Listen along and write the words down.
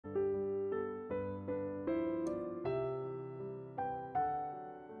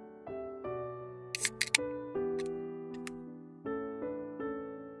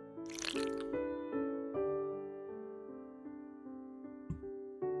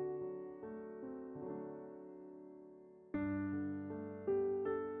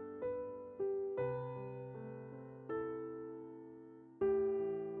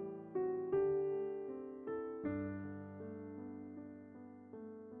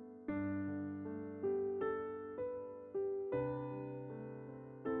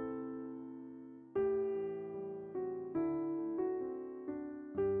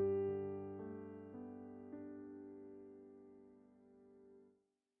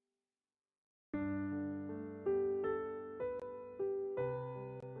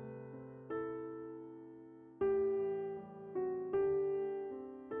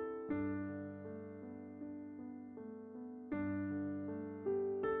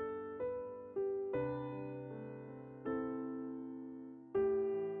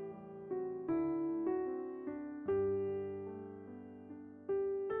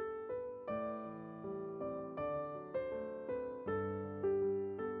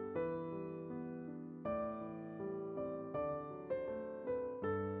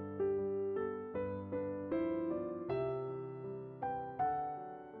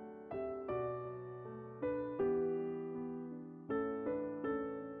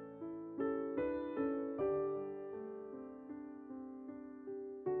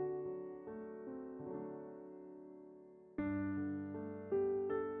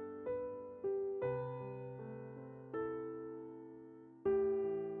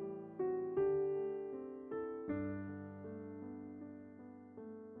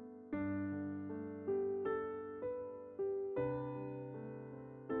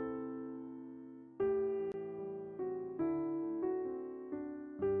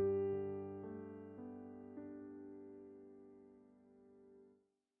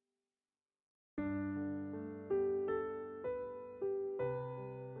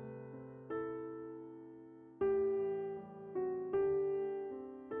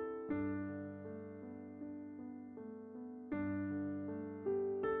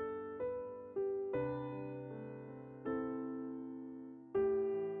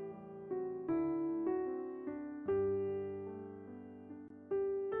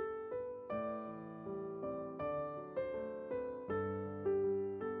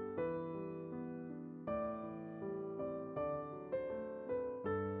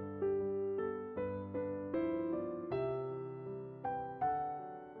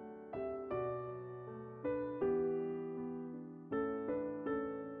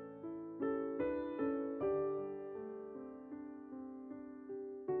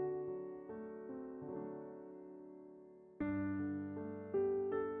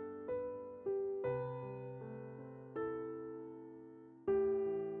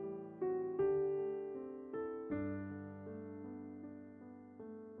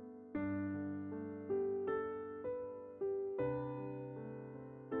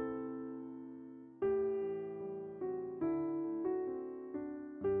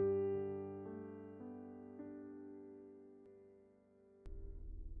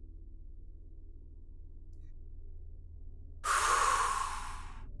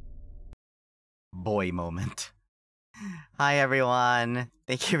boy moment. Hi everyone!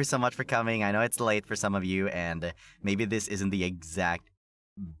 Thank you so much for coming. I know it's late for some of you, and maybe this isn't the exact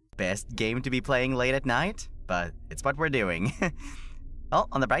best game to be playing late at night, but it's what we're doing. Well,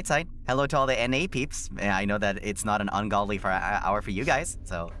 on the bright side, hello to all the NA peeps. I know that it's not an ungodly hour for you guys,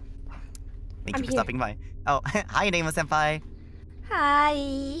 so thank you for stopping by. Oh, hi Nema-senpai!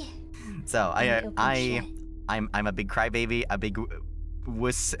 Hi! So, I'm a big crybaby, a big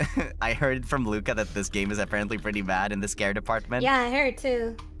wuss. I heard from Luca that this game is apparently pretty bad in the scare department. Yeah, I heard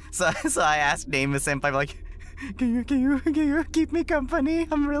too. So I asked Nema-senpai, like, can you keep me company?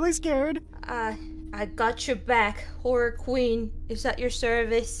 I'm really scared. I got your back, horror queen. Is at your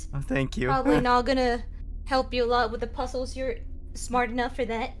service. Oh, thank you. Probably not gonna help you a lot with the puzzles. You're smart enough for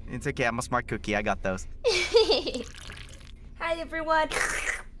that. It's okay, I'm a smart cookie. I got those. Hi, everyone.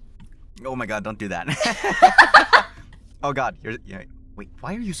 Oh my god, don't do that. Oh god, wait,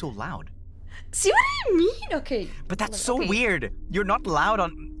 why are you so loud? See what I mean? Okay. But that's so weird. You're not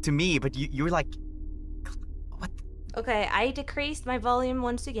loud to me, but you're like... What? Okay, I decreased my volume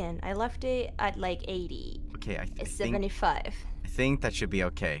once again. I left it at like 80. Okay, I think... 75. I think that should be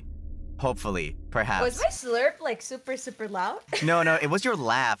okay. Hopefully, perhaps. Was my slurp like super loud? No, it was your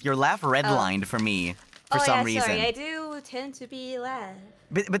laugh. Your laugh redlined for me for some reason. Sorry, I do tend to be loud.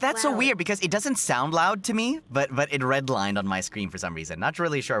 But that's so weird because it doesn't sound loud to me, but it redlined on my screen for some reason. Not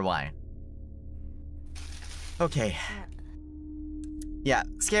really sure why. Okay. Yeah,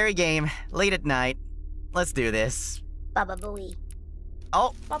 scary game, late at night. Let's do this. Baba Booey.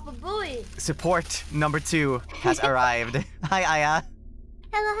 Oh! Baba Booey! Support number 2 has arrived. Hi, Aya.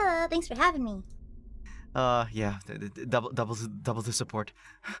 Hello, thanks for having me. Yeah, double the support.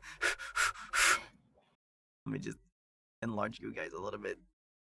 Let me just enlarge you guys a little bit.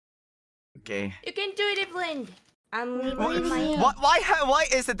 Okay. You can do it, Eveland. Why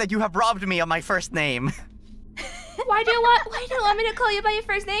is it that you have robbed me of my first name? Why do you want me to call you by your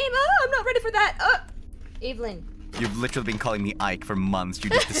first name? Oh, I'm not ready for that. Eveland. You've literally been calling me Ike for months. You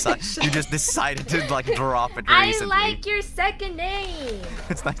just decided to like drop it recently. I like your second name.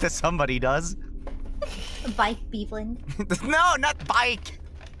 It's like that somebody does. Bike Beveland. No, not Bike.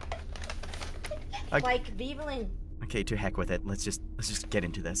 Like Beveland. Okay, to heck with it. Let's just get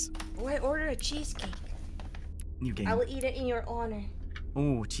into this. Oh, I ordered a cheesecake. New game. I will eat it in your honor.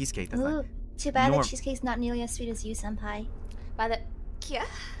 Ooh, cheesecake. That's not... Too bad the cheesecake's not nearly as sweet as you, senpai. By the... Yeah.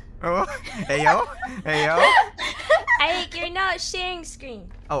 Oh, hey yo. Ike, you're not sharing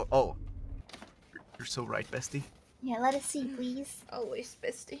screen. Oh. You're so right, bestie. Yeah, let us see, please. Always,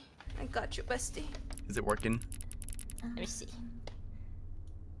 bestie. I got you, bestie. Is it working? Let me see.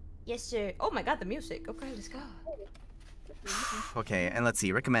 Yes, sir. Oh my god, the music. Okay, let's go. Okay, and let's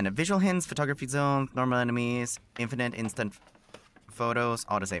see. Recommended visual hints, photography zone, normal enemies, infinite instant photos,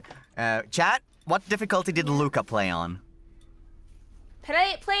 autosave. Chat, what difficulty did Luca play on?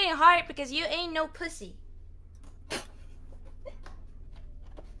 Playing hard because you ain't no pussy.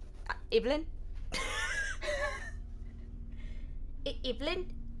 Eveland?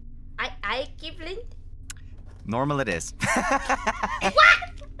 Eveland? Ike Eveland? Normal it is.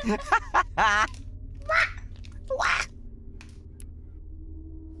 What?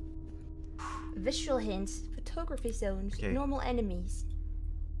 Visual hints, photography zones, normal enemies.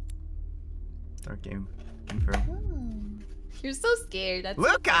 Start game. Confirm. You're so scared. That's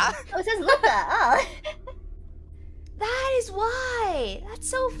Luca! Oh, it says Luca. Oh. That is why. That's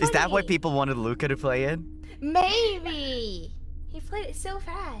so funny. Is that why people wanted Luca to play it? Maybe. He played it so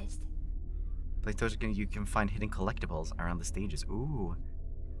fast. You can find hidden collectibles around the stages. Ooh.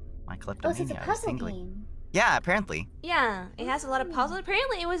 My kleptomania. Oh, so it's a puzzle game. Yeah, apparently. Yeah, it has a lot of puzzles.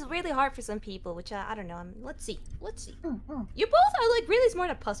 Apparently, it was really hard for some people, which I don't know. Let's see. You both are like really smart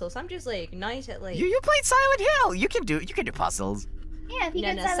at puzzles. I'm just like nice at like. You played Silent Hill. You can do puzzles. Yeah, if you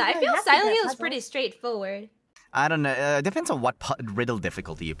get I feel Silent Hill is pretty straightforward. I don't know. Depends on what riddle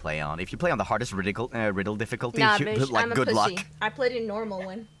difficulty you play on. If you play on the hardest riddle difficulty, nah, bitch, like I'm a good pussy. luck. I played a normal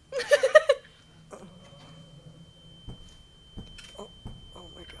one.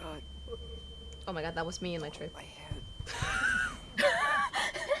 Oh my god, that was me in my trip. My head.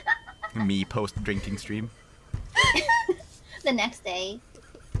 Me post-drinking stream. The next day.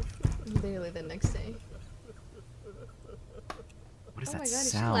 Literally the next day. What is that sound? sound?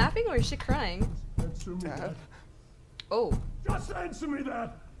 Is she laughing or is she crying? Answer me that. Oh. Just answer me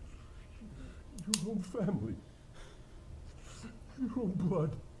that! Your own family. Your own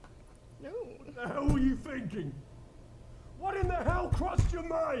blood. No. What the hell were you thinking? What in the hell crossed your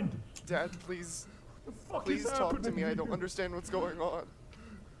mind? Dad, please. The fuck Please is talk to happening me. I here? don't understand what's going on.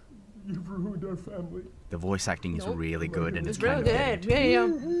 You've ruined our family. The voice acting is really good and It's it's real kind of good. Yeah.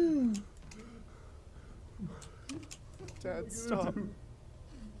 Dad, stop.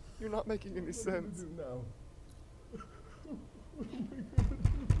 You're not making any sense.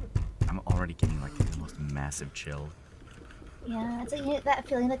 I'm already getting like the most massive chill. Yeah, it's like that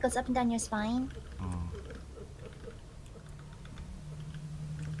feeling that goes up and down your spine. Oh.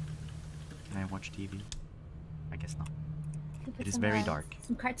 Can I watch TV? I guess not. Could put It is some, very dark.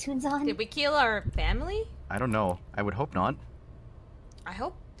 Some cartoons on. Did we kill our family? I don't know. I would hope not. I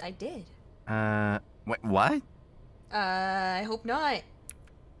hope I did. Wait, what? I hope not.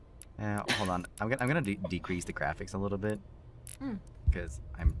 Hold on. I'm gonna decrease the graphics a little bit. Because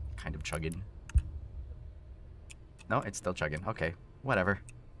I'm kind of chugging. No, it's still chugging. Okay, whatever.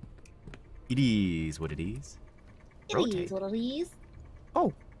 It is what it is. It Rotate. is what it is.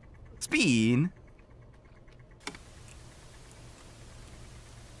 Oh, spin.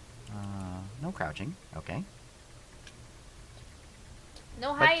 No crouching. Okay.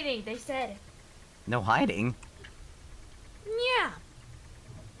 No hiding, they said. No hiding. Yeah.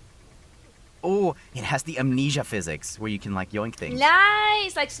 Oh, it has the amnesia physics where you can like yoink things.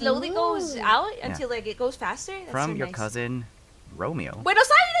 Nice! Like slowly goes Ooh. out until like it goes faster. That's From so your nice. cousin, Romeo.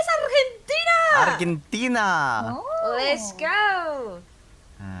 Buenos Aires, Argentina! Argentina! Oh. Let's go!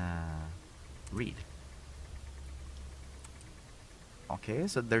 Read. Okay,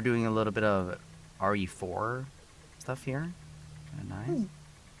 so they're doing a little bit of RE4 stuff here. Kinda nice.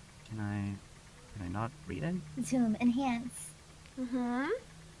 Can I not read it? Zoom, enhance. Mm-hmm.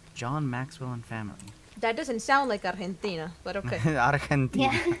 John Maxwell and family. That doesn't sound like Argentina, but okay.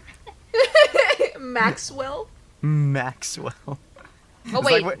 Argentina. Yeah. Maxwell? Maxwell. Oh It's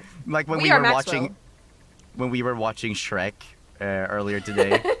wait, like when we we are were Maxwell. watching Shrek earlier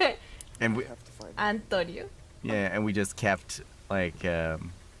today, and we We have to find him. Antonio. and we just kept like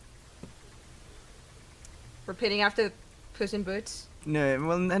Repeating after Puss in Boots. no,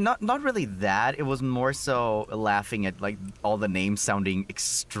 well, not really that. It was more so laughing at like all the names sounding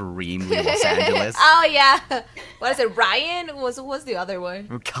extremely Los Angeles. Oh yeah. What is it? Ryan? What's the other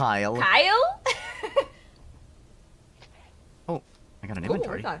one? Kyle. Kyle? Oh, I got an Cool,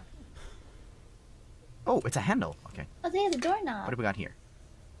 inventory. hold on. Oh, it's a handle. Okay. Oh, they have the What doorknob. do we got here?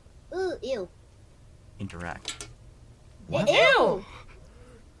 Ooh, ew. Interact. Ew!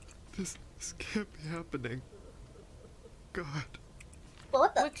 This can't be happening. God.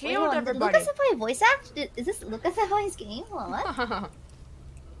 What the? We Wait, killed hold on, everybody. Did Lucas play voice act? Is this Lucas voice game? What?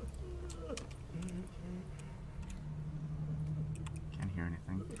 Can't hear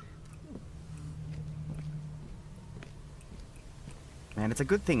anything. Man, it's a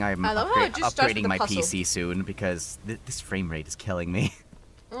good thing I'm I love how it just starts with upgrading the my puzzle. PC soon because this frame rate is killing me.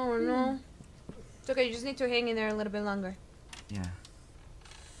 Oh no. It's okay, you just need to hang in there a little bit longer. Yeah.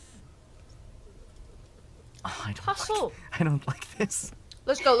 Oh, I don't Hustle. like. I don't like this.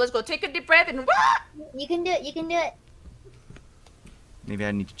 Let's go. Take a deep breath and You can do it. You can do it. Maybe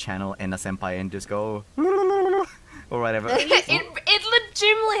I need to channel Enna Senpai and just go or whatever. it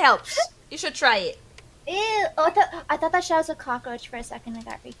legitimately helps. You should try it. Ew! Oh, I thought that shot was a cockroach for a second. I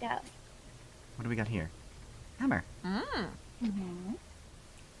got freaked out. What do we got here? Hammer. Mm-hmm.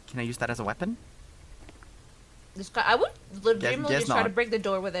 Can I use that as a weapon? This guy, I would legitimately guess just try to not. break the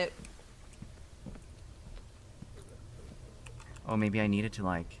door with it. Oh, maybe I needed to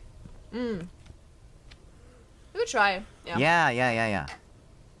like. You could try it. Yeah. Yeah.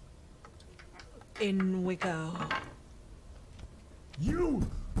 In we go. You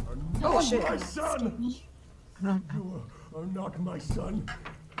are Oh, not shit. my son! You are not my son.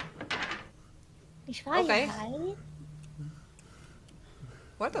 You should probably Okay. hide.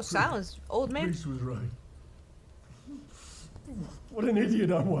 What are those sounds, old man? Reese was right. What an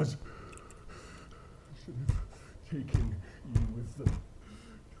idiot I was. I should have taken you with them.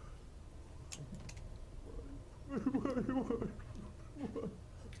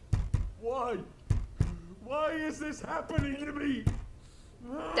 Why? Why is this happening to me?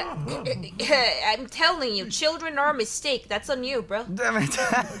 I'm telling you, children are a mistake. That's on you, bro. Damn it!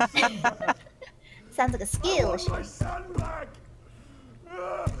 Sounds like a I skill. want my son back.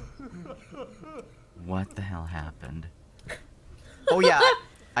 What the hell happened? Oh yeah,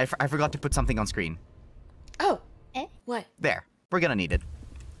 I forgot to put something on screen. Oh. Eh? What? There, we're gonna need it.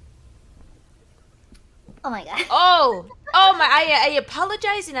 Oh my god. Oh my! I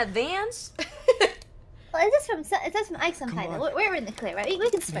apologize in advance. Well, is this from Ike Senpai though? We're in the clear, right? We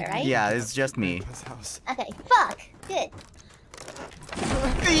can swear, right? Yeah, it's just me. Grandpa's house. Okay. Fuck. Good.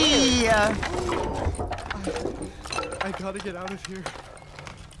 Yeah. I gotta get out of here.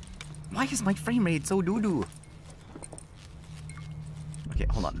 Why is my frame rate so doo-doo? Okay,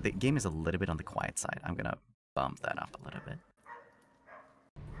 hold on. The game is a little bit on the quiet side. I'm gonna bump that up a little bit.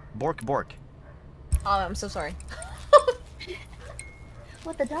 Bork, bork. Oh, I'm so sorry.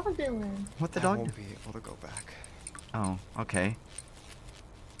 What the dog doing? What the I dog? won't be able to go back. Oh, okay.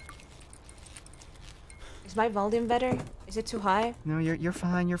 Is my volume better? Is it too high? No, you're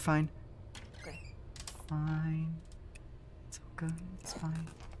fine. You're fine. Okay. Fine. It's all good. It's fine.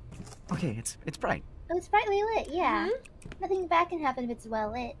 Okay, it's bright. Oh, it's brightly lit. Yeah. Mm-hmm. Nothing bad can happen if it's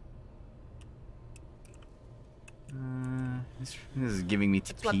well lit. This is giving me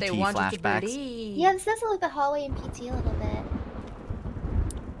That's PT what they want you to flashbacks. believe. Yeah, this does look like the hallway in PT a little bit.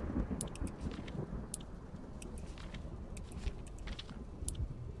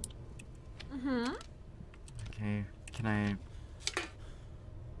 Mm-hmm. Okay, can I?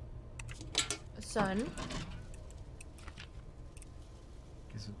 Son.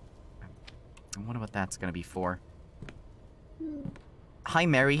 I wonder what that's gonna be for. Hmm. Hi,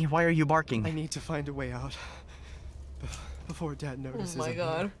 Mary. Why are you barking? I need to find a way out before Dad notices. Oh my I'm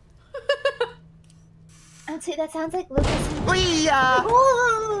god. Oh, see, that sounds like Lucas. Leah!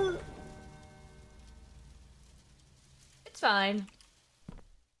 Ooh! It's fine.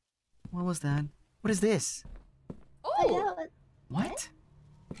 What was that? What is this? I Oh! know. What?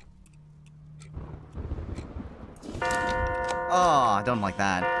 Oh, I don't like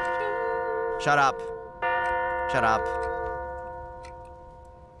that. Shut up. Shut up.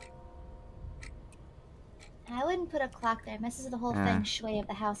 I wouldn't put a clock there. It messes with the whole feng shui of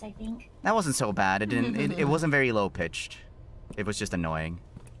the house, I think. That wasn't so bad. It didn't. It wasn't very low pitched. It was just annoying.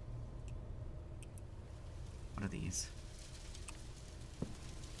 What are these?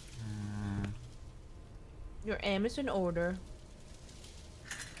 Your aim is in order.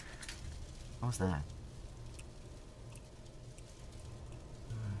 What was that?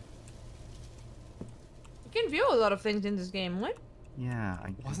 You can view a lot of things in this game. What? Yeah,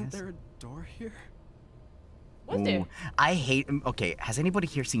 I Wasn't guess. there a door here? Was there? Ooh, I hate. Okay, has anybody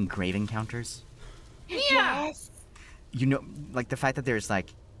here seen Grave Encounters? Yeah! Yes. You know, like the fact that there's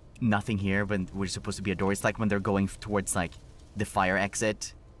like nothing here when we're supposed to be a door. It's like when they're going towards like the fire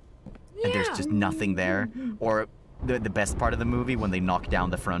exit, and there's just nothing there. Or the best part of the movie when they knock down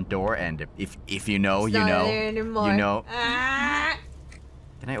the front door, and if you know, It's you not know, there anymore. you know. Ah!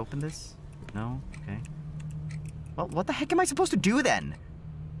 Can I open this? No. Okay. Well, what the heck am I supposed to do then?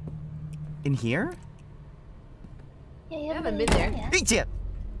 In here? Yeah, you haven't really been there. yet. Eat it!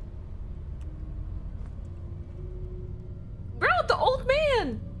 Bro, the old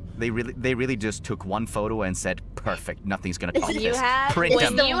man! They really just took one photo and said, "Perfect. Nothing's gonna top You this." have Print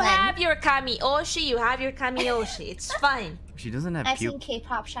when them. you have your kami Oshi, you have your kami Oshi. It's fine. She doesn't have I've seen pupils.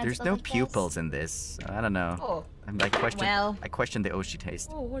 K-pop shots. There's that no look like this. pupils in this. I don't know. Oh. I question. Well. I question the Oshi taste.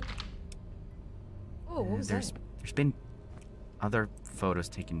 Oh, what? Oh, what was there's that? there's been other photos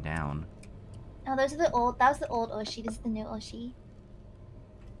taken down. Oh, those are the old. That was the old Oshi. This is the new Oshi.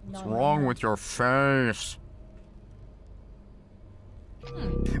 What's wrong with your face?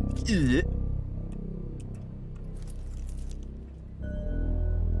 Yeah.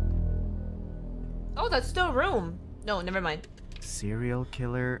 Oh, that's still room. No, never mind. Serial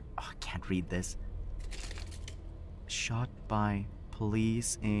killer. Oh, I can't read this. Shot by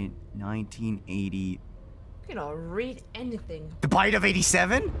police in 1980. You cannot read anything. The Bite of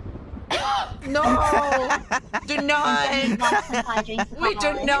 87? No! Do not! We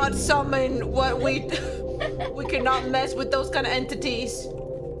do not summon what we... We cannot mess with those kind of entities.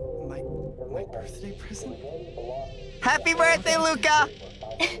 My birthday present? Happy birthday, Luca!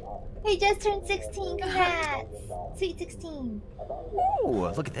 He just turned 16. Congrats. Sweet 16. Ooh,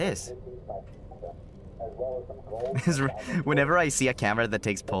 look at this. Whenever I see a camera that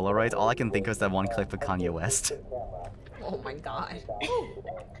takes Polaroids, all I can think of is that one clip of Kanye West. Oh my god.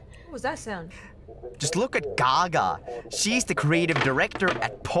 What was that sound? Just look at Gaga. She's the creative director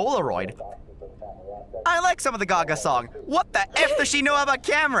at Polaroid. I like some of the Gaga song. What the F does she know about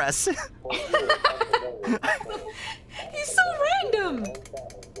cameras? He's so random!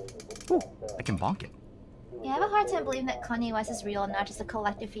 Ooh, I can bonk it. Yeah, I have a hard time believing that Kanye West is real and not just a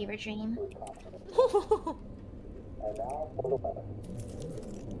collective fever dream.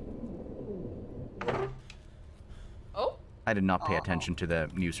 Oh? I did not pay attention to the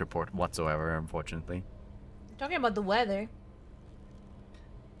news report whatsoever, unfortunately. Talking about the weather.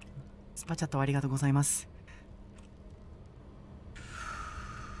 Spachato, arigatou gozaimasu.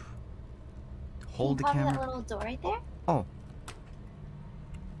 Hold the Can you pop camera. that little door right there? Oh,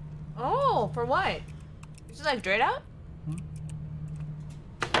 Oh, for what? Is it like straight out?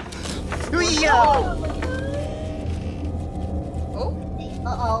 Hoo-yah! Oh?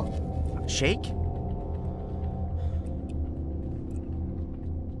 Uh-oh. Shake?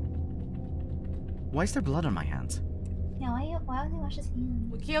 Why is there blood on my hands? Yeah, why would he wash his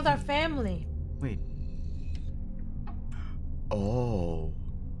hands? We killed our family. Wait. Oh.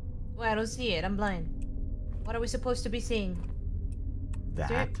 Wait, I don't see it. I'm blind. What are we supposed to be seeing?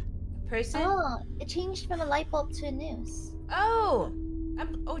 That. A person? Oh, it changed from a light bulb to a noose. Oh!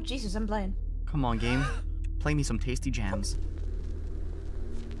 Oh, Jesus, I'm blind. Come on, game. Play me some tasty jams.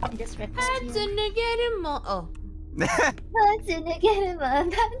 I just ripped this That's in the get him all. Oh. That's in the get him on.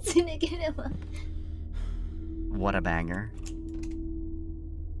 That's in the get him on. What a banger.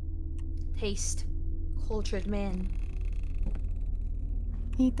 Taste. Cultured man.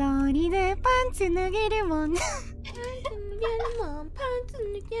 It's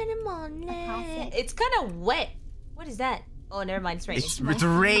kind of wet. What is that? Oh, never mind. It's raining. It's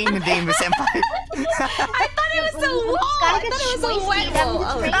rain, Damus Senpai. I thought it was a wall. I thought it was a wet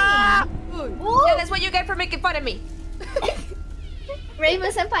wall. Oh. Yeah, that's what you get for making fun of me. Rainbow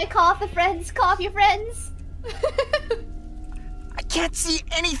Senpai, call off the friends. Call off your friends. I can't see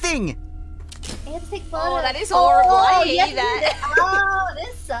anything. You have to take photos. Oh, that is horrible. I hate that. Oh,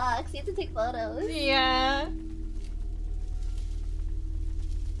 this sucks. You have to take photos. Yeah.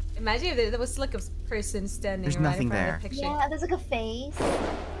 Imagine if there was like a person standing There's right nothing in front there. of the picture. Yeah, there's like a face.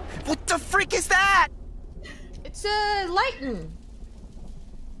 What the frick is that? It's a lightning.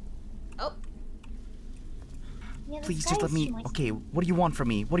 Oh. Yeah, the Please sky just let is me. moist. Okay, what do you want from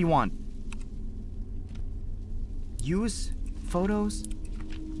me? What do you want? Use photos,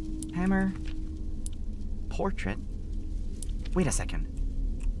 hammer, portrait. Wait a second.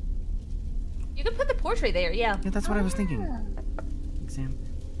 You can put the portrait there, yeah. Yeah, that's what I was thinking. Ah. Exam.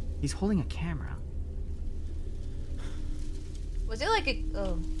 He's holding a camera. Was it like a...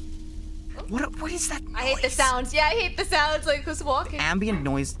 Oh. What is that noise? I hate the sounds. Yeah, I hate the sounds like who's walking. Ambient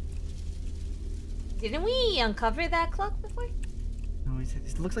noise. Didn't we uncover that clock before? No,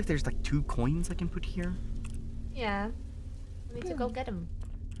 it looks like there's like 2 coins I can put here. Yeah. We need to go get them.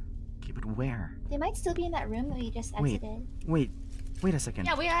 Okay, but where? They might still be in that room that we just Wait. exited. Wait a second.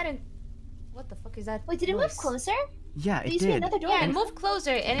 Yeah, we hadn't... What the fuck is that? Wait, did it move noise? closer? Yeah, There it used to be did. another door. Yeah, it moved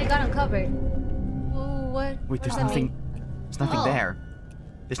closer and it got uncovered. Ooh, what? Wait, what there's does that nothing. mean? There's nothing Oh. there.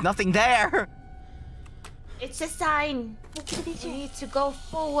 There's nothing there. It's a sign. Look at the We picture. need to go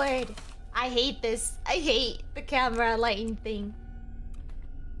forward. I hate this. I hate the camera lighting thing.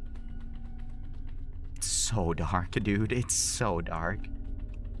 It's so dark, dude. It's so dark.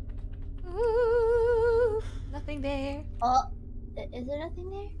 Ooh, nothing there. Oh, is there nothing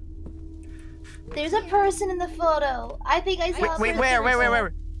there? There's a person in the photo. I think I saw. Wait, a where?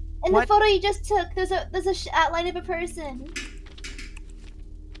 person. In What? the photo you just took, there's a outline of a person.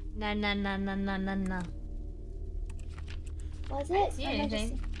 Nah. Was I it? didn't see Or am I anything.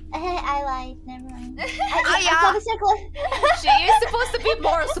 just- I lied. Never mind. I Aya! saw the circle. She is supposed to be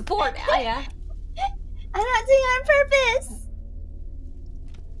moral support, Aya. I'm not doing it on purpose.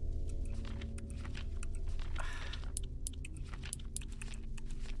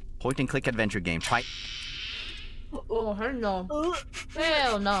 Point and click adventure game. Try. Oh, hell no.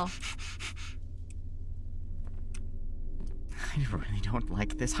 Hell no. I really don't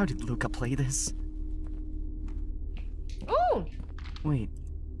like this. How did Luca play this? Oh, Wait,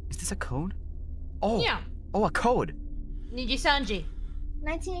 is this a code? Oh. yeah. Oh, a code. NIJISANJI.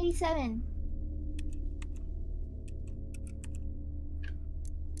 1987.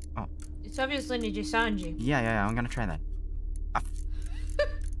 It's obviously NIJISANJI. Yeah. I'm gonna try that.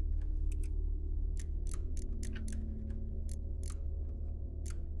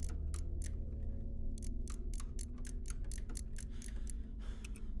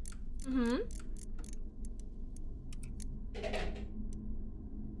 Mm-hmm.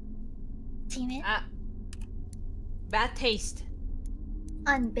 Damn it. Bad taste.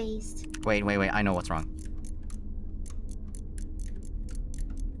 Unbased. Wait. I know what's wrong.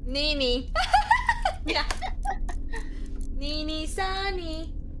 Nini. Yeah. Nini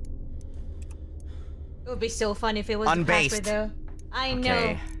Sani. It would be so fun if it was Unbased. the password though. I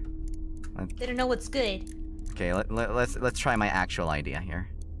know. Okay. They don't know what's good. Okay. Let's try my actual idea here.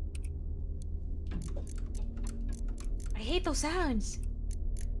 I hate those sounds.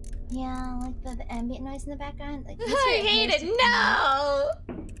 Yeah, like the ambient noise in the background. Like, I hate it. No.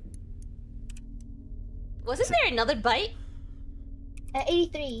 Wasn't there another bite?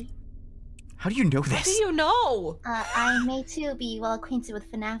 83. How do you know How this? do you know? I may too be well acquainted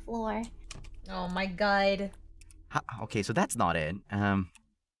with FNAF lore. Oh my god. Okay, so that's not it.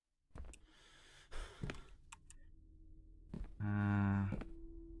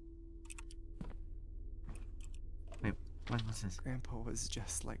 Wait, what's this? Grandpa was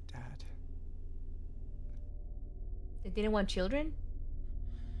just like Dad. They didn't want children?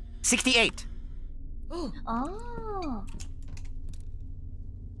 68. Oh.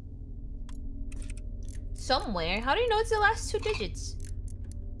 Somewhere. How do you know it's the last 2 digits?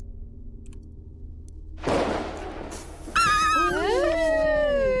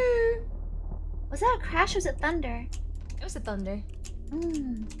 crash or was it thunder? It was a thunder.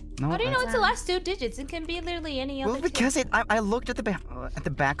 No, How do you know it's the last 2 digits? It can be literally any other. Well, because I looked at the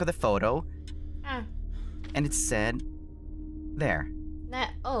back of the photo, Ah. and it said there.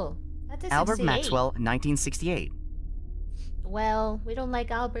 That is Albert Maxwell, 1968. Well, we don't like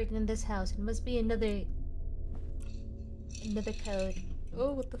Albert in this house. It must be another code.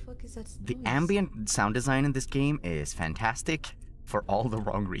 Oh, what the fuck is that? The noise? ambient sound design in this game is fantastic for all the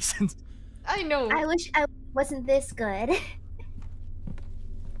wrong reasons. I know. I wish I wasn't this good.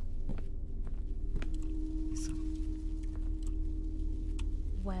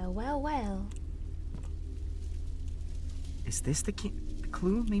 Well. Is this the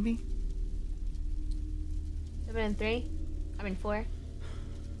clue, maybe? 7 and 3? I mean 4.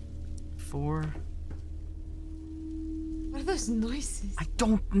 4. What are those noises? I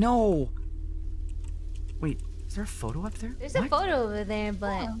don't know. Wait, is there a photo up there? There's a photo over there,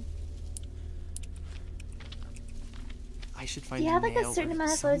 but... I should find Do you have like a nail certain or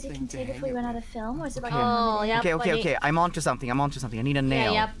amount of photos you something can to take before hang you run it out of film, or is it like Oh, yeah. Okay. I'm onto something. I need a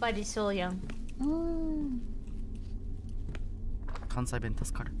nail. Yeah, buddy, so young. Kansai ben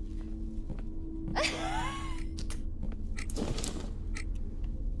tasukaru.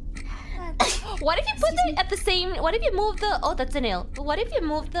 What if you put it at the same? What if you move the? Oh, that's a nail. But what if you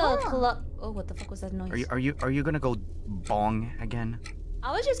move the clock? Oh, what the fuck was that noise? Are you gonna go bong again?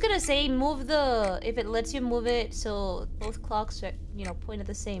 I was just gonna say move the. If it lets you move it, so both clocks are point at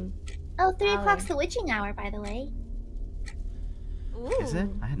the same. Oh, 3 o'clock's the witching hour, by the way. Ooh. Is it?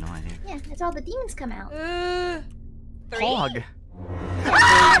 I had no idea. Yeah, that's all the demons come out. 3? Hog.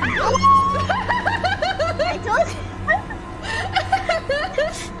 I told you.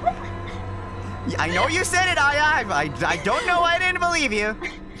 I know you said it. I don't know. I didn't believe you.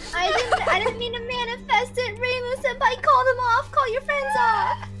 I didn't mean to manifest it. Reimu Senpai, call them off. Call your friends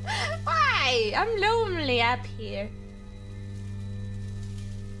off. Why? I'm lonely up here.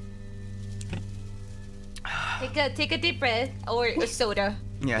 Take a deep breath or a soda.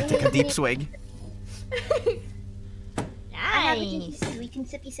 Yeah, take a deep swig. I have a Nice. DPC. We can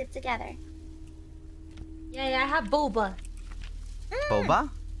sippy sip together. Yeah, I have boba. Boba?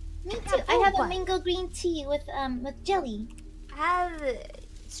 Me too. I have a boba. mango green tea with jelly. I have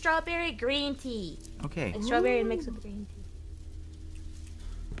strawberry green tea. Okay. Like strawberry mixed with green tea.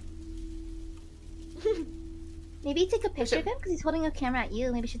 Maybe take a picture of him because he's holding a camera at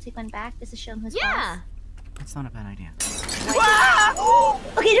you. Maybe you should take one back just to show him who's Yeah. That's not a bad idea.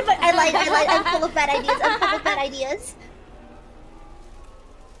 Okay, but I lied. I'm full of bad ideas.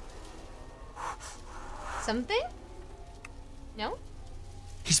 Something? No?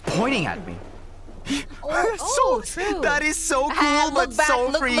 He's pointing at me. Oh, true. That is so cool, but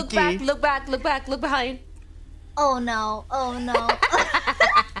so freaky. Look back, look behind. Oh no. Oh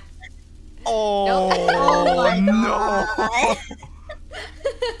my no! God.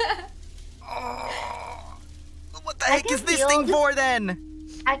 What the heck is this thing for then?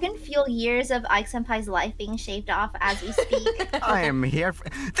 I can feel years of Ike Senpai's life being shaved off as we speak. I am here.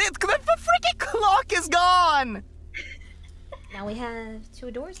 The freaking clock is gone. Now we have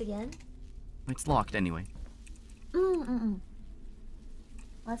 2 doors again. It's locked anyway.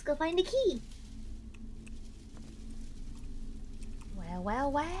 Let's go find a key.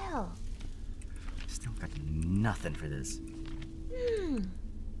 Well. Still got nothing for this.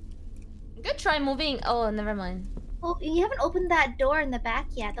 Good try moving. Oh, never mind. Well, you haven't opened that door in the back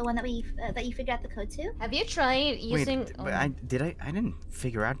yet. The one that that you figured out the code to. Have you tried using? Wait, but I didn't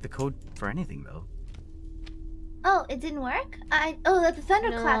figure out the code for anything though. Oh, it didn't work. The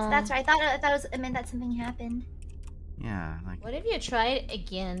thunderclaps. No. That's right. I thought it meant that something happened. Yeah, like. What if you tried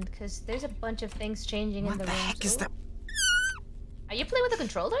again? Because there's a bunch of things changing in What the the room. heck is that? Are you playing with a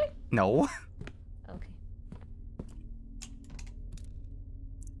controller? No. Okay.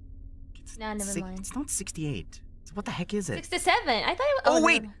 No, never mind. It's not 68. So what the heck is it? 67. I thought it was. Oh never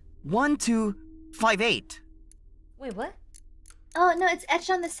wait, mind. 1258. Wait, what? Oh no, it's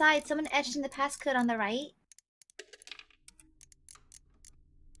etched on the side. Someone etched in the passcode on the right.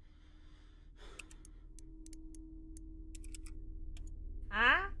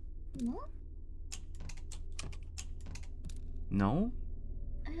 Ah? No.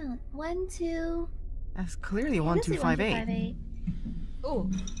 Oh, 1, 2. That's clearly It does say 1258. Oh.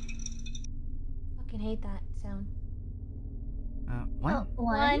 Fucking hate that sound. What? Oh,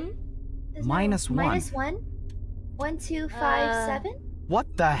 1. There's Minus 1. Minus 1. 1, 2, 5, 7. What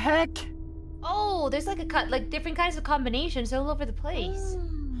the heck? Oh, there's like different kinds of combinations all over the place.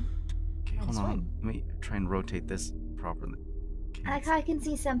 Okay, hold Minus on. 1. Let me try and rotate this properly. Okay, I like how I can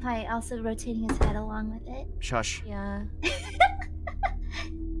see Senpai also rotating his head along with it. Shush. Yeah.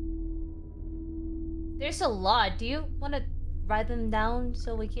 There's a lot. Do you want to write them down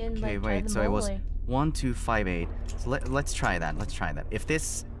so we can Okay, like wait. try So them it all, was or- 1, 2, 5, 8. So let's try that. Let's try that. If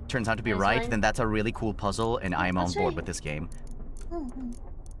this turns out to be Nice right, one. then that's a really cool puzzle, and I'm on Let's board try with this game. Mm-hmm.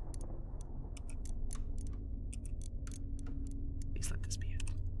 Please let this be it.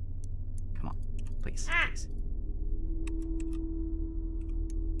 Come on, please, Ah. please.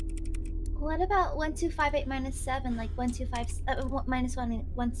 What about 1, 2, 5, 8 minus 7? Like 1, 2, 5, minus 1,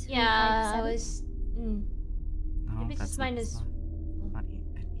 1, 2, 5, Yeah, 7? I was. No, Maybe it's that's just minus. not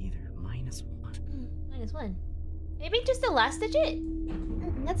either. Minus 1. Minus 1. Maybe just the last digit.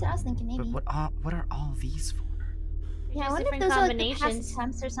 That's what I was thinking, maybe. But what are all these for? Yeah, I Just wonder if different those are like the past combinations.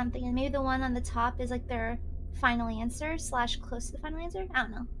 attempts or something, and maybe the one on the top is like their final answer / close to the final answer. I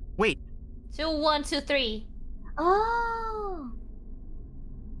don't know. Wait, 2, 1, 2, 3. Oh,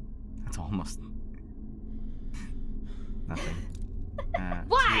 that's almost nothing.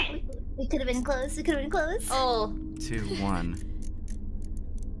 What? we could have been close. We could have been close. Oh. 2, 1.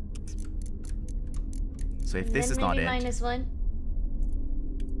 So if and this then is not maybe it, minus 1.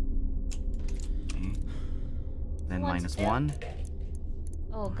 okay. Then 1 to minus 2? 1.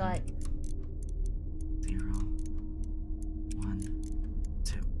 Oh god. 0, 1,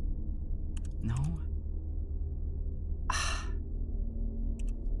 2. No. Ah.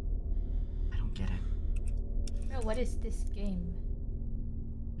 I don't get it. Bro, what is this game?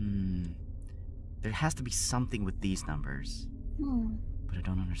 There has to be something with these numbers, but I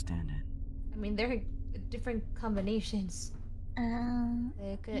don't understand it. I mean, they're different combinations.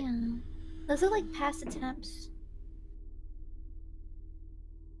 They could... Yeah. Those are like past attempts.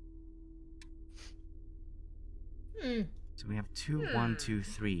 So we have 2, 1, 2,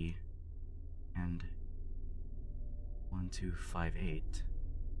 3, and 1, 2, 5, 8.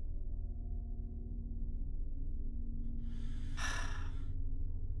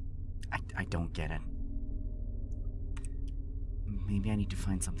 I don't get it. Maybe I need to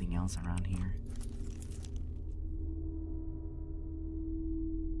find something else around here.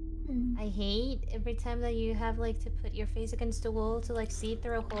 I hate every time that you have like to put your face against the wall to like see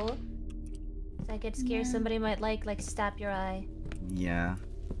through a hole. 'Cause I get scared somebody might like stab your eye. Yeah.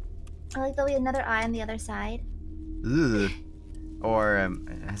 I like there'll be another eye on the other side. Ugh. Or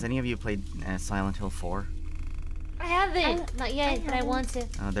has any of you played Silent Hill 4? I haven't! Not yet, but I want to.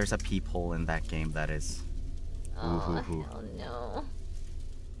 There's a peephole in that game that is. Oh, hoo. hell no.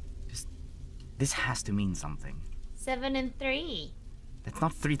 This has to mean something. 7 and 3. That's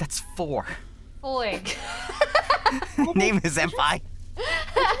not 3, that's 4. 4. Name is Senpai.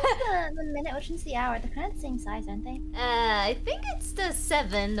 The minute, which one's the hour? They're kind of the same size, aren't they? I think it's the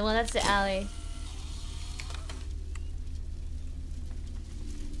 7, the one that's the hour.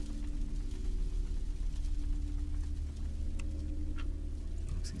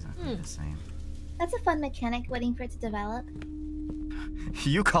 Looks exactly the same. That's a fun mechanic, waiting for it to develop.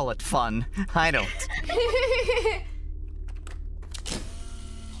 You call it fun. I don't.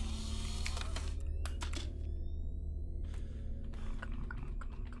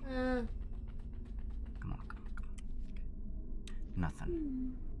 Come on.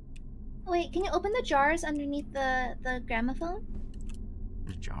 Nothing. Wait, can you open the jars underneath the gramophone?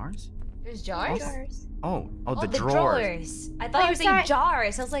 There's jars? There's jars? Jars. Oh, the the drawers. drawers. I thought you were saying sorry.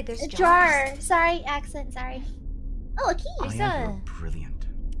 jars. I was like, there's A jars. jar. Sorry, accent. Sorry. Oh, a key. Oh, There's yeah, a- you're brilliant.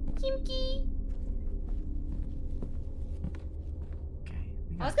 Kimki. Okay.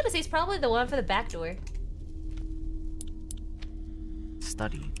 I was gonna say it's probably the one for the back door.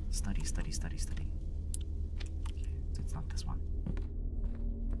 Study. Okay, so it's not this one.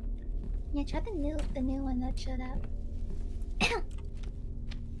 Yeah, try the new one that showed up.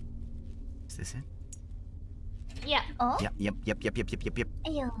 Is this it? Yeah. Oh. Yep.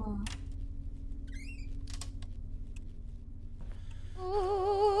 Ayo.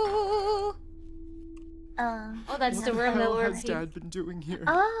 Ooh. Oh, that's What the room that hell we're has Dad been doing here?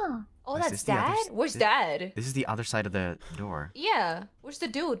 Oh. Oh, Is that's this the other Dad? s- Where's this- Dad? This is the other side of the door. Yeah. Where's the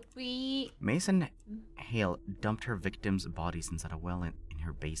dude? We... Mason Hale dumped her victims' bodies inside a well in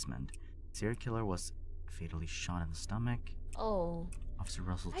her basement. Serial killer was fatally shot in the stomach. Oh. Officer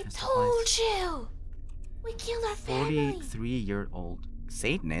Russell I testifies. told you! We killed our family! 43-year-old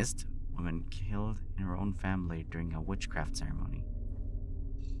Satanist woman killed in her own family during a witchcraft ceremony.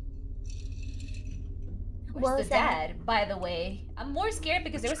 Where's What the was that? dad, by the way? I'm more scared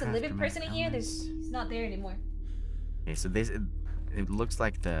because there was a Witchcraft living person in here. elements. He's not there anymore. Okay, so it looks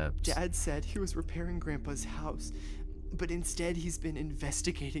like the... Dad said he was repairing Grandpa's house, but instead he's been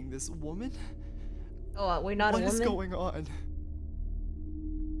investigating this woman? Oh, we're not What a is woman? going on?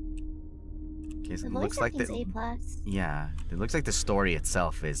 Okay, so The it voice looks like acting's the... A+. Yeah, it looks like the story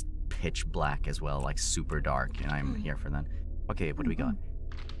itself is pitch black as well, like super dark, and I'm here for that. Okay, what do we got?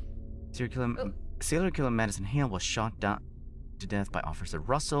 Serial killer Madison Hale was shot down to death by Officer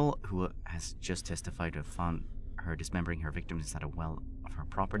Russell, who has just testified to have found her dismembering her victims inside a well of her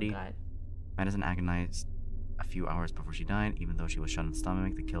property. Madison agonized a few hours before she died. Even though she was shot in the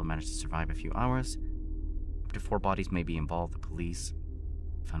stomach, the killer managed to survive a few hours. Up to 4 bodies may be involved. The police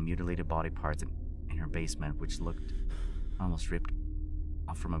found mutilated body parts in her basement, which looked almost ripped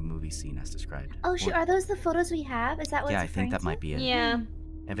off from a movie scene as described. Oh shoot, are those the photos we have? Is that what Yeah, it's I think that referring might to? be it. Yeah.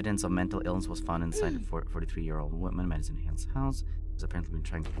 Evidence of mental illness was found inside the 43-year-old woman, Madison Hale's house. She was apparently been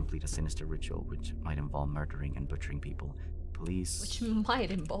trying to complete a sinister ritual which might involve murdering and butchering people. Police... Which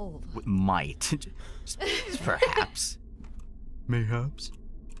might involve. Might. Just perhaps. Mayhaps.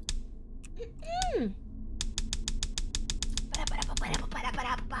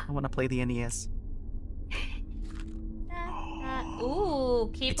 I want to play the NES. Ooh,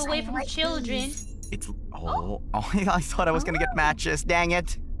 keep It's away from the children. It's... Oh, I thought I was going to get matches. Dang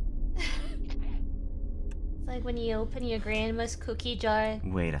it. It's like when you open your grandma's cookie jar.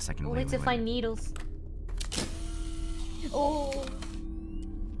 Wait a second. Only to find needles. Oh.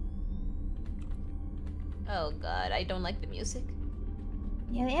 Oh god, I don't like the music.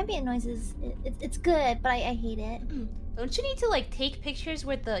 Yeah, the ambient noises, it's good, but I hate it. Don't you need to like take pictures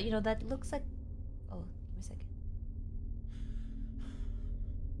where the, you know, that looks like... Oh, give me a second.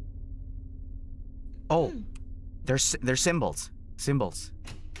 Oh, they're symbols. Symbols.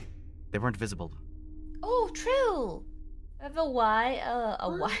 They weren't visible. Oh, true! I have a Y,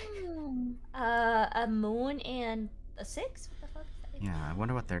 a moon, and a 6? What the fuck is that? Yeah, I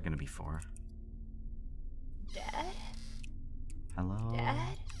wonder what they're gonna be for. Dad? Hello?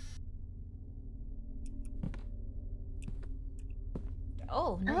 Dad?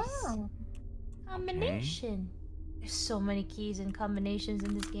 Oh, nice. Oh. Combination. There's so many keys and combinations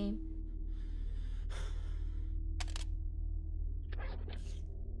in this game.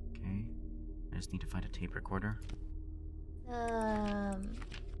 Okay. I just need to find a tape recorder. The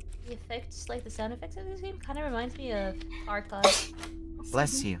effects, like the sound effects of this game, kind of reminds me of Tarkov.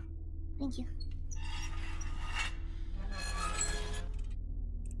 Bless you. Thank you.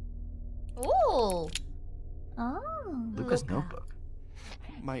 Ooh! Oh. Luca's Luca. notebook.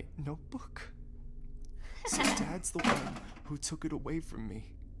 My notebook? So Dad's the one who took it away from me.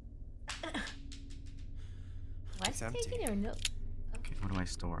 Why is It's it empty. taking your note? Okay, what do I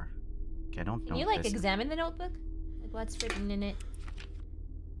store? Okay, I don't know. Can you like examine the notebook? Like what's written in it?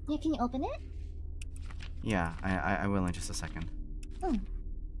 Yeah, can you open it? Yeah, I will in just a second.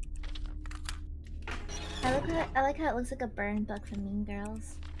 I like how it looks like a burn book from Mean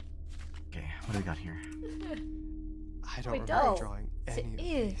Girls. Okay, what do we got here? I don't Wait, remember no. drawing any of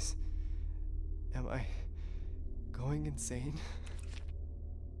Ew. these. Am I going insane?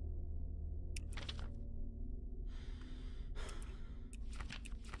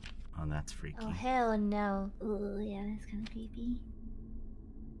 Oh, that's freaky. Oh hell no. Oh yeah, that's kind of creepy.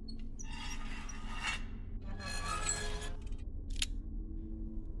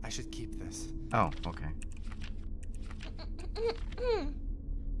 I should keep this. Oh, okay.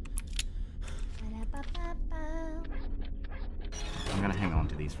 I'm gonna hang on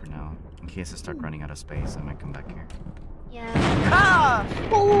to these for now. In case I start running out of space, I might come back here. Yeah. Ah!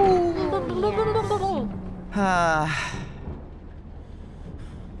 Oh. Ah.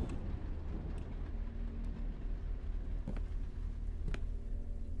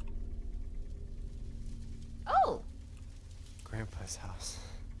 Oh! Grandpa's house.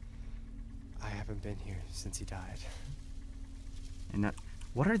 I haven't been here since he died. And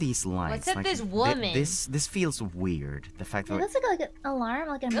what are these lights? What's up this woman? This feels weird. The fact It that looks like an alarm,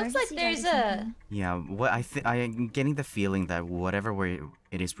 like an Looks like emergency there's light or a... something. yeah, what I'm getting the feeling that whatever we're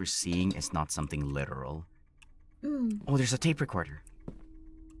seeing is not something literal. Oh, there's a tape recorder.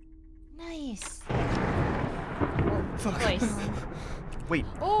 Nice. Fuck. Nice. Wait,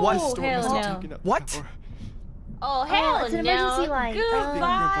 Oh, what? Storm hell must have no. taken up What? power. Oh hell it's an no. emergency light. Big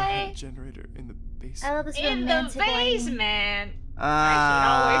Grandpa had Goodbye. a generator in the I basement. love this In the romantic lighting. basement.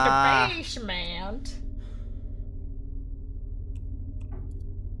 Ah. Always the basement.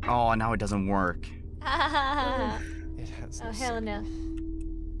 Oh, now it doesn't work. It has no Oh hell no.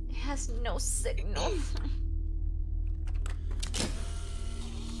 It has no signal.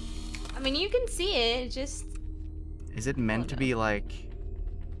 I mean, you can see it, just... Is it meant to be like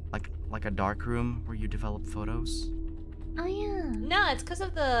a dark room where you develop photos? Oh yeah. No, it's because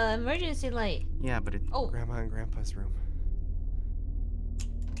of the emergency light. Yeah, but it. Oh, Grandma and Grandpa's room.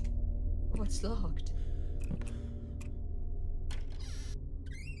 Oh, it's locked.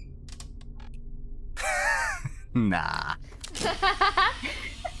 Nah.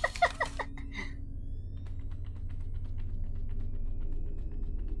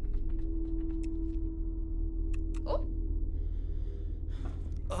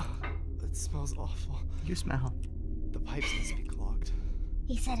 smells awful. You smell. The pipes must be clogged.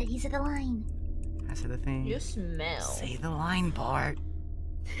 He said it. He said the line. I said the thing. You smell. Say the line part.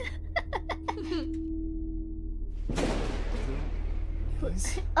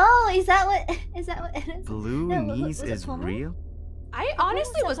 Oh, is that what? Is that what it is? Blue No, knees was it is Pomo? real? I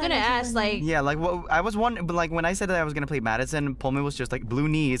honestly was gonna ask, like, Yeah, like what I was wondering, but like when I said that I was gonna play Madison, Pullman was just like blue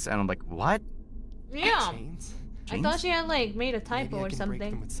knees, and I'm like, what? yeah. Chains? I thought she had like made a typo Maybe I or can break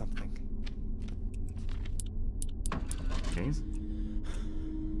them something. with something. Chains?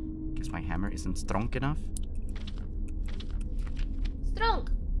 Guess my hammer isn't strong enough. Strong.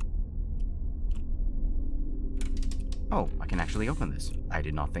 Oh, I can actually open this. I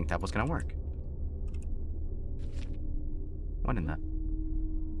did not think that was gonna work. What in the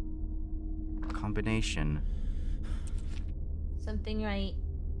combination? Something right.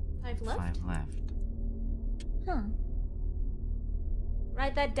 5 left. 5 left. Huh.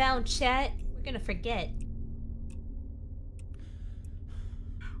 Write that down, chat. We're gonna forget.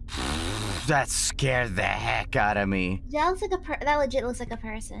 That scared the heck out of me. That looks like that legit looks like a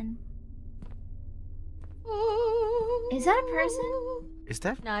person. Is that a person? Is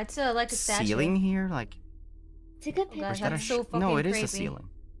there No, it's like a statue. ceiling here? Like, It's a good Oh picture. gosh, is that a that's so fucking no, it is creepy. a ceiling.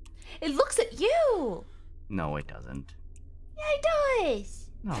 It looks at you. No, it doesn't. Yeah, it does.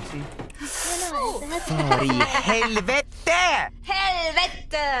 No, see. Yeah, no, that's Sorry, helvete!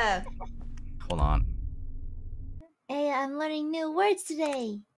 Helvete! Hold on. Hey, I'm learning new words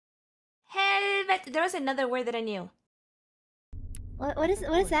today. Helvete. There was another word that I knew. What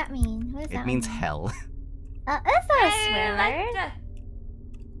does that mean? What does It that means mean? hell. That's not a swear word. Helvete.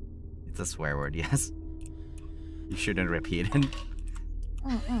 It's a swear word, yes. You shouldn't repeat it.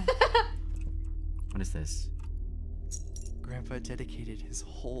 What is this? Grandpa dedicated his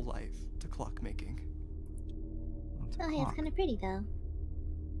whole life to clockmaking. What's a Oh, hey, it's clock? kind of pretty though.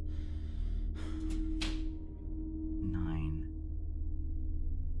 9.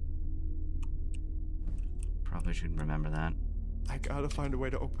 Probably should remember that. I gotta find a way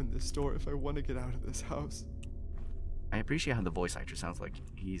to open this door if I want to get out of this house. I appreciate how the voice actor sounds like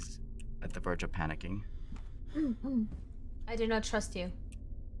he's at the verge of panicking. I do not trust you.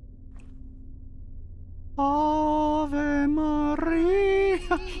 Ave Maria.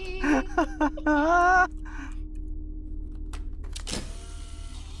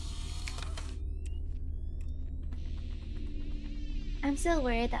 I'm still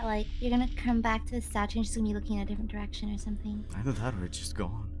worried that like you're gonna come back to the statue and she's gonna be looking in a different direction or something. Either that or it's just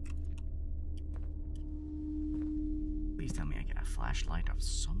gone. Please tell me I get a flashlight of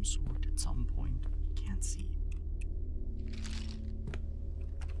some sort at some point. Can't see.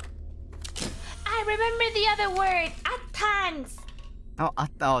 I remember the other word. At times.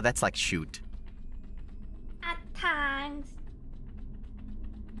 Oh, that's like shoot. At times.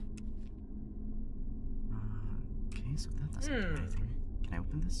 Okay, so that doesn't do anything. Can I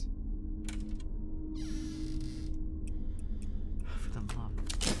open this? For the love.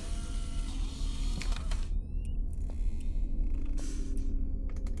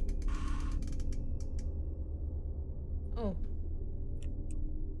 Oh.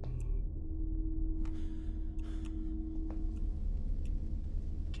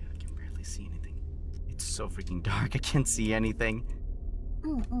 Okay, I can barely see anything. It's so freaking dark, I can't see anything.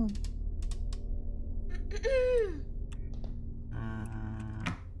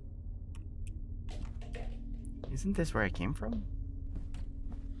 Isn't this where I came from?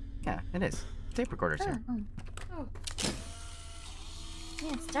 Yeah, it is. Tape recorder's here. Oh.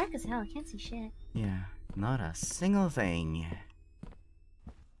 Yeah, it's dark as hell. I can't see shit. Yeah, not a single thing.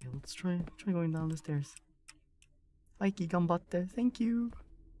 Okay, let's try going down the stairs. Ike gambatte, thank you.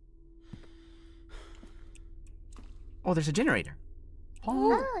 Oh, there's a generator.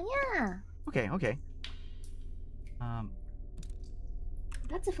 Oh yeah. Okay, okay.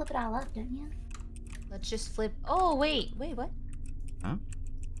 That's to flip it all up, don't you? Let's just flip. Oh, wait. Wait, what? Huh?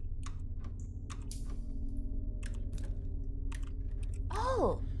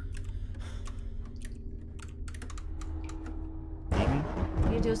 Oh. Maybe?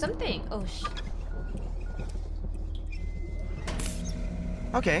 You do something. Oh,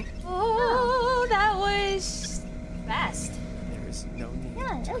 Okay. Oh, that was fast. There is no need Yeah, to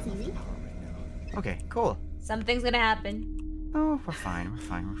that was turn off the easy. power right now. Okay, cool. Something's gonna happen. Oh, we're fine, we're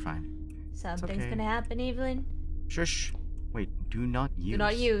fine, we're fine. Something's okay. gonna happen, Evelyn. Shush. Wait, do not use. Do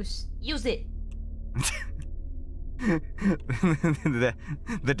not use. Use it.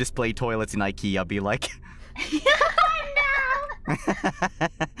 the display toilets in IKEA be like.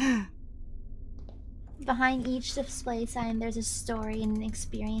 Behind each display sign, there's a story and an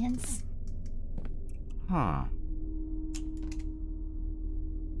experience. Huh.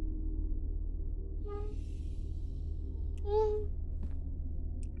 Hold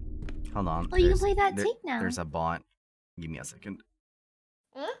on. Oh, you can there's- play that there- tape now. There's a bot. Give me a second.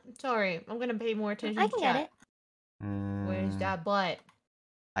 Sorry, I'm gonna pay more attention I to can get chat. it. Where's that butt?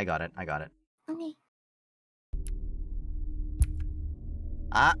 I got it. I got it. Okay.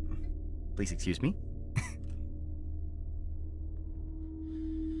 Ah, please excuse me.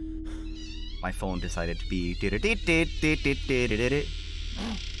 My phone decided to be.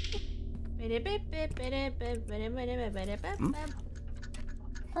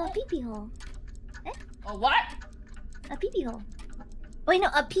 Oh, a pee-pee hole. Oh, what? A pee-pee hole. Wait, no,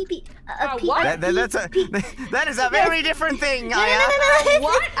 a pee-pee. What? That is a very different thing. No.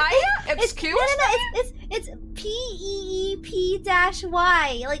 What? Aya? Excuse No. It's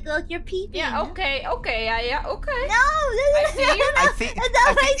PEEP-Y. Like your pee-pee. Yeah, okay, Aya, okay. No, I think That's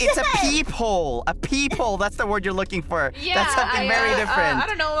not what I it's a said. peephole. A peephole. That's the word you're looking for. Yeah, That's something very different. I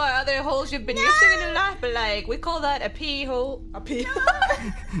don't know what other holes you've been using in your life, but like, we call that a pee hole. A pee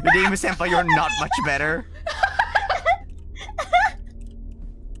Redeemer Senpai, you're not much better.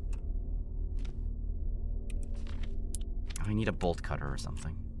 I need a bolt cutter or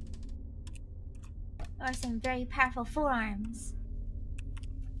something. Or some very powerful forearms.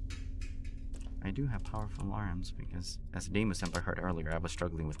 I do have powerful arms because, as Demo Senpai heard earlier, I was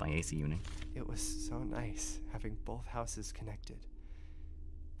struggling with my AC unit. It was so nice having both houses connected.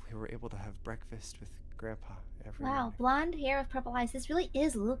 We were able to have breakfast with Grandpa every Wow, morning. blonde hair with purple eyes. This really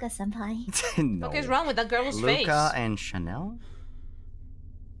is Luca senpai. No. What is wrong with that girl's face? Luca and Chanel?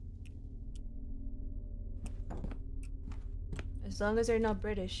 As long as they're not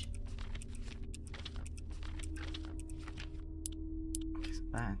British. Okay, so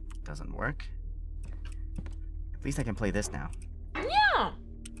that doesn't work. At least I can play this now. Yeah.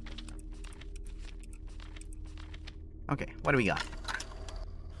 Okay, what do we got?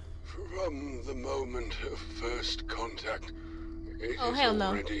 From the moment of first contact, it Oh, is hell no.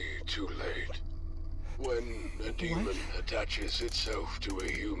 already too late. When a demon attaches itself to a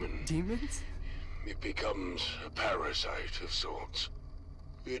human, Demons? it becomes a parasite of sorts.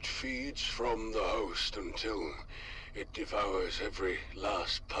 It feeds from the host until it devours every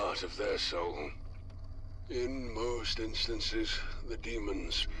last part of their soul. In most instances, the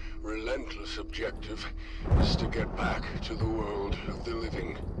demon's relentless objective is to get back to the world of the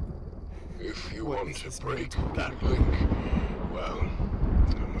living. If you What want is to this break man that talking link, well,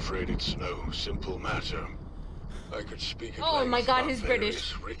 I'm afraid it's no simple matter. I could speak at Oh length my God, about he's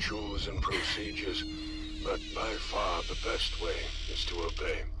various British. rituals and procedures, but by far the best way is to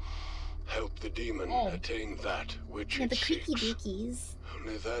obey. Help the demon attain that which Yeah, it the creaky seeks. dookies.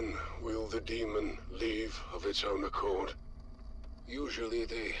 Only then will the demon leave of its own accord. Usually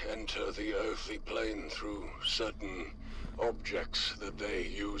they enter the earthly plane through certain objects that they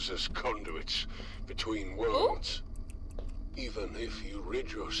use as conduits between worlds. Even if you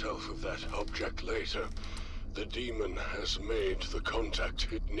rid yourself of that object later, the demon has made the contact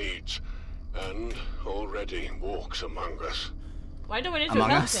it needs, and already walks among us. Why do we need to Among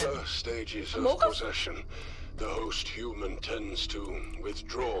help Us? him? First stages of Among Us? possession, the host human tends to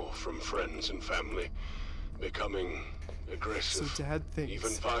withdraw from friends and family, becoming So aggressive, Dad thinks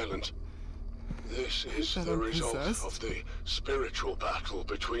even violent. This is that the I'm result possessed? of the spiritual battle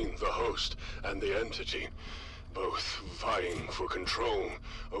between the host and the entity, both vying for control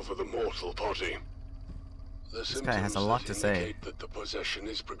over the mortal body. The guy has a symptoms lot that to say. indicate that the possession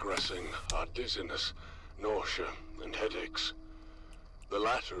is progressing are dizziness, nausea, and headaches. The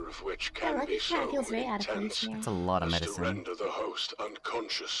latter of which can Lucky be Cat so feels very out of place intense here. That's a lot of as to medicine. render the host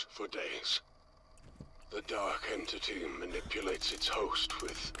unconscious for days. The dark entity manipulates its host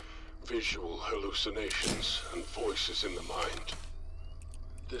with visual hallucinations and voices in the mind.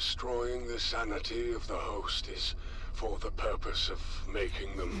 Destroying the sanity of the host is for the purpose of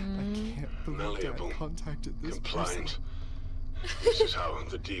making them I can't believe malleable, Dad contacted this person. compliant. This is how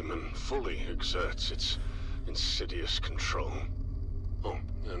the demon fully exerts its insidious control. Oh,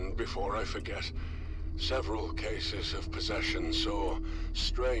 and before I forget, several cases of possession saw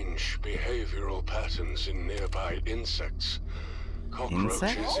strange behavioral patterns in nearby insects. Cockroaches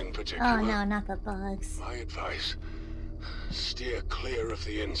Insects? in particular. Oh no, not the bugs. My advice, steer clear of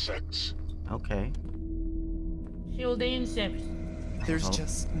the insects. Okay. Shield the insects. There's Oh.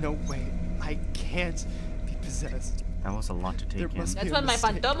 just no way I can't be possessed. That was a lot to There take in. must That's be a what my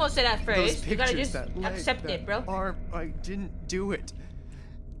mistake. Fantomo said at Those first. You gotta pictures, just that leg, accept that it, bro. arm, I didn't do it.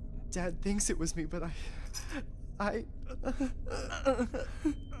 Dad thinks it was me, but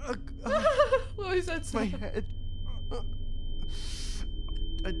What is that my sound? head.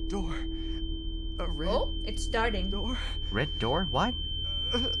 A door. A red Oh, it's starting. door. Red door? What?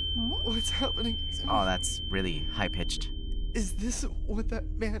 What's happening to me? Oh, that's really high pitched. Is this what that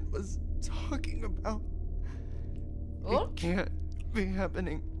man was talking about? Oh? It can't be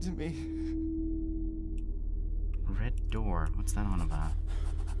happening to me. Red door. What's that on about?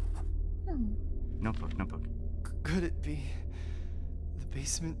 Notebook, notebook. Could it be the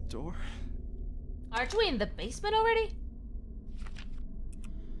basement door? Aren't we in the basement already?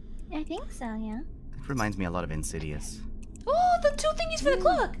 I think so, yeah. It reminds me a lot of Insidious. Oh, the two thingies for the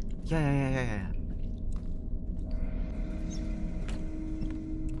clock. Yeah.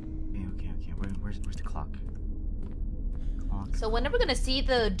 Okay. Where's the clock? So when are we gonna see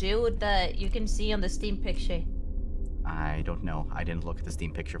the dude that you can see on the Steam picture? I don't know. I didn't look at the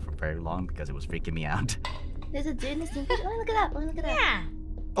Steam picture for very long because it was freaking me out. There's a dude in the Steam picture. Let me look it up. Yeah.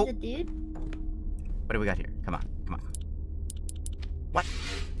 Oh. There's a dude. What do we got here? Come on. What?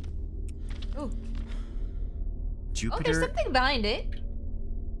 Oh. Jupiter. Oh, there's something behind it.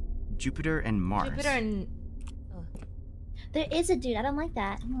 Jupiter and Mars. Jupiter and... Oh. There is a dude. I don't like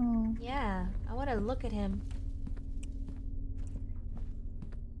that. Yeah, I want to look at him.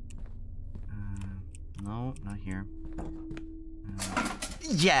 No, not here.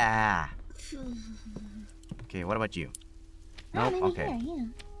 Yeah! Okay, what about you? Oh, Nope, maybe okay. here, yeah.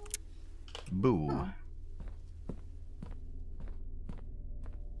 Boo. Oh.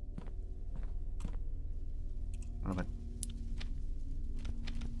 What about...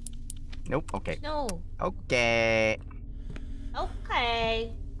 Nope, okay. No. Okay.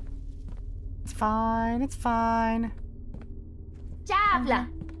 Okay. It's fine. Javla.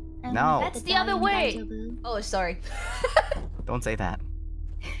 No. That's the other way. Oh, sorry. Don't say that.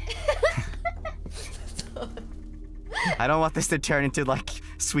 I don't want this to turn into like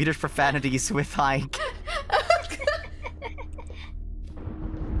Swedish profanities with Ike.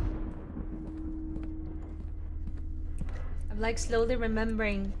 I'm like slowly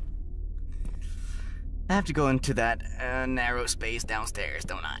remembering. I have to go into that narrow space downstairs,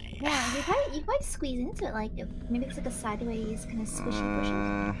 don't I? Yeah, you probably squeeze into it, like, maybe it's like a sideways kind of squishy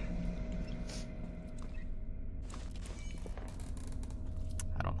pushy.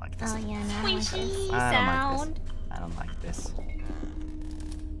 I don't like this. Oh, yeah, no. Squishy sound. I don't like this.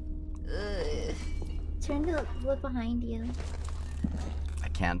 Turn to look behind you. I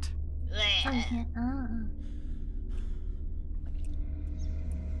can't. Oh, you can't.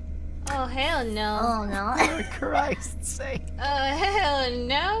 Oh, hell no. Oh, no. For Christ's sake. Oh, hell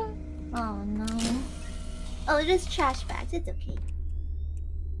no. Oh, no. Oh, it is trash bags. It's okay.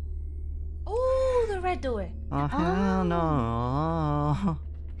 Oh, the red door. Oh, hell no.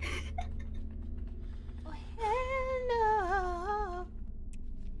 Oh, hell no.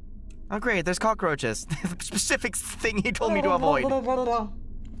 Oh, great, there's cockroaches. The specific thing he told me to avoid.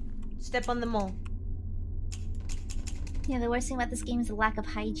 Step on them all. Yeah, the worst thing about this game is the lack of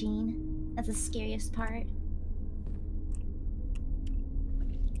hygiene. That's the scariest part.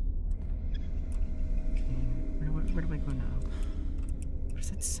 Where do I go now? What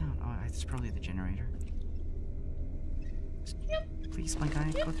does that sound? Oh, it's probably the generator. Please, my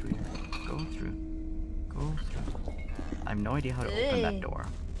guy, go through here. Go through. I have no idea how to open that door.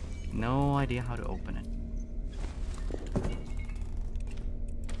 No idea how to open it.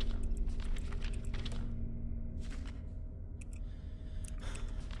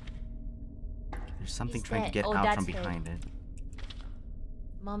 There's something trying to get out from behind it.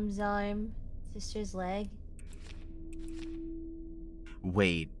 Mom's arm, sister's leg.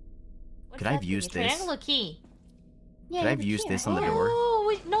 Wait, could I have used this? Triangle key. Yeah, Could I have used this on the door? Oh,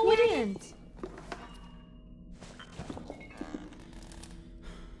 wait, no, we didn't.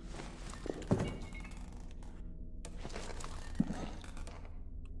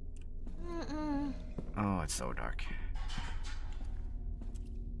 Oh, it's so dark.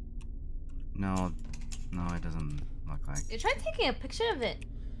 No, it doesn't look like. You tried taking a picture of it.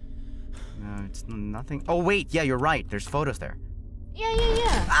 No, it's nothing. Oh wait, yeah, you're right. There's photos there.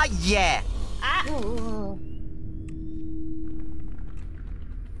 Yeah. Ah, yeah. Ah. Ooh.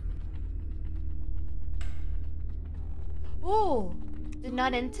 Oh, did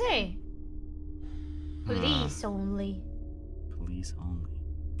not enter. Police only. Police only.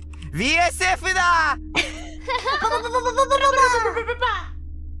 VSF da!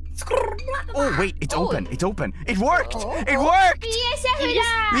 Oh wait, it's open. It's open. It worked. It worked.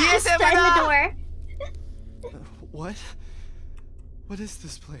 VSF Start da! the door. What? What is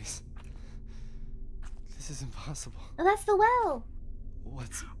this place? This is impossible. Oh, that's the well.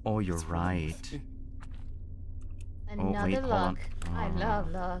 What's... Oh, you're what's right. with me? Another wait, hold lock. on. I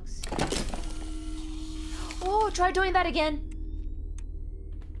love locks. Oh, try doing that again.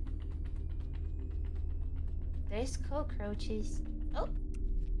 There's cockroaches. Oh.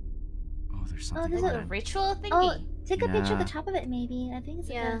 Oh, there's something. there's on A it. ritual thingy. Oh, take a picture of the Yeah. top of it, maybe. I think it's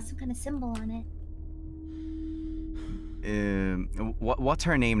like some kind of symbol on it. What's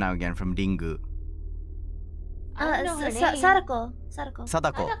her name now again from Ringu? I don't know her name. Sadako. Sadako.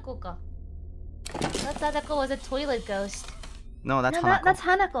 Hanako ka. I thought Sadako was a toilet ghost. No, that's No, Hanako. that's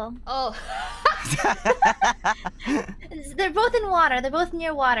Hanako. Oh. They're both in water. They're both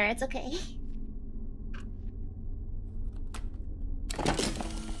near water. It's okay.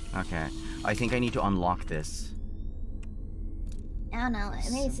 Okay. I think I need to unlock this. I don't know.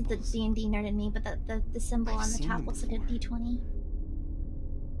 Maybe it's the D&D nerd in me, but the symbol on the seen top them looks like a D20.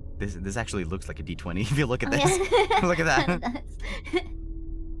 This actually looks like a D20 if you look at Oh, this. yeah. Look at that. Kinda does.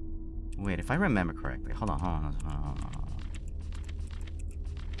 Wait, if I remember correctly. Hold on.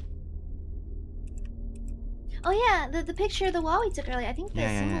 Oh yeah, the picture of the wall we took earlier. I think the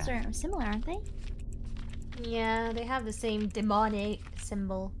Yeah, symbols are similar, aren't they? Yeah, they have the same demonic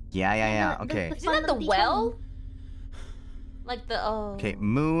symbol. Yeah. The- Okay. the Isn't that the D20. well? Like the Okay,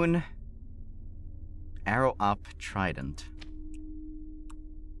 moon. Arrow up, trident.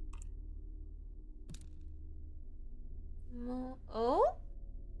 Oh?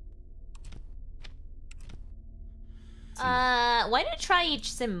 Why don't you try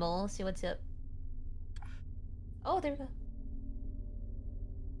each symbol? See what's up. Oh, there we go. I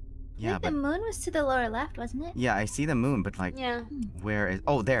Yeah, think but the moon was to the lower left, wasn't it? yeah, I see the moon, but like, Yeah. where is?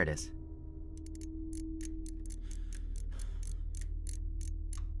 Oh, there it is.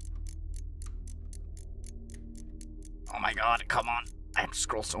 Oh my god! Come on! I have to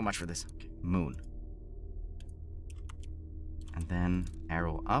scroll so much for this. Okay, moon. And then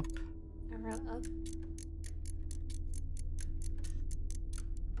arrow up. Arrow up.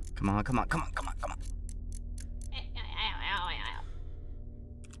 Come on!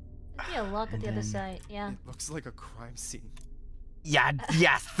 There's be a lock at And the other then- side. Yeah. It looks like a crime scene. Yeah,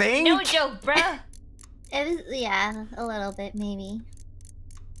 think? No joke, bruh. It is, yeah, a little bit maybe.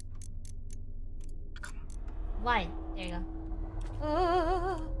 Why? There you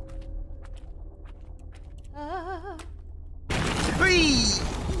go. Whee!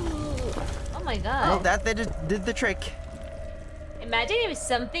 Oh my Well, god. that did the trick. Imagine if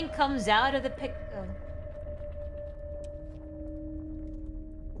something comes out of the pic. Oh.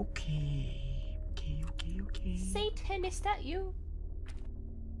 Okay. Satan, is that you?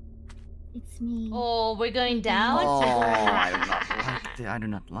 It's me. Oh, we're going down? Oh, I do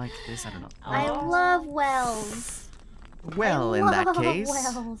not like this. I do not. I Oh. love wells. Well, I in that love case,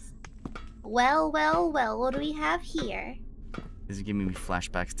 wells. Well, what do we have here? this is giving me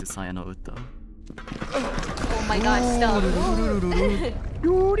flashbacks to Sayano Uto. Oh my god, stop.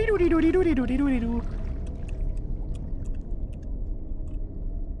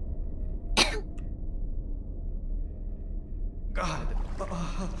 God.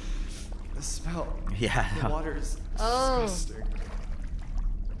 The smell. Yeah. The water is Oh. disgusting.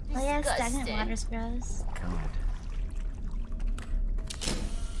 Oh yeah, stagnant Disgusting. water's gross. God.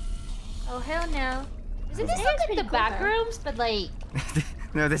 Oh hell no. Doesn't this It's look like pretty the cool, back though. rooms? But like,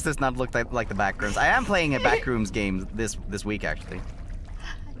 No, this does not look like the backrooms. I am playing a backrooms game this week actually.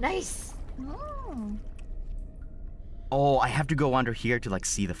 nice. Oh. Oh, I have to go under here to like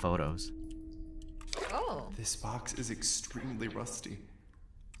see the photos. Oh. This box is extremely rusty.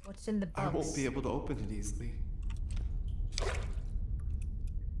 What's in the box? I won't be able to open it easily. It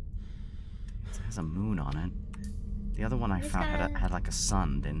has a moon on it. The other one I It's found got- had like a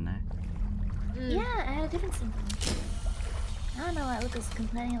sun, didn't it? Yeah, I had a different symbol. I don't know what Luca's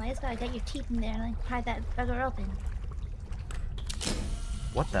complaining about. You just gotta get your teeth in there and like pry that bugger open.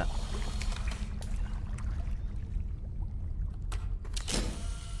 What the?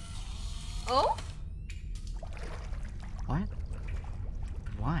 Oh? What?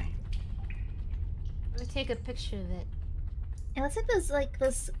 Why? Let me take a picture of it. It looks like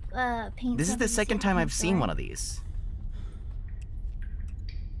those paint. This is the second time I've seen one of these.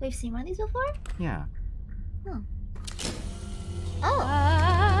 We've seen one of these before? Yeah. Oh.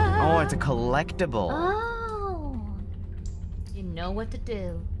 Oh, it's a collectible. Oh. You know what to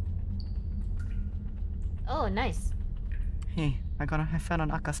do. Oh, nice. Hey, I found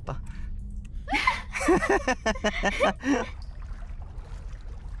an akaspa.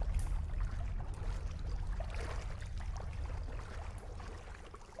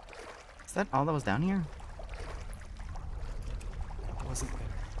 Is that all that was down here? It wasn't there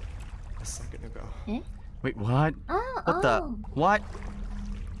a second ago. Wait, what? Oh. What the? What?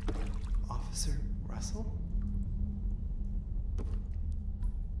 Officer Russell?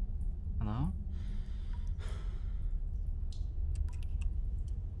 Hello?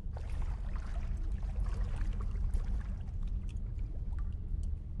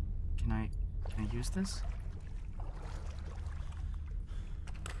 Can I use this?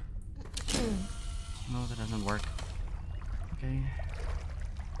 No, that doesn't work. Okay.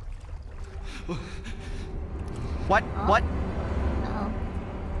 What? Oh. What? Uh-oh.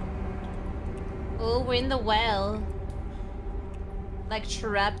 Oh, we're in the well. Like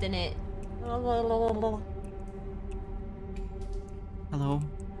trapped in it. Hello?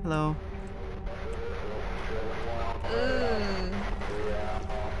 Hello? Mm.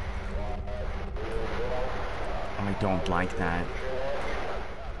 Oh, I don't like that.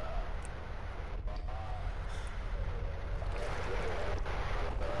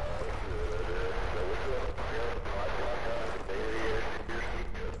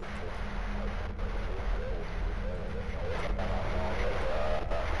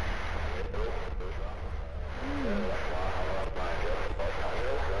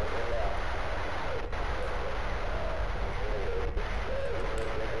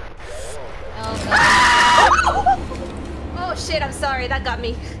 Oh shit, I'm sorry, that got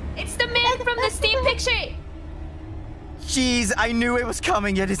me. It's the man from the Steam picture! Jeez, I knew it was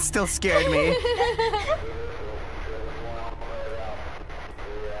coming, yet it still scared me.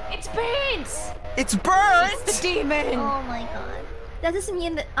 It's Burns! It's Burns! It's the demon! Oh my god. That doesn't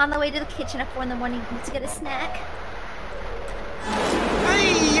mean that on the way to the kitchen at 4 in the morning to get a snack.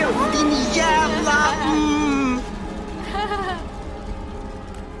 Hey, you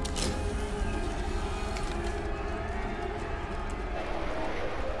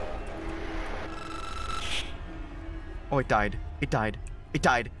Oh, it died. It died. It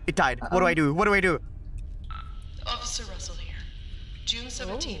died. It died. What do I do? What do I do? Officer Russell here. June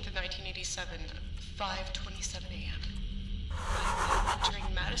 17th of 1987, 5:27 a.m. I'm entering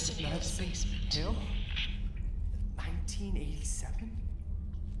Madison Hill's basement. Hill? 1987?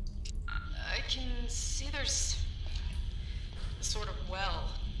 I can see there's a sort of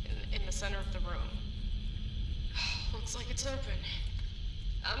well in the center of the room. Looks like it's open.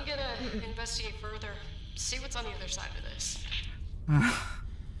 I'm gonna investigate further, see what's on the other side of this.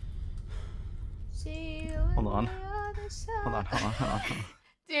 See you Hold on. the other side. Hold on.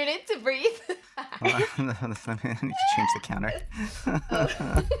 Do you need to breathe? Hold on. I need to change the counter.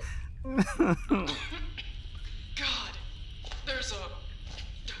 God, there's a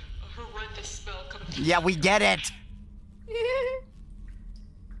horrendous smell coming from Yeah, we get it.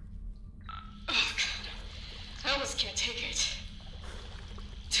 Oh, God. I almost can't take it.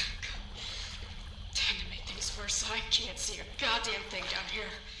 Time to make things worse. I can't see a goddamn thing down here.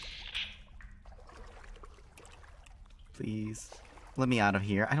 Please. Let me out of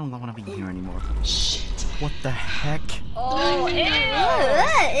here. I don't want to be here anymore. Shit. What the heck? Oh, ew!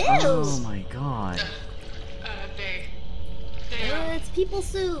 Oh my god. It's people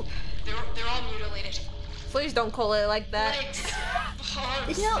soup. They're all mutilated. Please don't call it like that. Legs,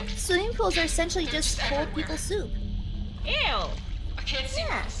 arms. You know, swimming pools are essentially just cold people soup. Ew! I can't see Yeah.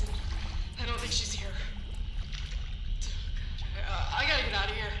 Madison. I don't think she's here. I gotta get out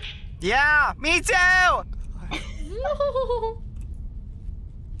of here. Yeah, me too!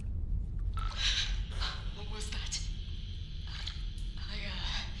 What was that?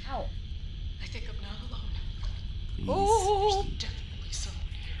 Ow. I think I'm not alone. Please. Oh, There's definitely someone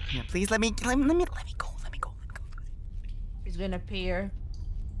here. Yeah, please let me go. Let me go. he's gonna appear.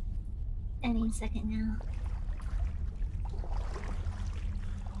 Any second now.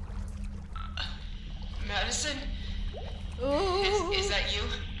 Madison? Ooh. Is that you?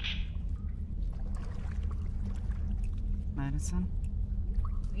 Madison?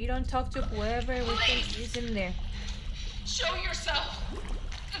 You don't talk to whoever we think is in there. Show yourself.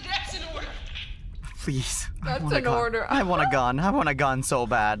 That's an order. Please. That's an order. I want a gun. I want a gun so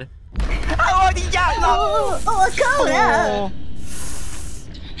bad. I want the gun! Oh, a cola!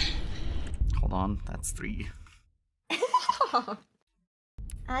 Hold on, that's 3. I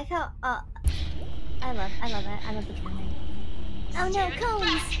like how, I love that. I love the camera. Oh no, Stand cones!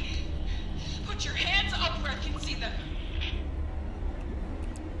 back. Put your hands up where I can see them.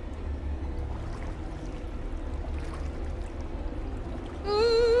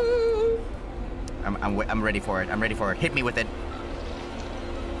 I'm ready for it. I'm ready for it. Hit me with it.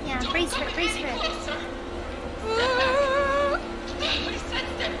 Yeah, Don't brace come for it, brace any for it. closer. I said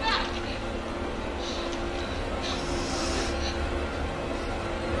step back.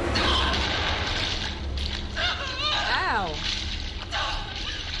 Ow.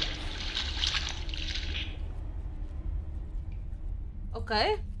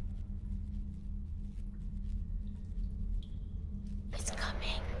 Okay. It's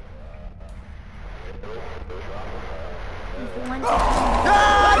coming. He's the one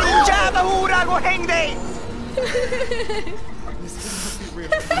Ah, din jävla hora! Gå och häng dig! This cannot be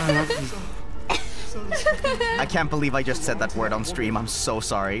I can't believe I just said that word on stream. I'm so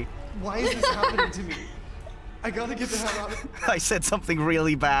sorry. Why is this happening to me? I gotta get the hell out of here. I said something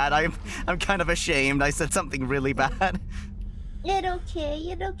really bad. I'm kind of ashamed. I said something really bad. You're okay,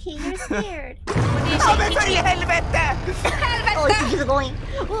 you're scared. Oh, he's going.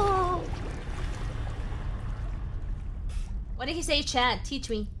 Oh. What did he say, chat? Teach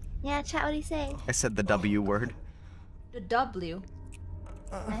me. Yeah, chat, what did he say? I said the W word. The W?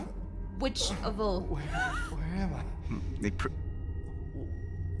 Which of all? Where am I?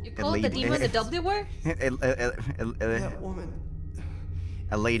 You called the demon the W word? That woman.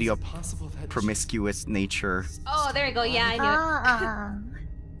 A lady of Possible that promiscuous nature. Oh, there you go. Yeah, I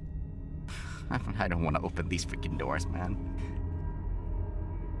knew it. I don't want to open these freaking doors, man.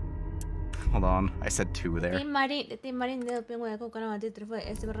 Hold on, I said 2 there. Are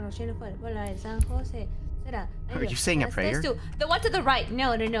you saying a prayer? The one to the right.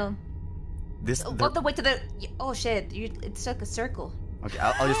 No. This. All the way to the. Oh shit! It's like a circle. Okay,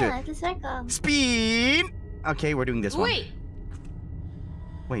 I'll just do it. It's a circle. Speed. Okay, we're doing this one.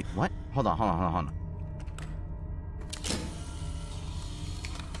 Wait, what? Hold on.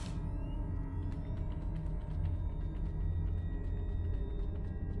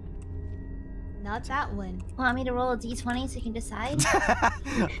 Not that one. Want me to roll a d20 so you can decide?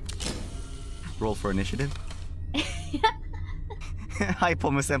 Roll for initiative. Hi,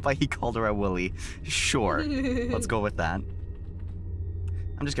 Poma Senpai. He called her a willy. Sure. Let's go with that.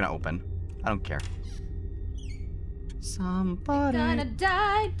 I'm just gonna open. I don't care. Somebody Gonna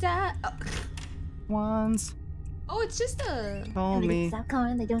die. Oh. once Oh, it's just a. told They me don't stop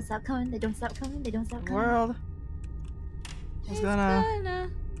coming, they don't stop coming, they don't stop coming, they don't stop the coming. world was gonna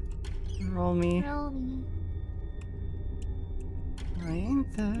roll me. Roll me. I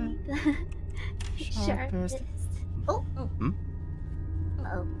ain't the sharpest. Oh. Hmm?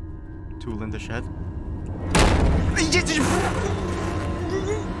 Oh. Tool in the shed.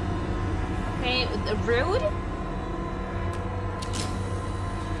 Okay, rude?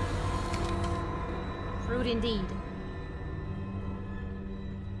 Rude indeed.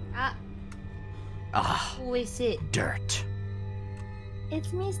 Ah. Who is it? Dirt. It's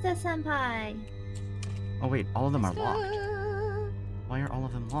Mr. Senpai. Oh wait, all of them are locked. Why are all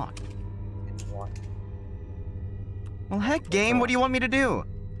of them locked? Well, heck, game. What do you want me to do?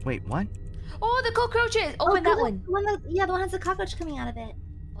 Wait, what? Oh, the cockroaches! Open that one. The one that, yeah, the one has a cockroach coming out of it.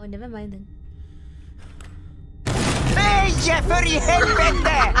 Oh, never mind then. Hey, Jeffrey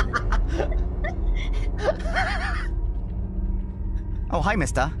helvete! Oh, hi,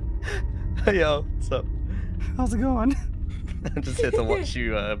 mister. Yo, what's up? How's it going? I'm just here to watch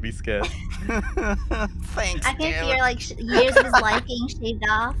you be scared. Thanks, I can dude. see your like years of his life getting shaved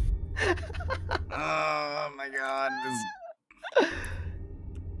off. Oh my god.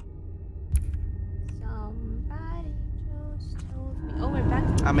 Somebody just told me. Oh, we're back.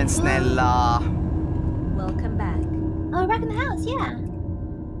 I'm in Snella. Welcome back. Oh, we're back in the house, yeah.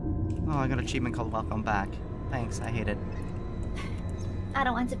 Oh, I got an achievement called Welcome Back. Thanks, I hate it. I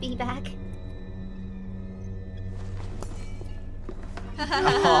don't want to be back.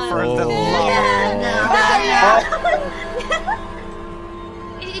 Offer the love.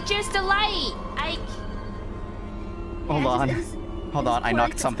 It's just a light. Hold on. Hold on, I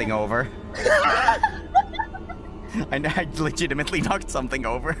knocked something over. I legitimately knocked something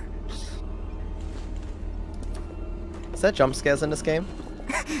over. Is there jump scares in this game?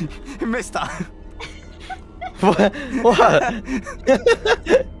 Mister. What?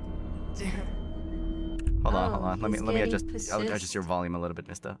 Hold on. Let me adjust. He's I'll getting adjust your volume a little bit,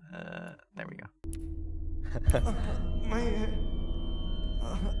 mister. There we go. My head.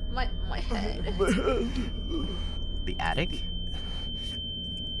 My head. The attic?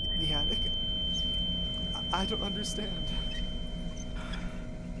 The attic? I don't understand.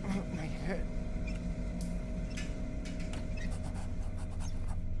 My head.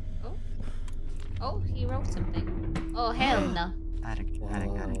 Oh, he wrote something. Oh, hell no. Attic. Where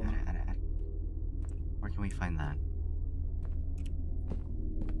can we find that?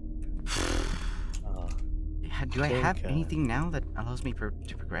 Do I have anything now that allows me to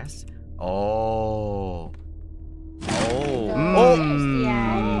progress? Oh.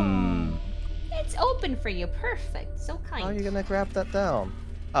 It's open for you. Perfect. So kind. How are you gonna grab that down?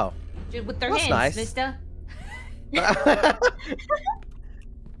 Oh. With their That's hands, nice. mister.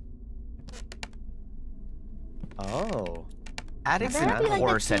 Oh. Attics in That'd be like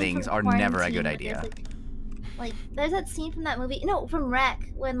horror that scene settings from are never a Quarantine good where idea. there's, like, there's that scene from that movie. No, from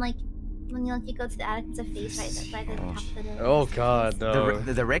Wreck when you go to the attic, it's a face right the top of Oh god, no.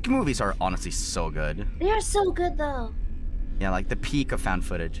 The Rick movies are honestly so good. They are so good though. Yeah, like the peak of found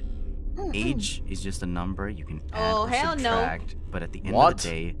footage. Age is just a number you can add Oh, or hell no. subtract, but at the end of the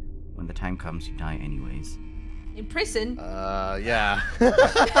day, when the time comes, you die anyways. In prison? Yeah.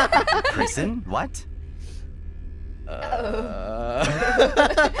 Prison? What?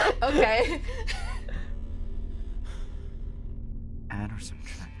 Okay. Add or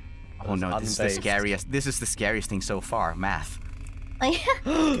subtract. Oh no, this is the scariest. This is the scariest thing so far. Math.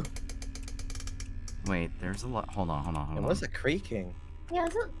 Wait, there's a lot. Hold on. And what's it creaking? Yeah,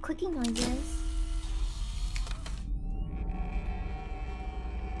 it's like clicking noises.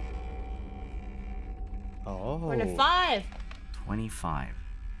 Oh. 25. 25.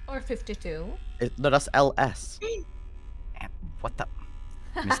 Or 52. No, that's LS. What the?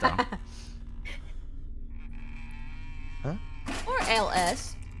 Mister. Huh? Or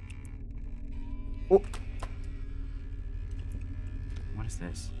LS. Oh. What is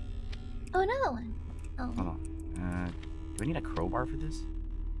this? Oh, another one. Oh. Hold on. Do I need a crowbar for this?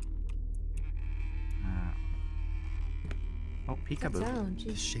 Oh, peekaboo.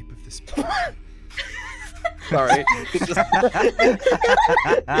 The shape of this. Sorry. Some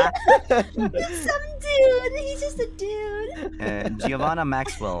dude. He's just a dude. Giovanna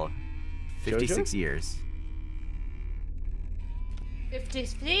Maxwell, 56 years.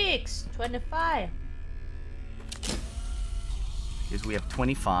 56. 25. Because we have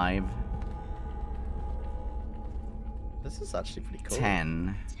 25. This is actually pretty cool.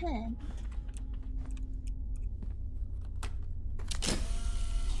 10. 10.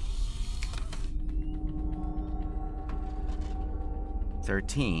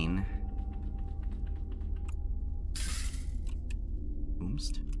 13.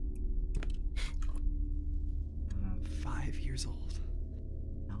 Boomst. 5 years old.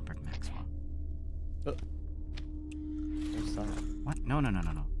 Albert Maxwell. What's that? What? No.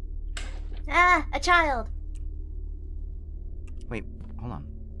 Ah, a child. Wait, hold on.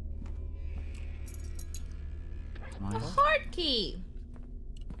 A heart key.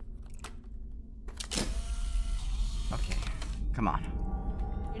 Okay, come on.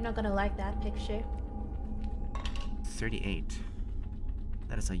 You're not gonna like that picture. 38.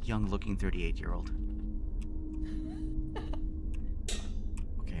 That is a young-looking 38-year-old.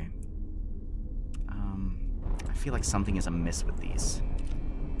 Okay. I feel like something is amiss with these.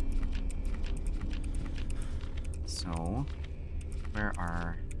 So, where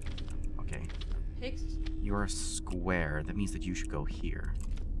are... Okay. Pigs? You're a square. That means that you should go here.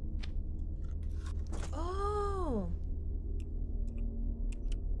 Oh.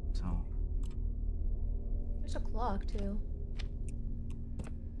 So... There's a clock, too.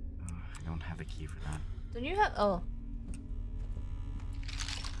 I don't have a key for that. Don't you have... Oh.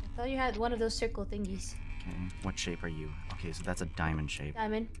 I thought you had one of those circle thingies. Okay, what shape are you? Okay, so that's a diamond shape.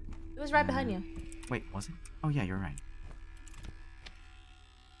 Diamond. It was right behind you. Wait, was it? Oh yeah, you're right.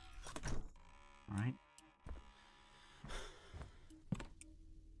 Alright.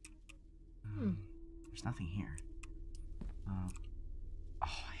 There's nothing here. Oh,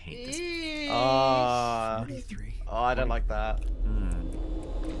 I hate this. 43. Oh, I don't like that.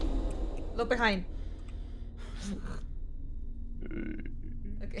 Look behind.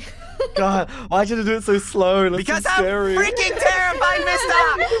 Okay. God, why'd you do it so slow? That's Because so I'm scary. freaking terrified, mister!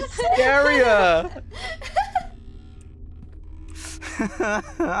 Scarier!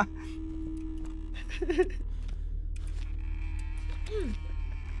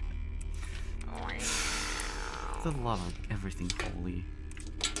 The love of everything holy.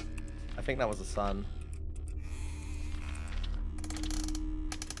 I think that was the sun.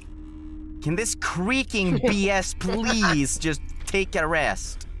 Can this creaking BS please just take a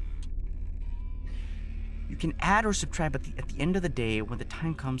rest? You can add or subtract, but at the end of the day, when the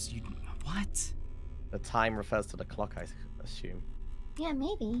time comes, you... What? The time refers to the clock, I assume. Yeah,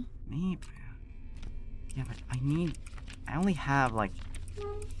 maybe. Maybe. Yeah, but I only have, like...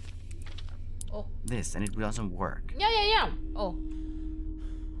 Oh. This, and it doesn't work. Yeah. Oh.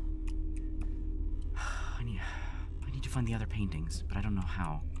 I need to find the other paintings, but I don't know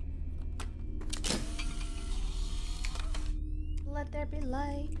how. Let there be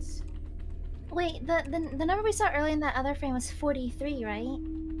lights. Wait, the number we saw earlier in that other frame was 43, right?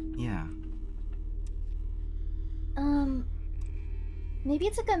 Yeah. Maybe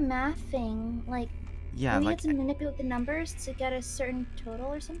it's like a math thing, like... Yeah, we like... had to manipulate the numbers to get a certain total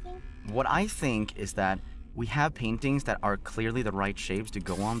or something? What I think is that we have paintings that are clearly the right shapes to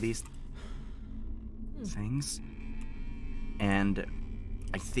go on these things. And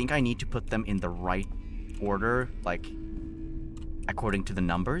I think I need to put them in the right order, like, according to the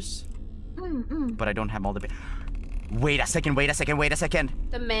numbers. But I don't have all the... Wait a second.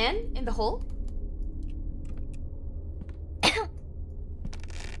 The man in the hole?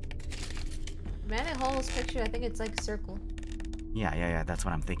 Manhole's picture, I think it's like a circle. Yeah, that's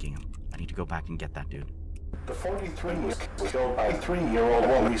what I'm thinking. I need to go back and get that dude. The 43 was killed by a 3-year-old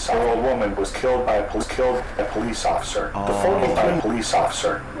woman was killed by a police officer. Oh. The 43 police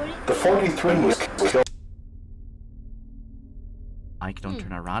officer. The 43 was killed. Ike, don't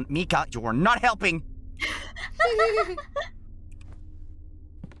turn around. Mika, you are not helping!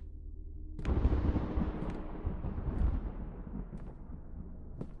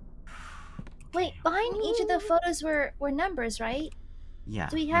 Wait, behind each of the photos were numbers, right? Yeah.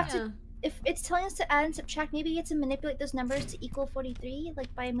 Do we have to... If it's telling us to add and subtract, maybe we get to manipulate those numbers to equal 43,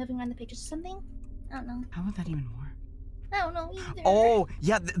 like by moving around the pages or something? I don't know. How would that even work? I don't know either. Oh,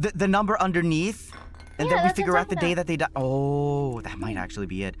 yeah, the number underneath. And Yeah, then we that's figure what I'm out the talking day about. that they died. Oh, that might actually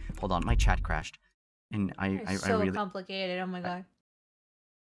be it. Hold on, my chat crashed. And I So really... complicated, oh my god.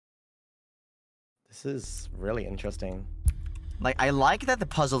 This is really interesting. Like, I like that the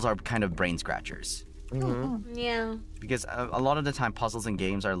puzzles are kind of brain scratchers. Yeah. Because a lot of the time, puzzles in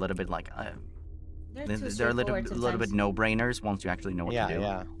games are a little bit like... they're a little bit no-brainers once you actually know what to do.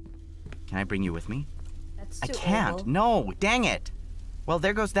 Yeah. Can I bring you with me? That's I too can't. oval. No, dang it. Well,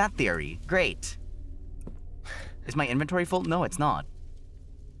 there goes that theory. Great. Is my inventory full? No, it's not.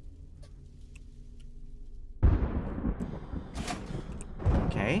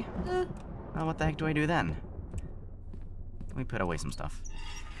 Okay. Well, what the heck do I do then? Let me put away some stuff.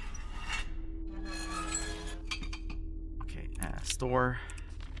 Okay, store.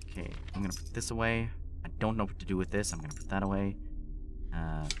 Okay, I'm gonna put this away. I don't know what to do with this. I'm gonna put that away.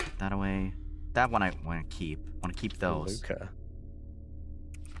 Put that away. That one I want to keep. Want to keep those. Luca.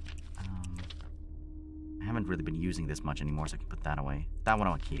 I haven't really been using this much anymore, so I can put that away. That one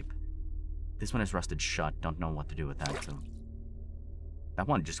I want to keep. This one is rusted shut. Don't know what to do with that, so... That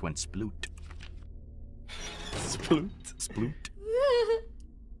one just went sploot. Sploot. Sploot.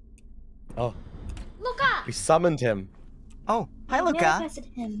 Oh. Luca! We summoned him. Oh, hi, Luca. Manifested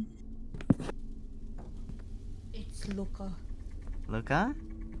him. It's Luca. Luca?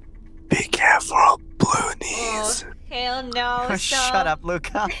 Be careful, Bloonies. Oh, hell no, Shut up,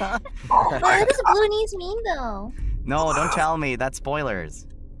 Luca. What does blue knees mean, though? No, don't tell me. That's spoilers.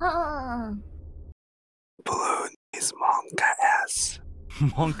 Bloonies, monka ass.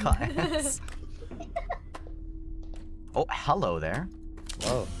 Monka ass. Oh, hello there.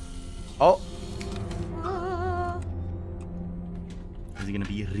 Whoa. Oh. Is he gonna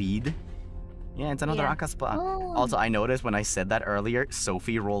be Reed? Yeah, it's another Yeah. Akaspa. Oh. Also, I noticed when I said that earlier,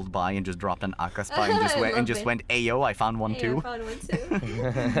 Sophie rolled by and just dropped an Akaspa and just went, "Ayo, I found one too." I found one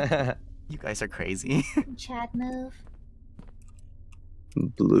too. You guys are crazy. Chad move.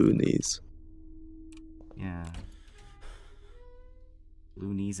 Bloonies. Yeah.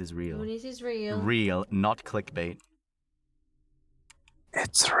 Blue knees is real. Loonies is real. Real, not clickbait.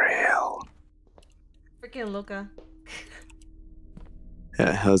 It's real. Freaking Luca.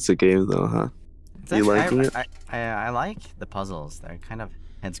 Yeah, how's the game though, huh? It's You actually- liking it? I like the puzzles. They're kind of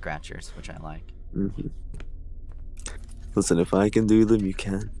head scratchers, which I like. Mm-hmm. Listen, if I can do them, you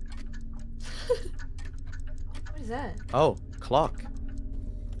can. What is that? Oh, clock.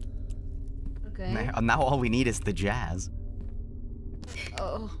 Okay. Now all we need is the jazz.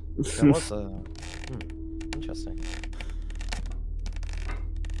 Oh. There was a... Interesting.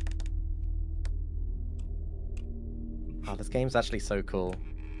 Oh, this game's actually so cool.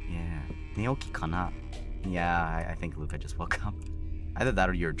 Yeah. Naoki kana. Yeah, I think Luca just woke up. Either that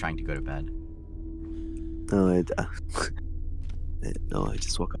or you're trying to go to bed. No, no, I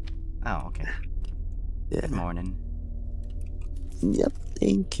just woke up. Oh, okay. Yeah. Good morning. Yep.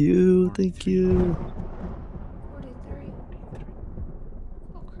 Thank you. Thank you. 43.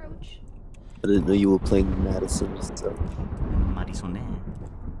 Oh, crouch. I didn't know you were playing Madison. So. Madison.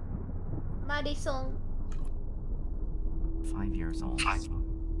 Madison. 5 years old.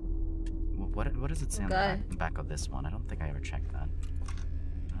 What does it say on the Okay. back of this one? I don't think I ever checked that.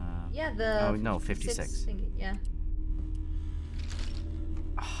 Yeah, the... Oh, no, 56. thingy, yeah.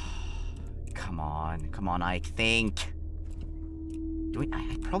 Come on, Ike, think.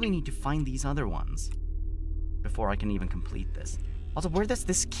 I probably need to find these other ones before I can even complete this. Also, where does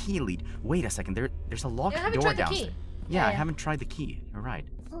this key lead? Wait a second, there's a locked You haven't door tried the downstairs. key. Yeah, I Yeah. haven't tried the key. You're right.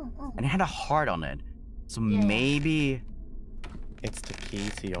 Oh. And it had a heart on it. So Yeah. maybe It's the key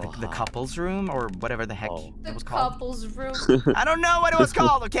to your the heart. couple's room or whatever the heck Oh. it The was called. couple's room. I don't know what it was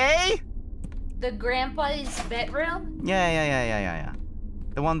called, okay? The grandpa's bedroom? Yeah.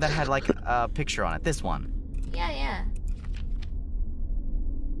 The one that had like a picture on it. This one. Yeah.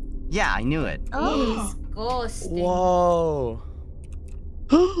 Yeah, I knew it. He's ghosting. Whoa.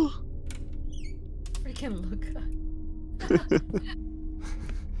 Freaking Luca.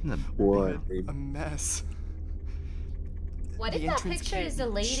 What? A mess. What if that picture is a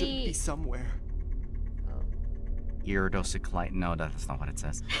lady? Should be somewhere. Iridocyclitis. No, that's not what it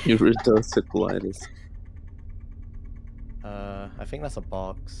says. Iridocyclitis. I think that's a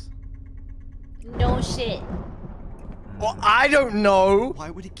box. No shit. Well, I don't know. Why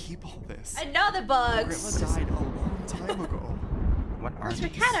would he keep all this? Another box. Grandma died a long time ago. What are Those for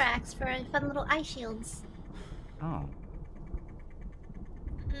these? cataracts for fun little eye shields. Oh.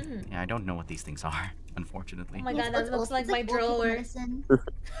 Yeah, I don't know what these things are, unfortunately. Oh my god, that looks like my drawer.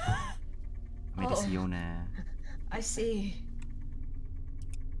 Medicione. I see.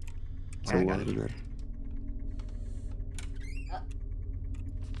 So Yeah, I what got is it. that?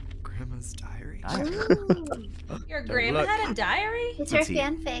 Grandma's diary. Your grandma had a diary? It's her Let's see.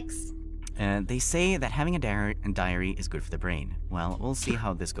 fanfics. They say that having a diary is good for the brain. Well, we'll see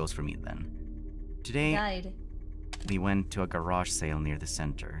how this goes for me then. Today, Died. we went to a garage sale near the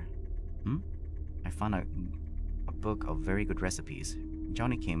center. I found a book of very good recipes.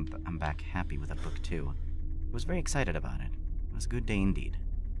 Johnny came back happy with a book too. He was very excited about it. It was a good day indeed.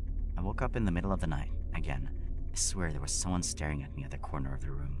 I woke up in the middle of the night. Again, I swear there was someone staring at me at the corner of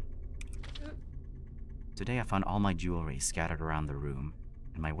the room. Today I found all my jewelry scattered around the room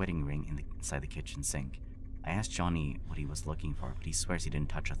and my wedding ring inside the kitchen sink. I asked Johnny what he was looking for, but he swears he didn't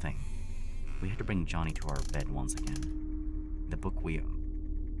touch a thing. We had to bring Johnny to our bed once again. The book we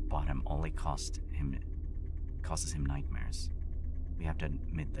bought him only causes him nightmares. We have to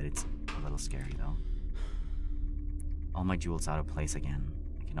admit that it's a little scary though. All my jewels out of place again.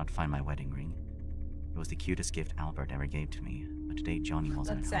 I cannot find my wedding ring. It was the cutest gift Albert ever gave to me, but today Johnny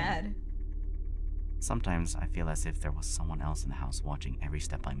wasn't That's at home. sad. Sometimes I feel as if there was someone else in the house watching every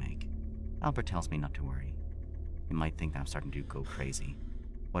step I make. Albert tells me not to worry. He might think that I'm starting to go crazy.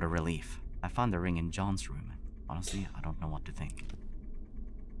 What a relief. I found the ring in John's room. Honestly, I don't know what to think.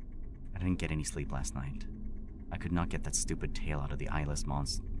 I didn't get any sleep last night. I could not get that stupid tail out of the eyeless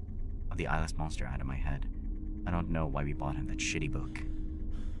monster out of my head. I don't know why we bought him that shitty book.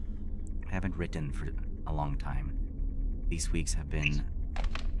 I haven't written for a long time. These weeks I've been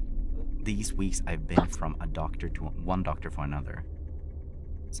from one doctor for another.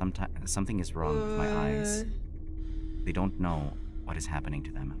 Something is wrong with my eyes. They don't know what is happening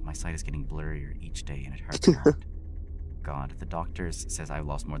to them. My sight is getting blurrier each day and it hurts a lot. God, the doctors says I've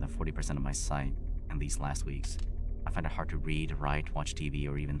lost more than 40% of my sight in these last weeks. I find it hard to read, write, watch TV,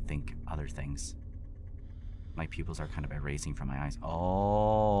 or even think other things. My pupils are kind of erasing from my eyes.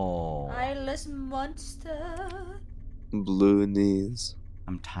 Oh. Eyeless monster. Blue knees.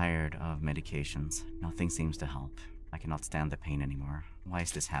 I'm tired of medications. Nothing seems to help. I cannot stand the pain anymore. Why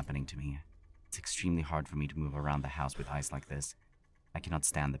is this happening to me? It's extremely hard for me to move around the house with eyes like this. I cannot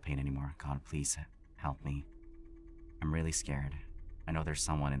stand the pain anymore. God, please help me. I'm really scared. I know there's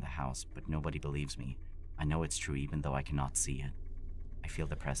someone in the house, but nobody believes me. I know it's true even though I cannot see it. I feel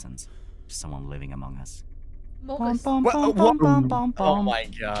the presence. There's someone living among us. Oh my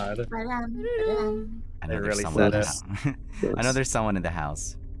god. I know They there's really someone in said the house. I know there's someone in the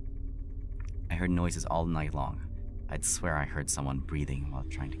house. I heard noises all night long. I'd swear I heard someone breathing while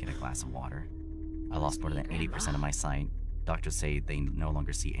trying to get a glass of water. I lost more than 80% of my sight. Doctors say they no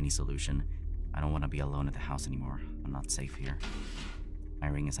longer see any solution. I don't want to be alone at the house anymore. I'm not safe here. My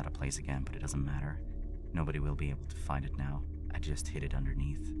ring is out of place again, but it doesn't matter. Nobody will be able to find it now. I just hid it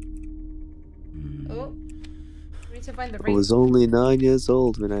underneath. Oh. We need to find the I ring. was only 9 years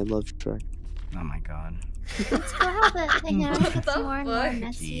old when I loved track. Oh my god. It's cool how the thing gets the more and more fuck?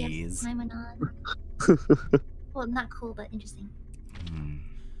 messy Jeez. as time went on. Well, not cool, but interesting.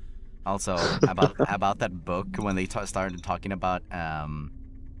 Also, about that book, when they started talking about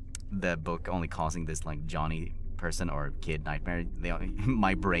the book only causing this like Johnny person or kid nightmare,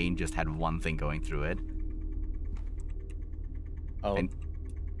 my brain just had one thing going through it. Oh. And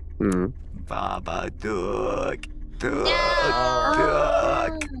Baba Duck. No!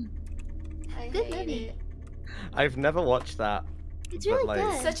 Good movie. I've never watched that. It's but, really like,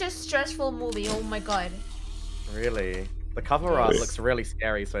 good. Such a stressful movie. Oh my god. Really? The cover art looks really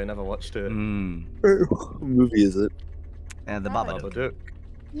scary, so I never watched it. What movie is it? The Babadook. Babadook.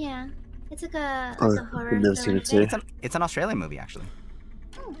 Yeah. It's like a, Oh, like a horror I've never seen it thriller too. thing. It's an Australian movie, actually.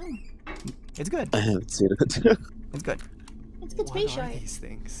 Oh, oh. It's good. I haven't seen it. It's good. It's good. It's What pretty are short. these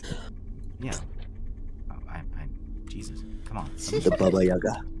things? Yeah. Jesus, come on. The Baba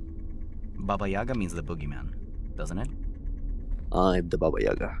Yaga. Baba Yaga means the boogeyman, doesn't it? I'm the Baba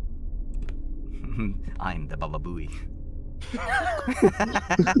Yaga. I'm the Baba Booey.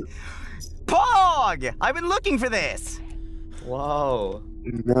 Pog! I've been looking for this! Whoa.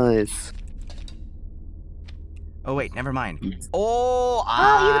 Nice. Oh wait, never mind. Oh,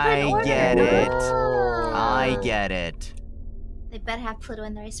 I get it. I get it. They better have Pluto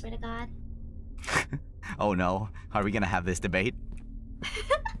in there, I swear to God. Oh no, are we gonna have this debate?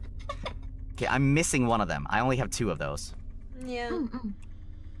 Okay, I'm missing one of them. I only have 2 of those. Yeah.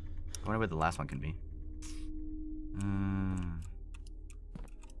 I wonder what the last one can be.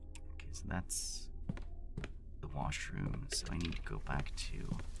 Okay, so that's the washroom. So I need to go back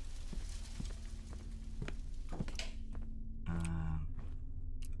to.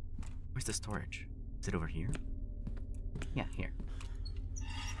 Where's the storage? Is it over here? Yeah, here.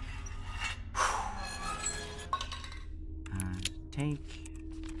 Take.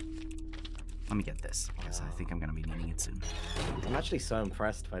 Let me get this because I think I'm gonna be needing it soon. I'm actually so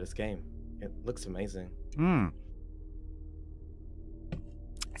impressed by this game. It looks amazing. Hmm.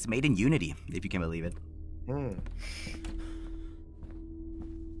 It's made in Unity, if you can believe it. Hmm.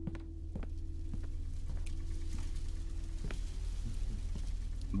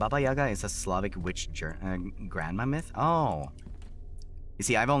 Baba Yaga is a Slavic witch grandma myth? Oh. You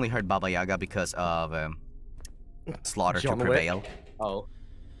see, I've only heard Baba Yaga because of Slaughter John to Prevail. Wick? Oh.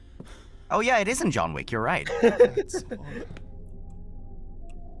 Oh yeah, it is in John Wick, you're right.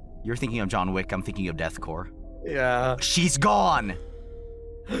 You're thinking of John Wick, I'm thinking of Deathcore. Yeah. She's gone!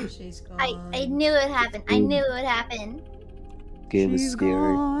 She's gone. I knew it would happen. I knew it would happen. Game is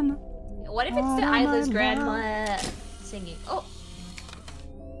scary. What if it's the Isla's grandma singing? Oh.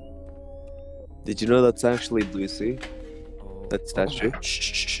 Did you know that's actually Lucy? That statue?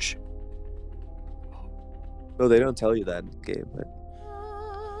 Shh. No, they don't tell you that in the game, but...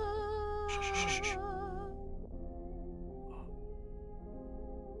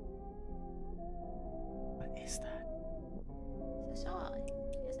 What is that? It's a song.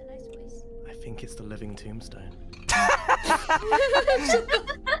 She has a nice voice. I think it's the living tombstone.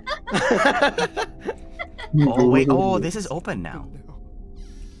 Oh wait, oh, this is open now.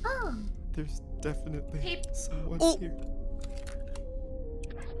 Oh. There's definitely someone here.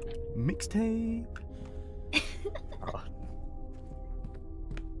 Mixtape.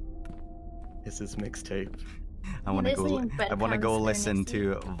 Is this mixtape? I want to go listen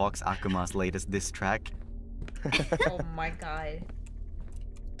to Vox Akuma's latest diss track. Oh my god.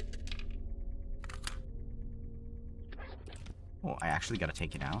 Oh, I actually gotta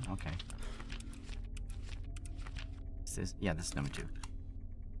take it out? Okay. This is number 2.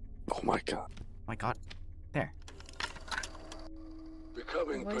 Oh my god. My god. There.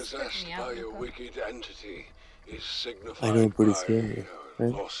 Becoming possessed by a wicked entity is signified I know, but it's by scary,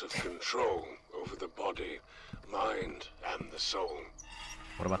 right? loss of control over the body, mind, and the soul.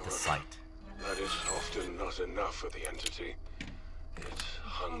 What about the sight? That is often not enough for the entity. It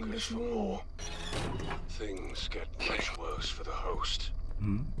hungers for more. Things get much worse for the host.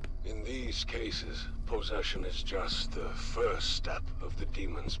 Hmm? In these cases, possession is just the first step of the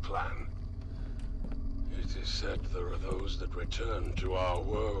demon's plan. It is said there are those that return to our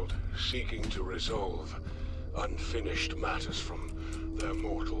world, seeking to resolve unfinished matters from their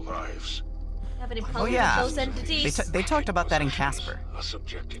mortal lives. Have any Oh problems yeah, with those entities? they talked about that in Casper. Are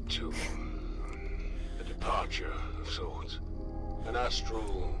subjected to a departure of sorts. An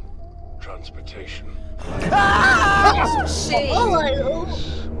astral transportation. Ah! Shit. Oh my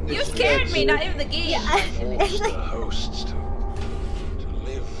god. You scared me, not even the game. Force the hosts to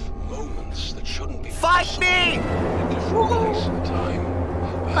live moments that shouldn't be. Fight me! In a different place and time.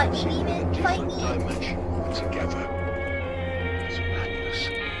 Fight me, In a man. Fight different me. dimension together. It's madness.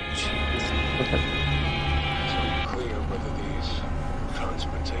 It's unclear whether these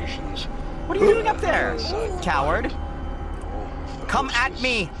transportations. What are you doing up there, coward? Come at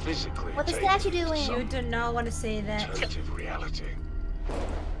me! What the statue doing? You do not want to say that. Alternative reality.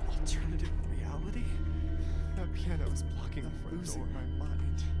 Alternative reality? That piano is blocking the front door in my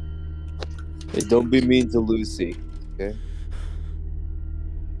mind. Hey, don't be mean to Lucy, okay?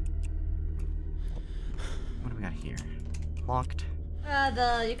 What do we got here? Locked.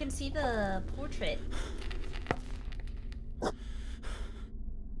 You can see the portrait.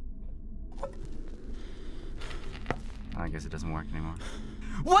 I guess it doesn't work anymore.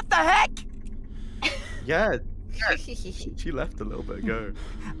 What the heck? Yeah. She left a little bit ago.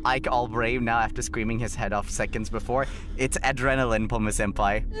 Ike all brave now after screaming his head off seconds before. It's adrenaline, Poma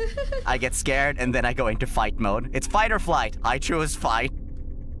Senpai. I get scared and then I go into fight mode. It's fight or flight. I choose fight.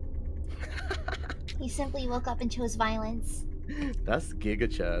 He simply woke up and chose violence. That's Giga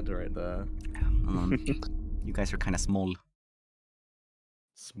Chad right there. You guys are kind of small.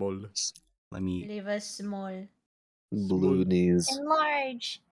 Small. Let me. Leave us small. Blue knees.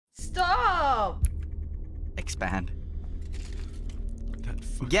 Enlarge. Stop! Expand.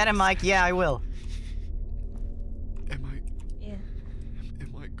 Get him, Mike. Yeah, I will.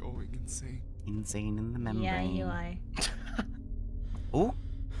 insane in the membrane. Yeah, you are. Oh?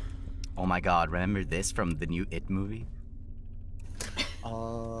 Oh my god, remember this from the new It movie?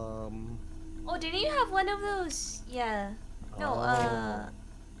 Oh, didn't you have one of those? Yeah. No,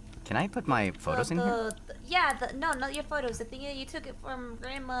 Can I put my photos in here? Yeah, no, not your photos. The thing you took it from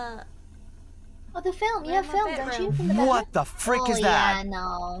Grandma. Oh, the film. You have film, don't you? From the What the frick is that? Yeah,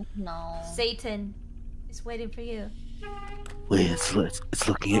 no. Satan is waiting for you. Wait, it's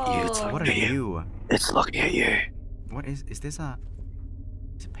looking at you. It's Oh. looking What at are you. you? It's looking at you. What is this a...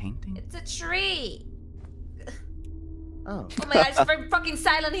 It's a painting? It's a tree. Oh. Oh my god, it's very fucking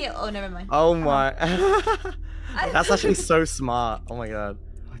silent here. Oh, never mind. Oh my. That's actually so smart. Oh my god.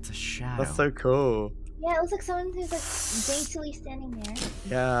 Oh, it's a shadow. That's so cool. Yeah, it looks like someone who's like daintily standing there.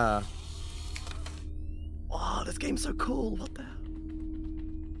 Yeah. Wow, this game's so cool. What the hell?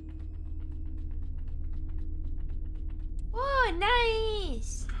 Oh,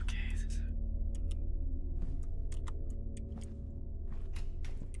 nice. Okay, this is...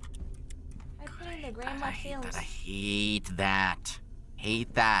 I put in the Grandma films. I hate that.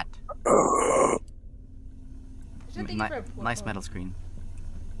 Hate that. There's nothing for a portal. Nice metal screen.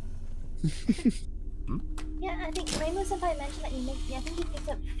 Yeah, I think Rainbow Senpai mentioned that you make. I think you picked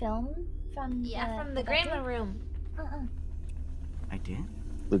up film from. From the Grandma room. I did?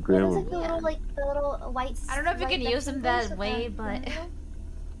 The Yeah, grandma. there's like the little white. I don't know if you can use them that way, but.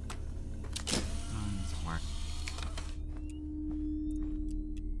 Doesn't work.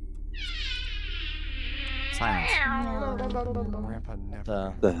 Silence. Grandpa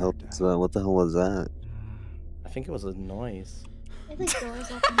never. The hell is that? What the hell was that? I think it was a noise. It's like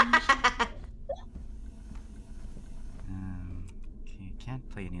doors opening. Okay, can't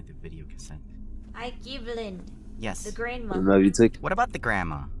play any of the video cassette. Ike Eveland. Yes. The Grandma. What about the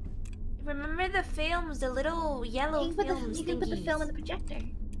grandma? Remember the films, the little yellow films. You can put the film in the projector.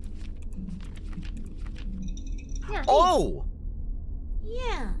 Yeah. Oh!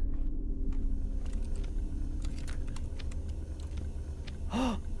 Yeah.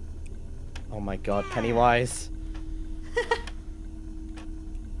 Oh my god, Pennywise.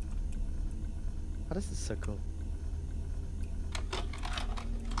 Oh, this is so cool.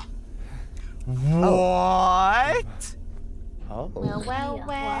 What? Oh.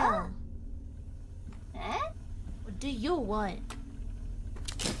 Well. Eh? What do you want?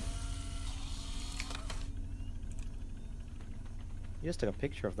 You just took a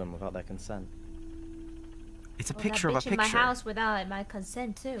picture of them without their consent. It's a Well, picture that of a bitch in picture. my house without my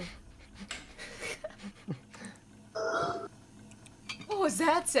consent too. What was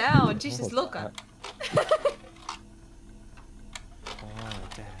that sound? Jesus, Luca. Oh,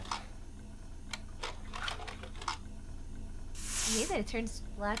 Dad. I hate that it turns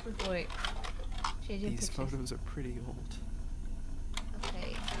black before it changes These pictures. photos are pretty old.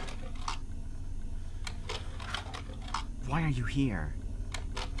 Okay. Why are you here?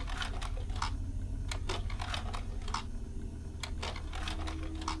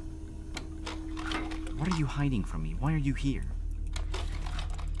 What are you hiding from me? Why are you here?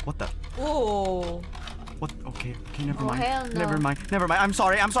 What the? Oh. What? Okay, never Oh, mind. hell no. Never mind. I'm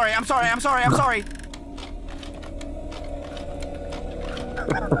sorry.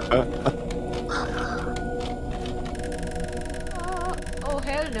 Oh,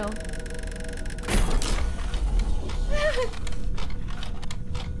 hell no.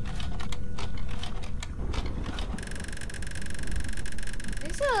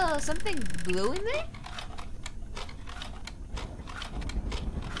 There's something blue in there?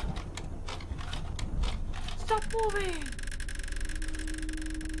 Stop moving!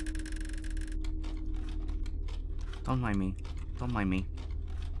 Don't mind me. Don't mind me.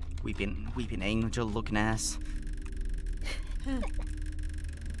 Weeping angel looking ass.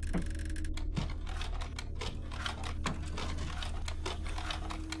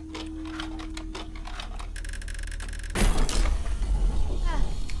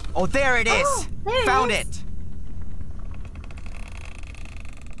 Oh, there it is! Oh, there it Found is. it!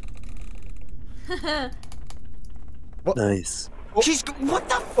 What? Nice. She's what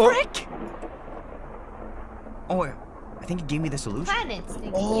the frick? Oh, I think it gave me the solution. Planets.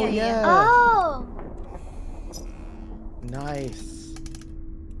 Thing. Oh, yeah. Oh. Nice.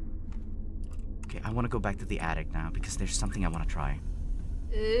 Okay, I want to go back to the attic now because there's something I want to try.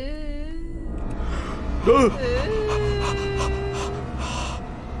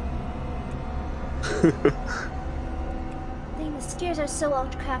 I think the scares are so well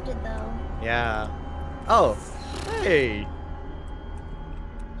crafted though. Yeah. Oh. Hey.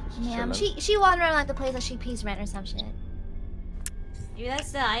 Yeah, she wandered around like the place that she pays rent or some shit. Maybe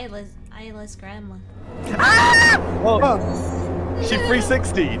that's the eyeless grandma. Oh. She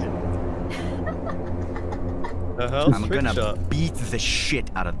 360'd. The hell? I'm gonna beat the shit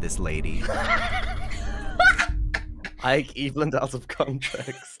out of this lady. Ike Eveland out of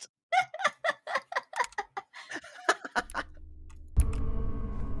context.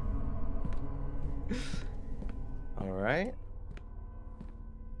 Alright.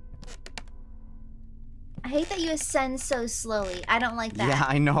 I hate that you ascend so slowly. I don't like that. Yeah,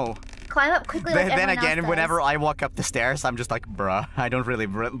 I know. Climb up quickly like Then everyone again, else whenever does. I walk up the stairs, I'm just like, bruh. I don't really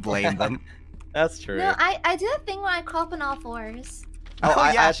blame them. That's true. No, I do that thing when I crawl up on all fours. Oh,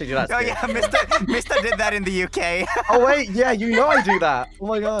 I yeah. actually do that. Oh too. yeah, Mr. did that in the UK. Oh wait, yeah, you know I do that. Oh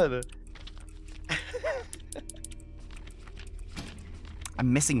my god.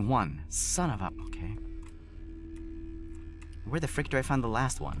 I'm missing one. Son of a... Okay. Where the frick do I find the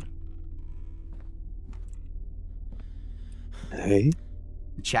last one? Hey?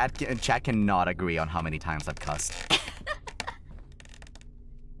 Chat cannot agree on how many times I've cussed.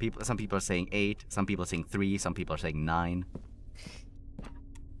 Some people are saying 8, some people are saying 3, some people are saying 9.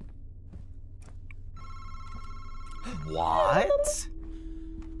 What?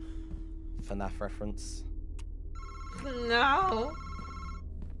 FNAF reference. No.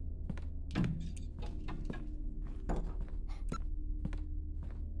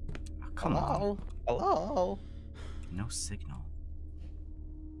 Come on. Hello? No signal.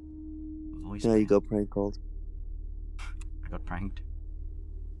 Voice. Yeah, you got prank called. I got pranked.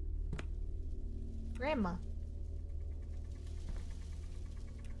 Grandma.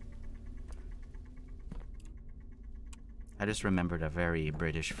 I just remembered a very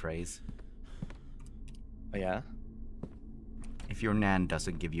British phrase. Oh yeah? If your nan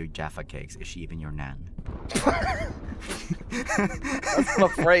doesn't give you Jaffa cakes, is she even your nan? That's not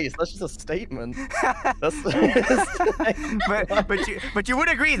a phrase. That's just a statement. That's. but you would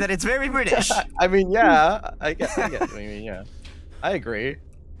agree that it's very British. I mean, yeah. I get. I mean, yeah. I agree.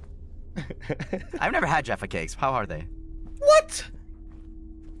 I've never had Jaffa cakes. How are they? What?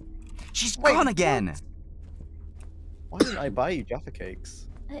 She's gone again. What? Why didn't I buy you Jaffa cakes?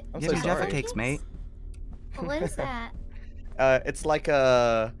 I'm so Jaffa sorry. cakes, mate. What is that? It's like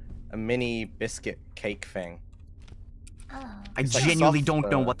a mini biscuit cake thing. Oh. I It's like genuinely soft, don't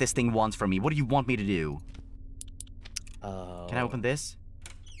know what this thing wants from me. What do you want me to do? Oh. Can I open this?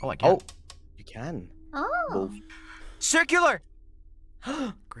 Oh, I can. Oh, you can. Oh. Circular!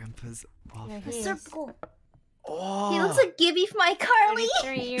 Grandpa's There office. A he is. circle. Oh. He looks like Gibby from iCarly.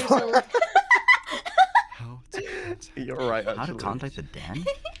 3 years old. How did You're right, actually. How to contact the den?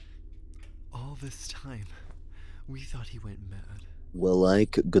 all this time we thought he went mad? Well,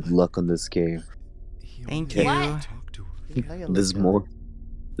 like, good luck on this game. He Thank only you. wanted What? to talk to her. Hey, There's Luca. more.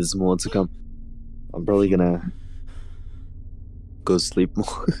 There's more to come. I'm probably gonna go sleep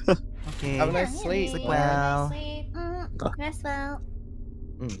more. Okay. Have a nice sleep. Sleep well. Rest well.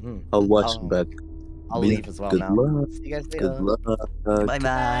 I'll watch Oh. back. I'll Be- leave as well good now. luck. See you guys later. Good luck. Bye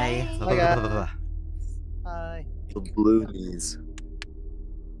bye. Bye, guys. Bye. The blue knees.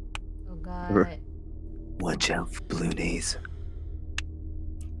 Oh god. Watch out for blue knees.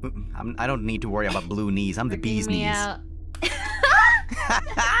 I don't need to worry about blue knees. I'm the bee's Me knees. out.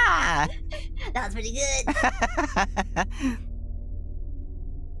 That was pretty good.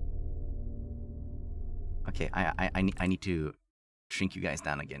 Okay, I need to shrink you guys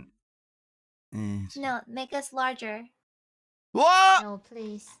down again. No, make us larger. What? No,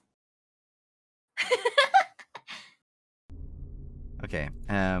 please. Okay.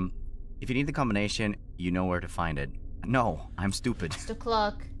 If you need the combination, you know where to find it. No, I'm stupid. It's the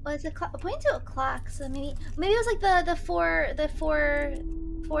clock. Well, it's a clock. Pointing to a clock, so maybe it was like the 4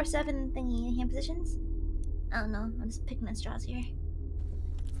 7 thingy hand positions. I don't know. I'm just picking at straws here.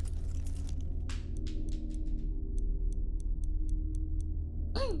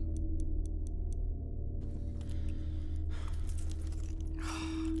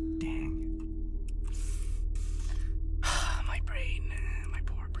 Dang. My brain. My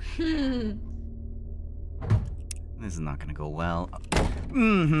poor brain. This is not gonna go well.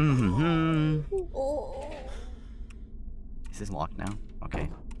 Oh. Is this locked now? Okay.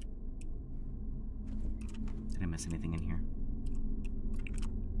 Did I miss anything in here?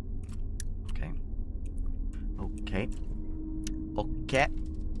 Okay. Okay. Okay.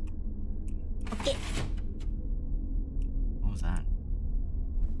 Okay. What was that?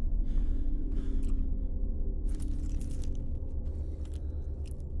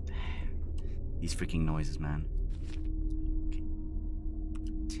 These freaking noises, man.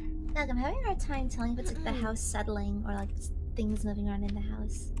 Doug, I'm having a hard time telling if it's like the house settling or like things moving around in the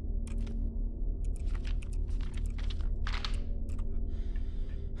house.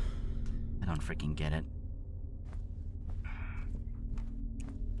 I don't freaking get it.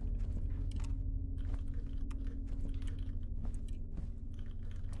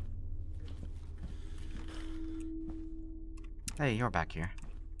 Hey, you're back here.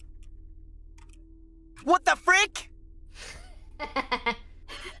 What the frick?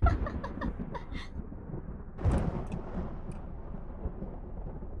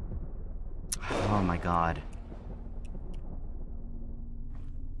 Oh my god.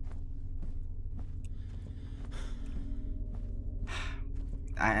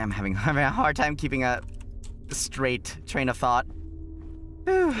 I am having a hard time keeping a straight train of thought.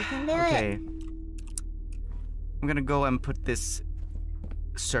 Okay. I'm gonna go and put this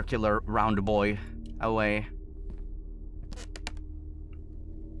circular round boy away.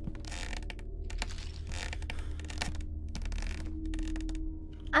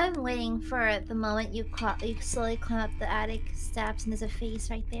 I'm waiting for the moment you slowly climb up the attic steps and there's a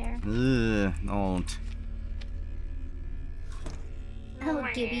face right there. Ugh, don't. Hello,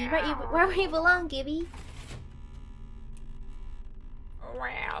 Gibby. Where you belong, Gibby?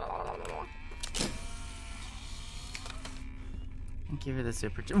 Thank you for the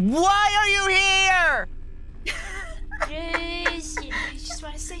super. Why are you here? I just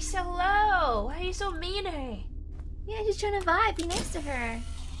want to say so hello. Why are you so mean to her? Yeah, she's trying to vibe. Be nice to her.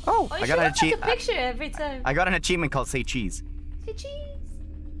 Oh, I got an take a achievement. picture every time. I got an achievement called Say Cheese. Say cheese.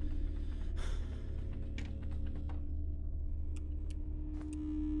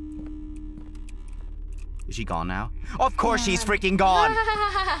 Is she gone now? Of course she's freaking gone!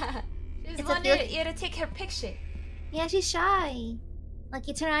 Just wanted you to take her picture. Yeah, she's shy. Like,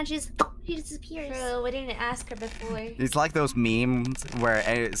 you turn around, she disappears. True, we didn't ask her before. It's like those memes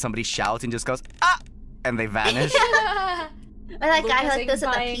where somebody shouts and just goes, ah! And they vanish. Or that guy who like goes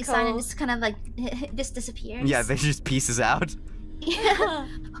at the peace sign and just kind of like just disappears. Yeah, they just pieces out. Yeah.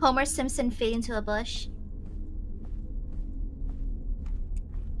 Homer Simpson fade into a bush.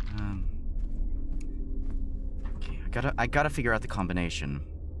 Okay, I gotta figure out the combination.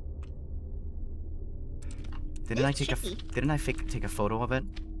 Didn't I take a photo of it?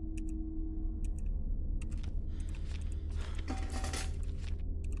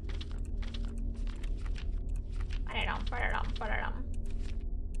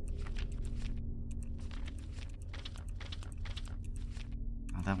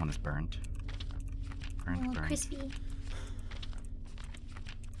 Oh, that one is burnt. Burnt. Crispy.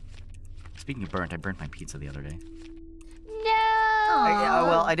 Speaking of burnt, I burnt my pizza the other day. No.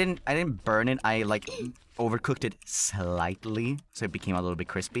 Well, I didn't burn it. I like overcooked it slightly, so it became a little bit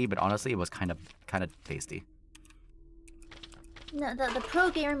crispy. But honestly, it was kind of tasty. No, the pro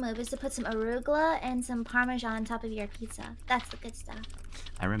gamer move is to put some arugula and some parmesan on top of your pizza. That's the good stuff.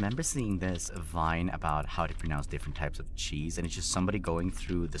 I remember seeing this Vine about how to pronounce different types of cheese, and it's just somebody going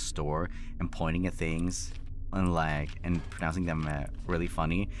through the store and pointing at things and pronouncing them really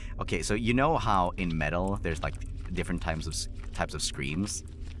funny. Okay, so you know how in metal there's like different types of screams,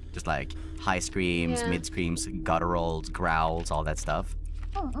 just like high screams, mid screams, gutturals, growls, all that stuff.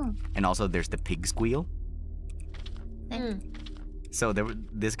 And also there's the pig squeal. So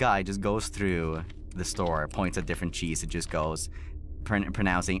this guy just goes through the store, points at different cheese, and just goes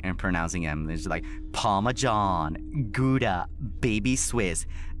pronouncing them. There's like Parmesan, Gouda, Baby Swiss,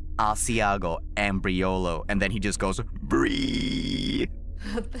 Asiago, Embriolo, and then he just goes Brie.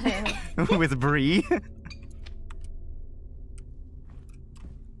 What the hell? With Brie.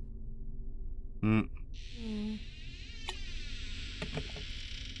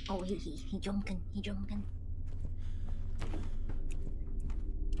 Oh, he drunken.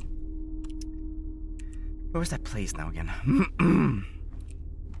 Where was that place now again?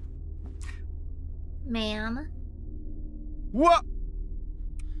 Ma'am. What?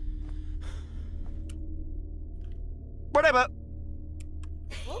 Whatever.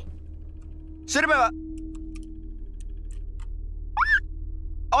 Cinema.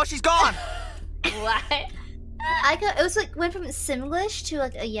 Oh, she's gone. What? It was like went from Simglish to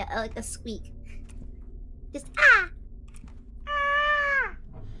like a squeak. Just ah.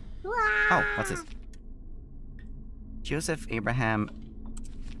 Oh, what's this? Joseph Abraham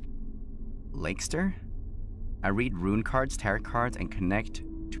Lakester? I read rune cards, tarot cards, and connect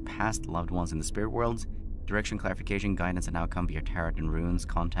to past loved ones in the spirit world. Direction, clarification, guidance, and outcome via tarot and runes.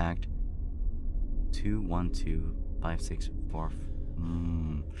 Contact 212-564.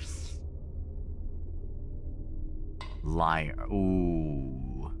 Liar.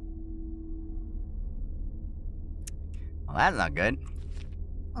 Ooh. Well, that's not good.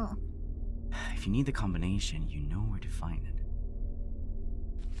 Oh. If you need the combination, you know where to find it.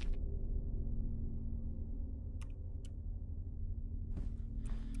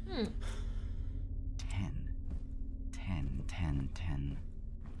 Hmm. 10.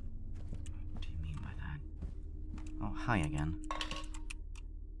 What do you mean by that? Oh, hi again.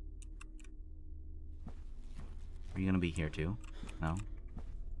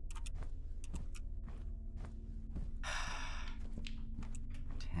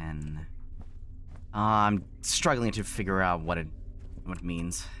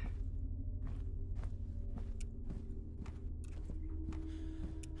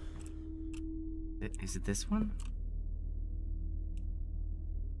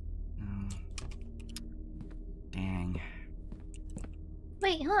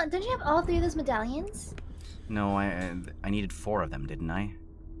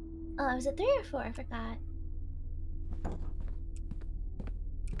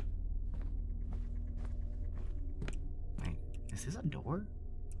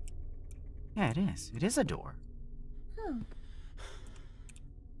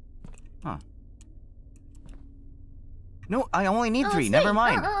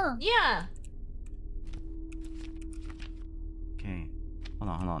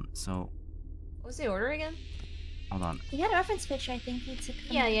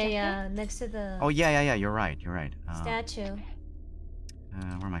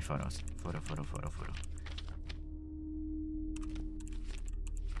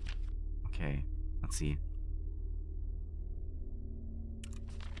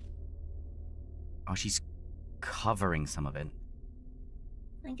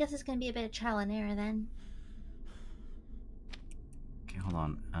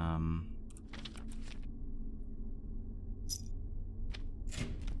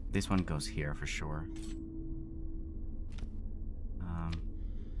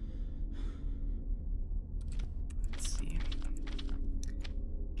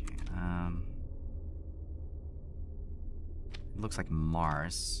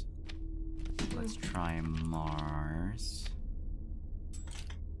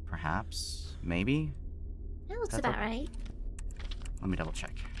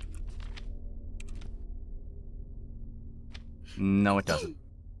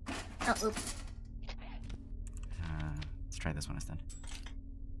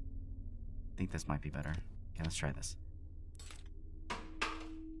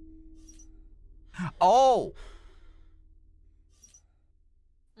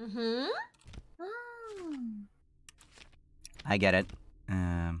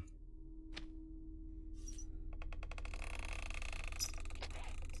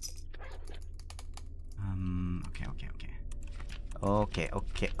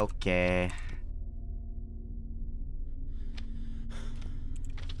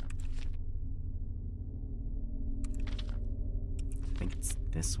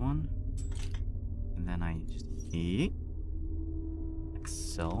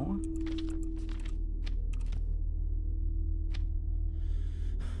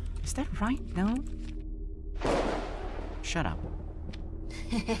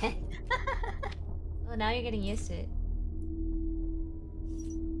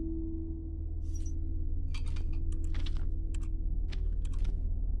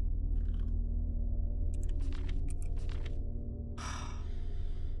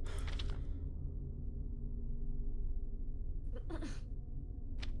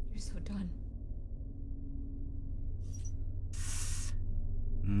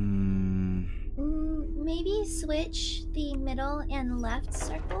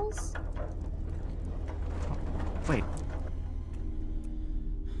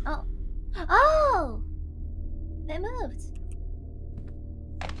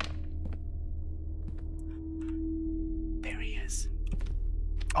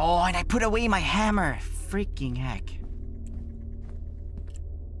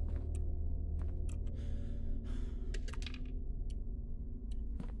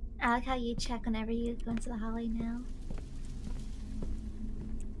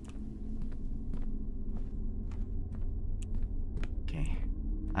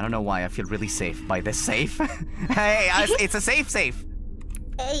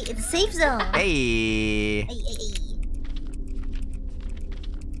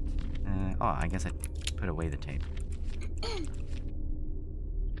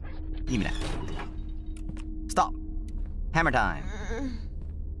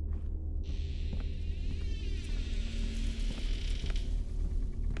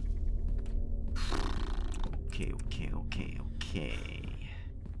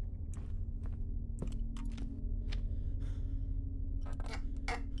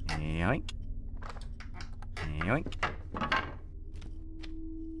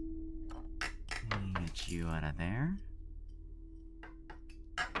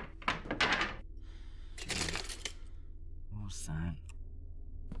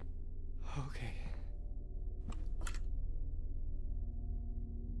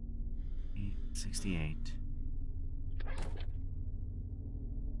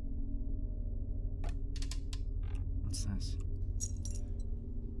 is this?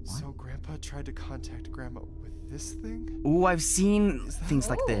 So Grandpa tried to contact Grandma with this thing? Ooh, I've seen things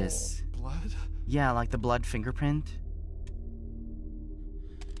like this. Blood? Yeah, like the blood fingerprint.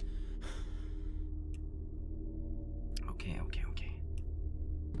 Okay.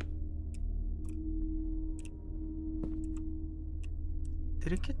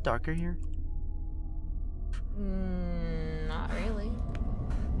 Did it get darker here? Not really.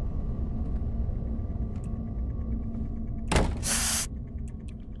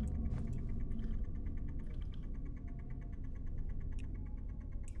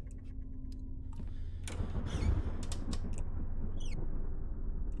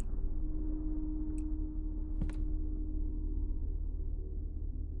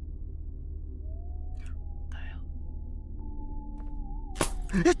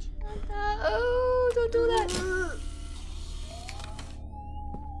 Oh, don't do that.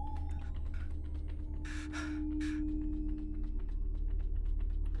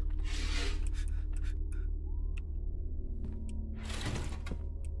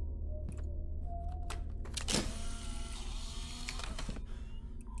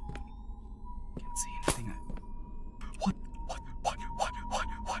 Can't see anything. What?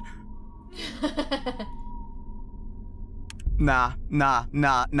 Nah. Yeah,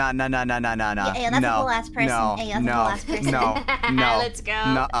 that's a whole ass person. No, Hey, that's a no, whole ass person. no. Let's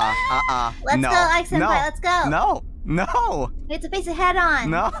go. Let's no, go, Ike Senpai, no, let's go. No. We have to face it head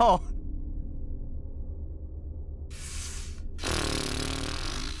on. No.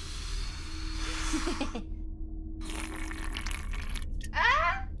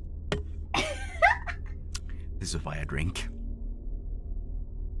 This is why I drink.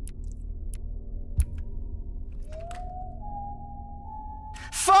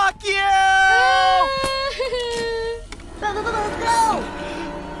 Fuck you! Let's go!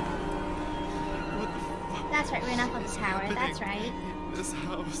 That's right, we're not on the tower, that's right. This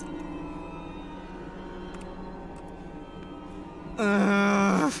house.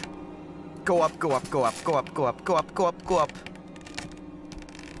 Go up.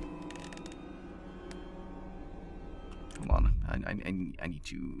 Hold on.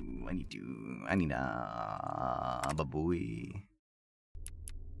 I need baboy.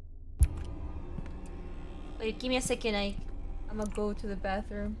 Wait, give me a second. I'm gonna go to the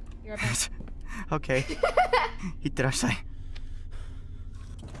bathroom. You're right back. Okay. Itterashai.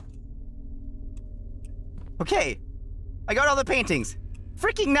 Okay. I got all the paintings.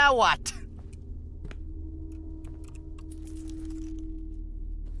 Freaking now what?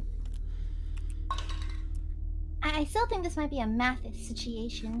 I still think this might be a math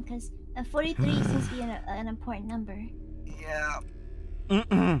situation, because 43 seems to be an important number. Yeah.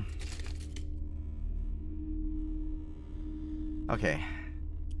 Okay.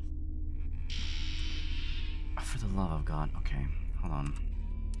 For the love of God. Okay, hold on.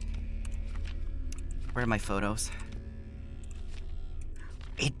 Where are my photos?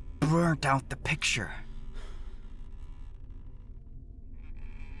 It burnt out the picture.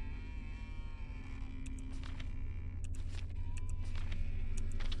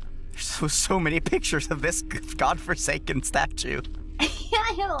 There's so many pictures of this godforsaken statue. Yeah,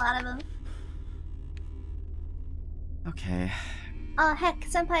 I have a lot of them. Okay. Oh heck,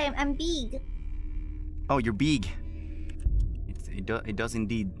 Senpai, I'm big. Oh, you're big. It does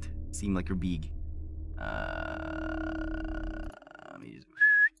indeed seem like you're big. Let me just...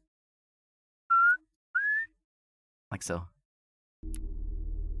 Like so.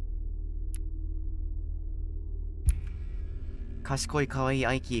 Kashikoi kawaii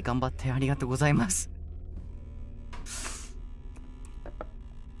Aiki, ganbatte arigatou gozaimasu.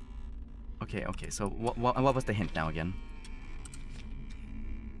 Okay, so what was the hint now again?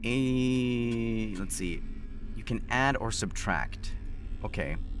 Let's see. You can add or subtract.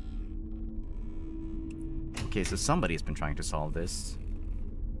 Okay. Okay, so somebody's been trying to solve this.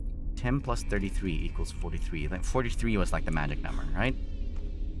 10 plus 33 equals 43. Like 43 was like the magic number, right?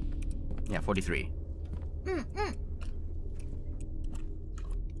 Yeah, 43. Okay,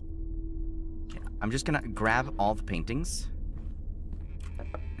 I'm just gonna grab all the paintings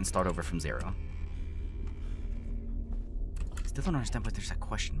and start over from 0. Still don't understand why there's a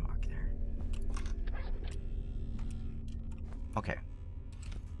question mark there. Okay.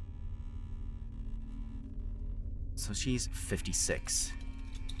 So she's 56.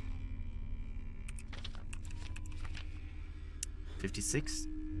 56,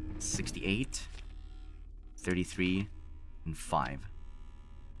 68, 33, and 5.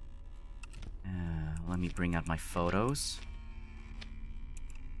 Let me bring out my photos.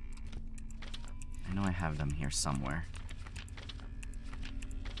 I know I have them here somewhere.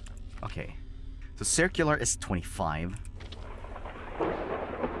 Okay. The circular is 25.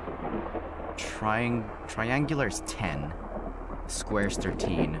 Triangular is 10. Square is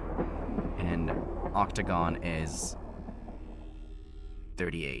 13. And octagon is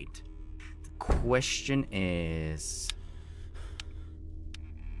 38. The question is...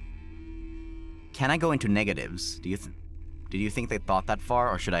 Can I go into negatives? Did you think they thought that far,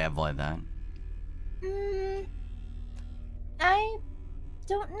 or should I avoid that? I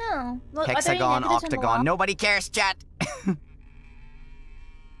don't know. Well, hexagon, octagon. Nobody cares, chat!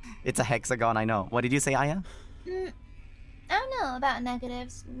 It's a hexagon, I know. What did you say, Aya? I don't know about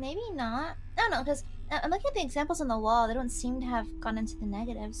negatives. Maybe not. I don't know, because I'm looking at the examples on the wall. They don't seem to have gone into the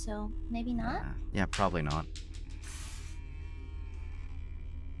negatives, so maybe not. Yeah, probably not.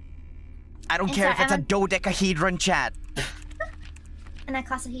 I don't care if it's a dodecahedron, chat. An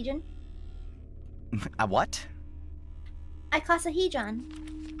icosahedron? A what? Icosahedron.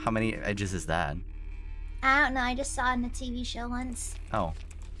 How many edges is that? I don't know. I just saw it in a TV show once. Oh.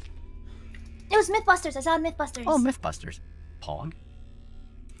 It was Mythbusters. I saw it in Mythbusters. Oh, Mythbusters. Pog.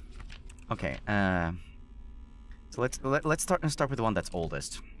 Okay. So let's start with the one that's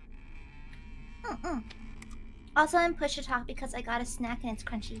oldest. Also, I'm push to talk because I got a snack and it's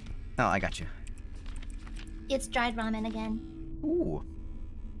crunchy. Oh, I got you. It's dried ramen again. Ooh.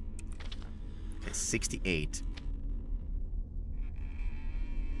 Okay, 68.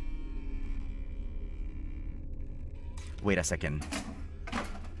 Wait a second.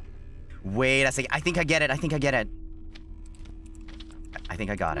 Wait a second. I think I get it. I think I get it. I think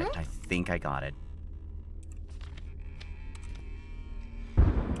I got it. I think I got it.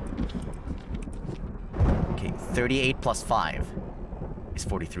 Okay, 38 plus 5 is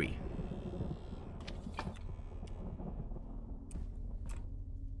 43.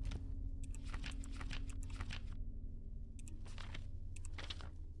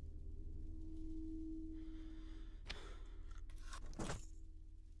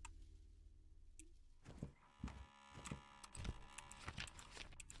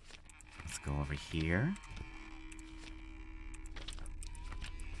 Go over here.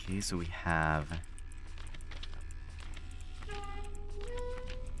 Okay, so we have...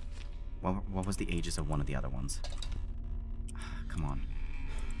 What was the ages of one of the other ones? Come on.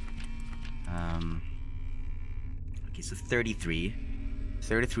 Okay, so 33.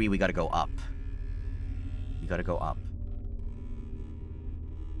 33, we gotta go up. We gotta go up.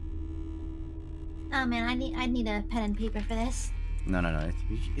 Oh man, I need a pen and paper for this. No.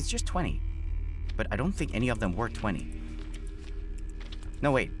 It's just 20. But I don't think any of them were 20.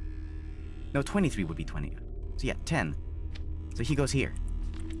 No, wait. No, 23 would be 20. So yeah, 10. So he goes here.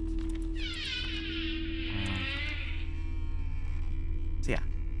 So yeah,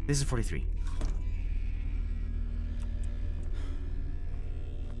 this is 43.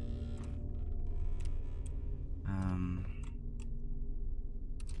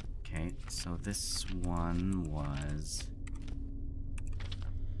 Okay, so this one was...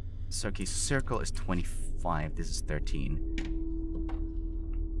 So, okay, circle is 25, this is 13.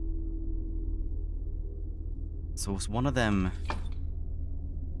 So was one of them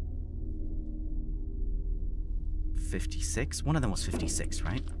 56? One of them was 56,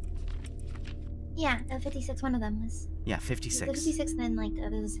 right? Yeah, 56, one of them was. Yeah, 56. 56 and then like the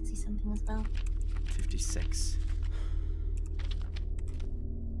other 60 something as well. 56.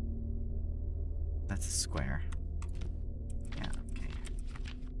 That's a square. Yeah, okay.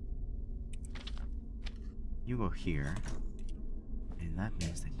 You go here. And that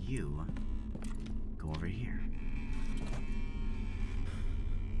means that you go over here.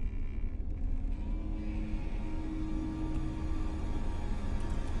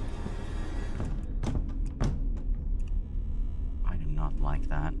 I do not like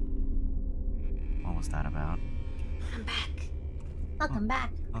that. What was that about? I'm back. Welcome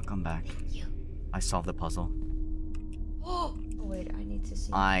back. Welcome back. Thank you. I solved the puzzle. Oh, wait, I need to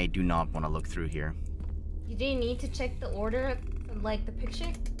see. I do not want to look through here. You didn't need to check the order, like the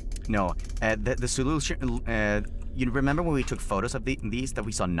picture? No, the solution, you remember when we took photos of these that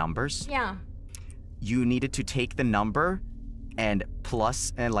we saw numbers? Yeah. You needed to take the number and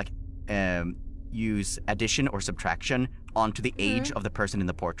plus, use addition or subtraction onto the age of the person in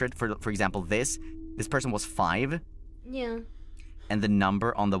the portrait. For example, this person was 5. Yeah. And the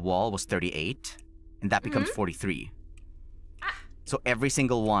number on the wall was 38. And that becomes 43. So every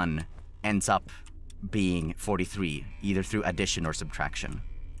single one ends up being 43, either through addition or subtraction.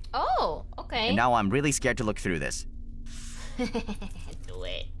 Oh, okay. And now I'm really scared to look through this. Do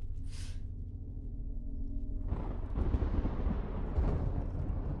it.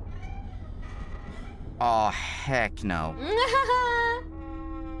 Oh, heck no.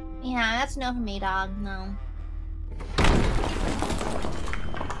 Yeah, that's no for me, dog. No.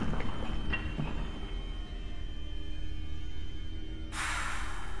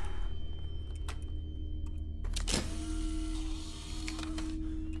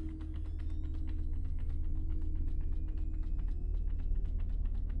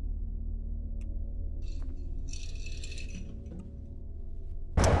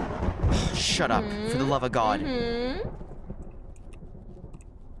 Shut up, for the love of God.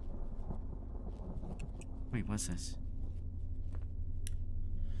 Wait, what's this?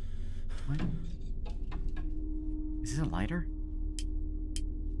 What? Is this a lighter?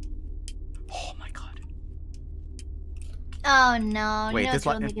 Oh my God. Oh no, Wait, no, this it's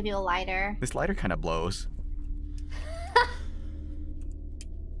going to give you a lighter. This lighter kind of blows.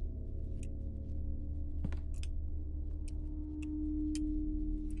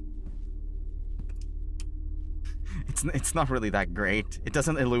 It's not really that great. It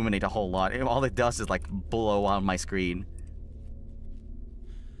doesn't illuminate a whole lot. All it does is like blow on my screen.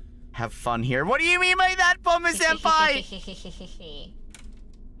 Have fun here. What do you mean by that, Pomu Senpai?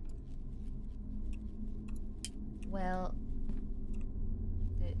 Well,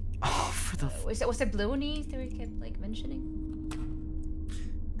 oh, for the was it Bloonies that we kept like mentioning?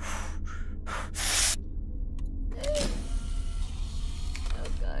 Oh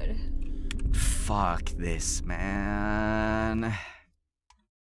God. Fuck this, man.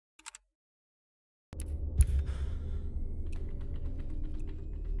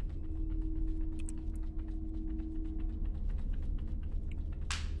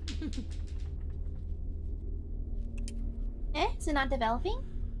 Is it not developing?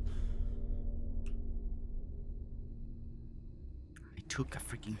 I took a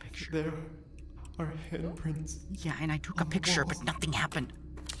freaking picture. There are handprints. Yeah, and I took a picture, but nothing happened.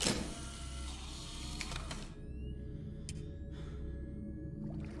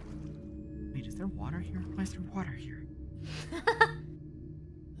 Wait, is there water here? Why is there water here?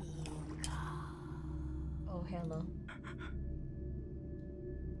 Oh, hell no.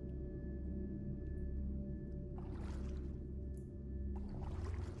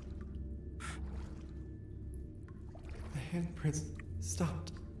 The handprints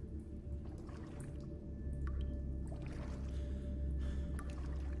stopped.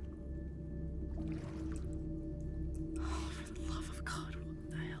 Oh, for the love of God, what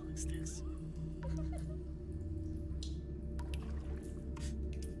the hell is this?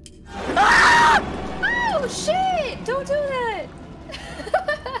 Ah! Oh shit! Don't do that!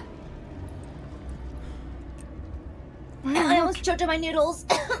 I almost choked on my noodles.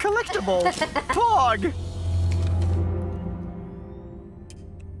 Collectible! Pog!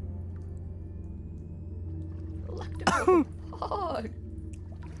 Collectible Pog!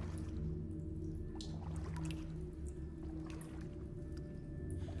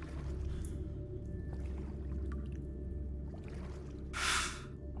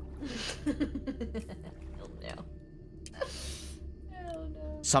 Hell no. Hell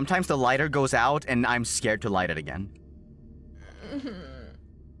no. Sometimes the lighter goes out and I'm scared to light it again.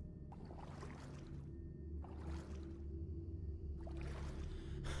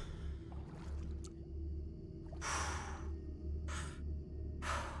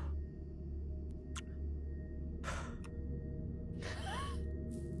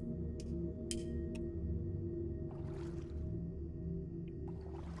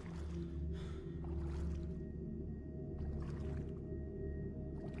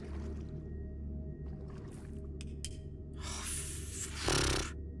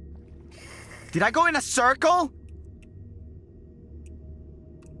 Did I go in a circle?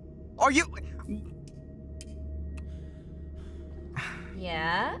 Are you...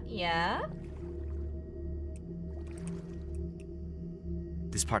 Yeah?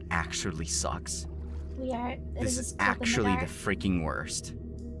 This part actually sucks. We are. This is actually the freaking worst.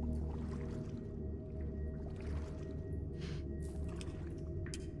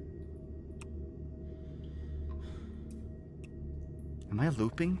 Am I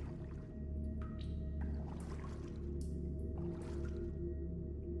looping?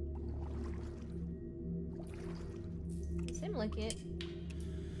 You seem like it.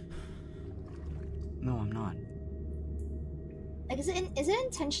 No, I'm not. Like, is it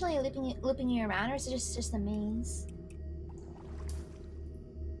intentionally looping you around, or is it just a maze?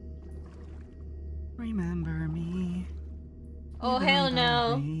 Remember me. Oh hell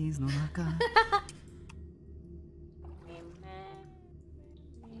no.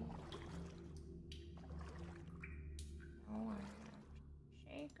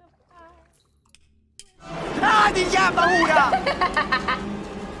 Ah, din jävla hora!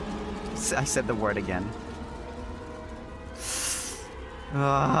 I said the word again.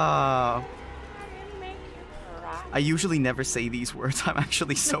 I usually never say these words. I'm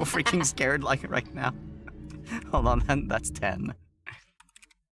actually so freaking scared like right now. Hold on, that's 10.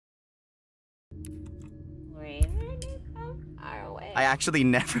 I actually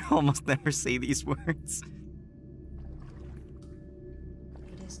almost never say these words.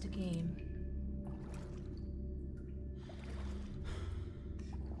 It is the game.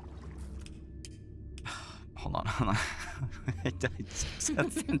 Hold on.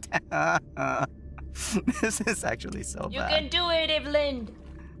 This is actually so bad. You can do it, Eveland!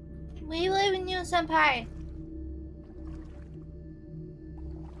 We live in you, senpai.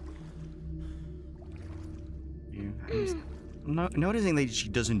 I'm noticing that she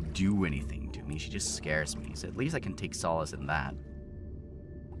doesn't do anything to me. She just scares me. So at least I can take solace in that.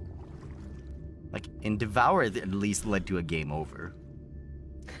 Like, in Devour, it at least led to a game over.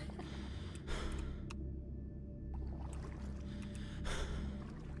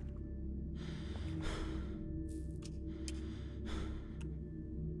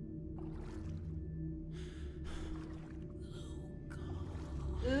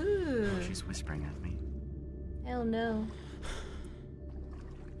 Ooh. Oh, she's whispering at me. Hell no.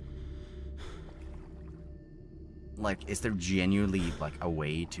 Like, is there genuinely, like, a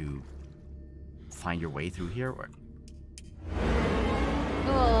way to find your way through here, or...?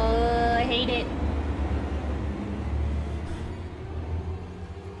 Oh, I hate it.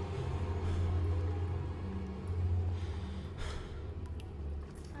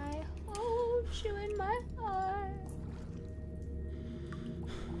 I hold you in my heart.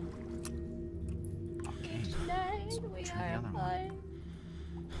 Okay. Tonight we Try the are other one. apart.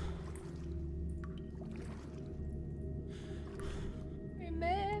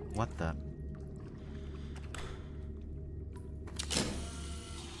 Remember. What the?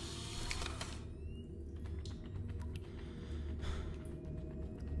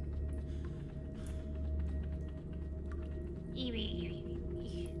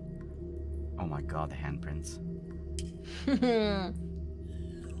 Oh my god, the handprints.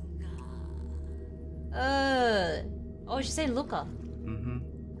 Oh, she's saying Luca. Mm-hmm.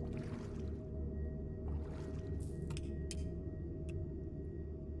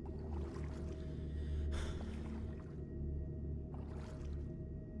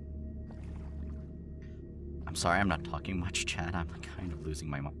 I'm sorry, I'm not talking much, chat. I'm kind of losing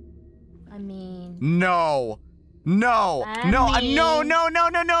my mind. I mean... No! No! No! No! No! No!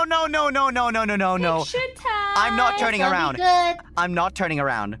 No! No! No! No! No! No! No! No! No! Picture time. I'm not turning It'll be around. good. I'm not turning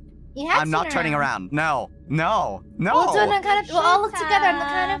around. You have I'm to not turn turning around. No! No! No! We'll do it on the count of, we'll all look together on the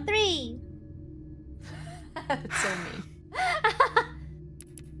count of 3. That's so mean.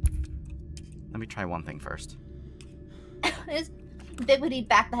 Let me try one thing first. Is Big Woody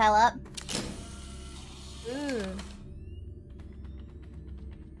back the hell up? Ooh.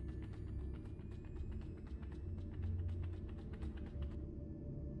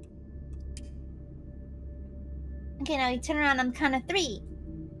 Okay, now you turn around on the count of 3.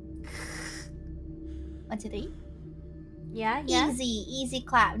 1, 2, 3. Yeah. Easy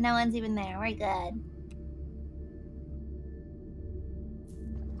clap. No one's even there. We're good.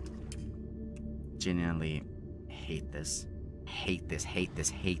 Genuinely hate this. Hate this.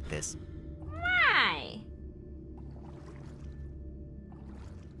 Why?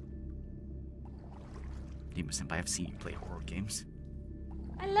 Dima Senpai, I've seen you play horror games.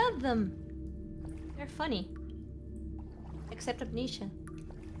 I love them. They're funny. Except Amnesia.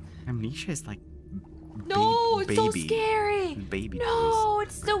 Amnesia is like... No, it's so baby. scary. Baby No,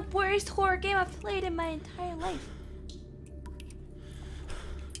 it's the worst horror game I've played in my entire life.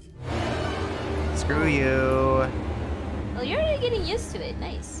 Screw you. Well, you're already getting used to it.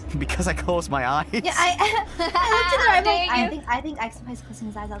 Nice. Because I closed my eyes. Yeah, I looked at her. I'm like, Dare you. I think Ike Senpai's closing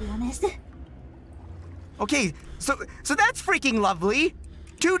his eyes. I'll be honest. Okay, so that's freaking lovely.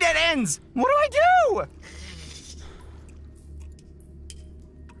 2 dead ends. What do I do?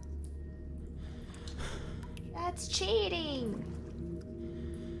 That's cheating.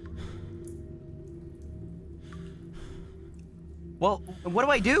 Well, what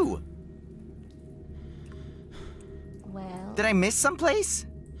do I do? Well, Did I miss someplace?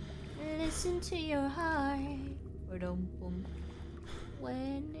 listen to your heart. Ba-dum-bum.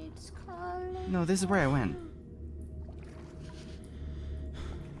 When it's calling. No, this is where I went.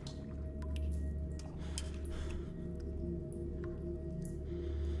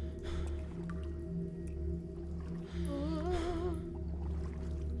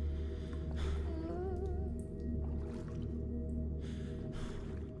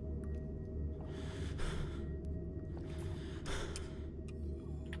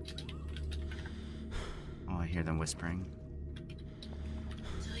 Oh, I hear them whispering.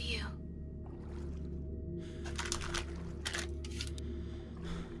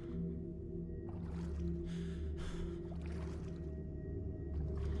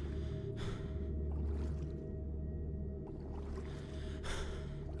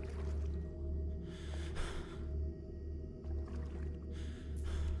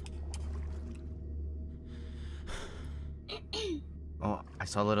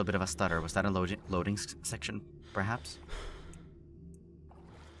 saw a little bit of a stutter. Was that a loading section, perhaps?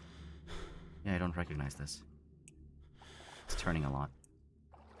 Yeah, I don't recognize this. It's turning a lot.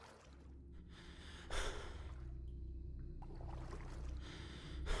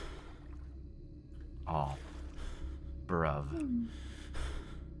 Oh, bruv.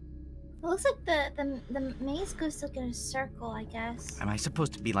 It looks like the maze goes like in a circle, I guess. Am I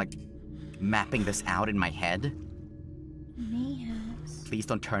supposed to be like mapping this out in my head? Mayhaps. Please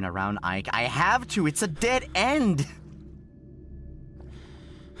don't turn around, Ike. I have to. It's a dead end.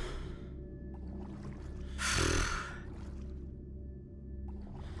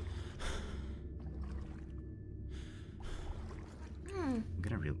 I'm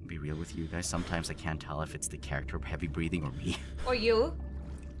gonna be real with you guys. Sometimes I can't tell if it's the character heavy breathing or me. Or you.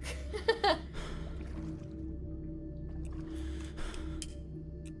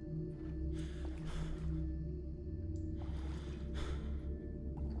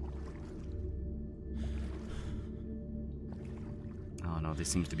 Oh no, this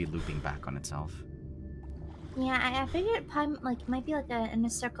seems to be looping back on itself. Yeah, I figured it probably might be like in a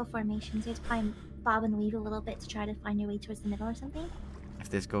circle formation, so you have to probably bob and weave a little bit to try to find your way towards the middle or something. If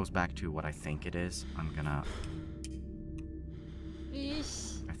this goes back to what I think it is, I'm gonna...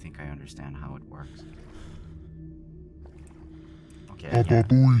 Yeesh. I think I understand how it works. Okay,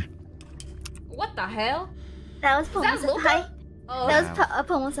 What the hell? That was Pomo Is that Senpai. Luca? Oh. That was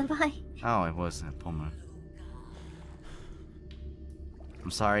Pomo Senpai. Oh, it was Poma. I'm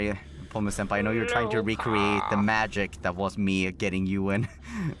sorry, Poma Senpai. I know you're trying to recreate the magic that was me getting you and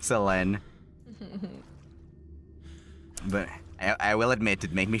Selene. But I will admit,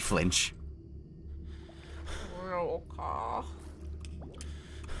 it made me flinch.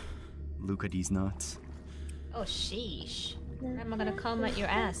 Luca, these nuts. Oh, sheesh. Am I gonna come at your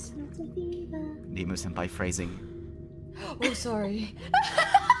ass? Nemo Senpai phrasing. Oh, sorry.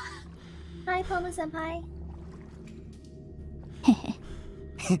 Hi, Pomo Senpai.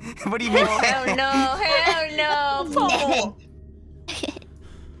 What do you mean? Oh, hell no, hell no, Pomo!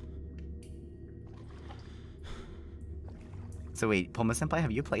 So wait, Poma Senpai,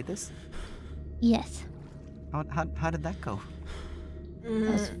 have you played this? Yes. How did that go?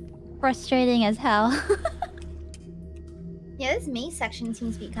 That was frustrating as hell. Yeah, this maze section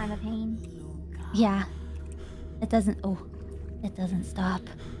seems to be kind of a pain. Yeah. It doesn't... Oh. It doesn't stop.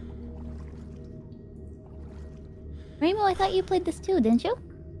 Rainbow, I thought you played this too, didn't you?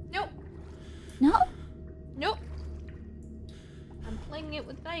 Nope. No? Nope. I'm playing it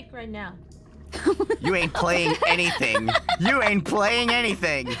with Ike right now. You ain't playing anything. You ain't playing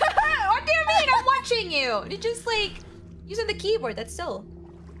anything. What do you mean? I'm watching you. You're just like using the keyboard. That's still.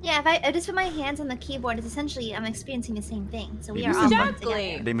 Yeah, if I just put my hands on the keyboard, it's essentially I'm experiencing the same thing. So we are all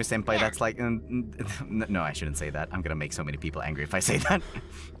Exactly. Demu Senpai, that's like... no, I shouldn't say that. I'm gonna make so many people angry if I say that.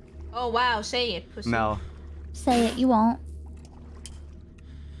 Oh wow, say it, pussy. No. Say it, you won't.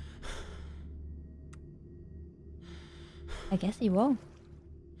 I guess you won't.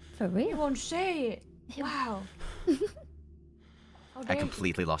 For real. You won't say it. Wow. I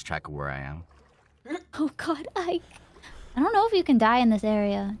completely lost track of where I am. Oh god, I don't know if you can die in this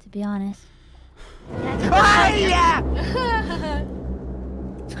area, to be honest. Ah, yeah!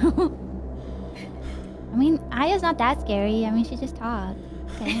 I mean, Aya's not that scary. I mean, she just talked.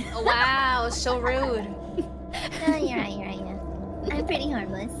 Okay. Oh, wow, so rude. No, you're right, yeah. I'm pretty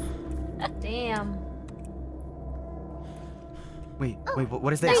harmless. Damn. Wait,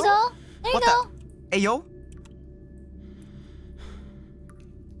 what is this? There you go. There you go. Hey, yo!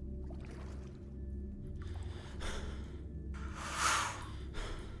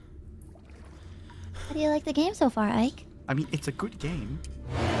 How do you like the game so far, Ike? I mean, it's a good game.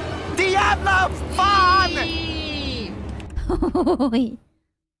 Diablo fun! Wait.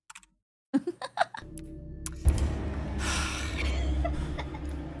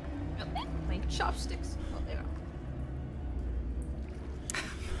 My chopsticks. Oh, there.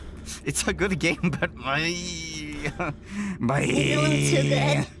 It's a good game, but my... It's a little too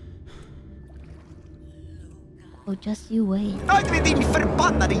good. Oh, just you wait. Oj, men din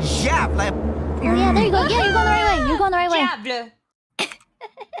förbannade jävla... Oh yeah, there you go. Yeah, you're going the right way. You're going the right way. Diable.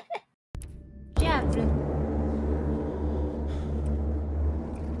 Diable.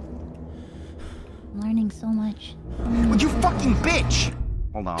 I'm learning so much. You fucking bitch!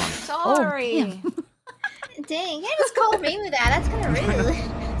 Hold on. Sorry. Oh, Dang, you can't just call Rainbow that. That's kind of rude.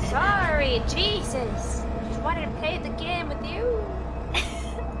 Sorry, Jesus. Just wanted to play the game with you.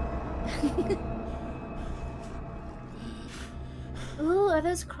 Ooh, are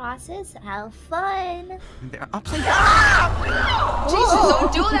those crosses? How fun! They're upside down! Jesus,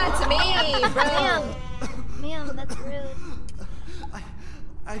 don't do that to me, bro. Ma'am, that's rude.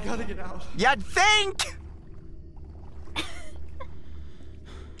 I gotta get out. Yeah, think!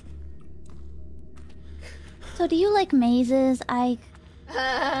 So do you like mazes, Ike?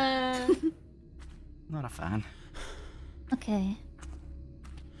 Not a fan. Okay.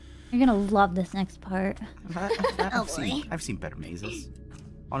 You're gonna love this next part. I've seen better mazes.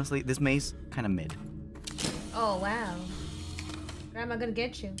 Honestly, this maze kind of mid. Oh wow. Grandma gonna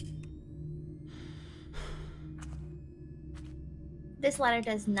get you. This ladder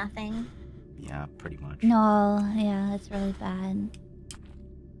does nothing. Yeah, pretty much. No, yeah, it's really bad.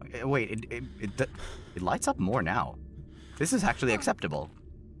 Wait, it lights up more now. This is actually acceptable.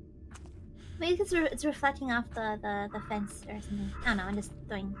 Maybe because it's reflecting off the fence or something. I don't know, I'm just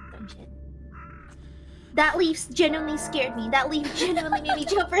throwing shit. That leaf genuinely scared me. That leaf genuinely made me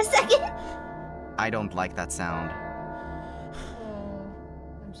jump for a second. I don't like that sound. Oh,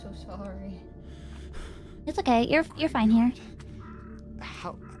 I'm so sorry. It's okay. You're fine here.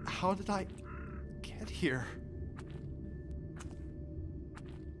 How did I get here?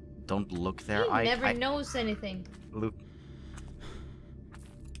 Don't look there. He never knows anything. Luke.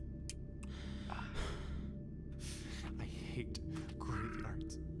 I hate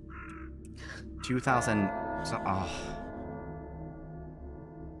graveyards. 2000.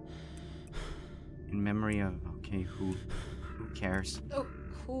 In memory of. Okay, who cares? Oh,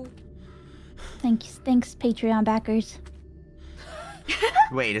 who? Thanks, Patreon backers.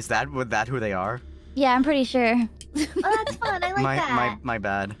 Wait, is that who they are? Yeah, I'm pretty sure. Oh, that's fun. I like that. My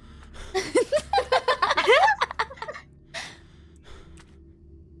bad.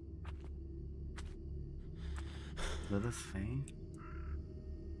 Lilith Faye?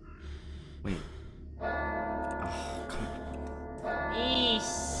 Wait. Oh, come on.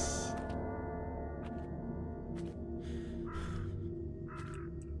 Eesh.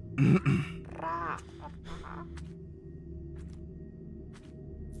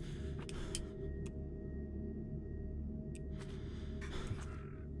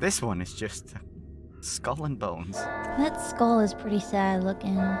 This one is just skull and bones. That skull is pretty sad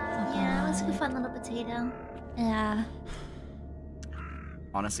looking. Yeah, it looks like a fun little potato. Yeah.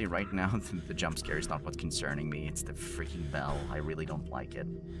 Honestly, right now, the jump scare is not what's concerning me. It's the freaking bell. I really don't like it.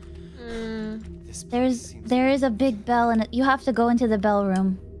 There is a big bell, and you have to go into the bell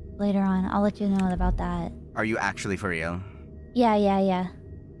room later on. I'll let you know about that. Are you actually for real? Yeah.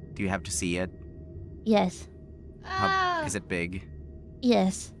 Do you have to see it? Yes. Is it big?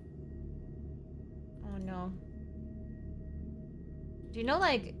 Yes. Oh no. Do you know,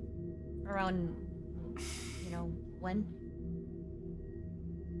 like, around, when?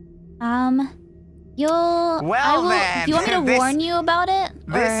 Well then! Do you want me to warn you about it?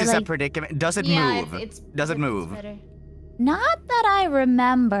 This is a predicament. Does it move? Does it move? Not that I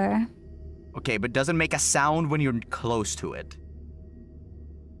remember. Okay, but does it make a sound when you're close to it?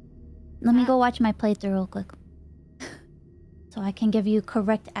 Let me go watch my playthrough real quick. So I can give you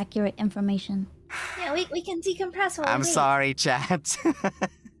correct, accurate information. Yeah, we can decompress while I'm we wait. sorry, chat. No,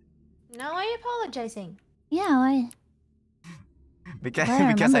 why are you apologizing? Yeah, because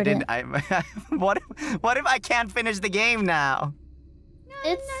I I didn't. What if I can't finish the game now?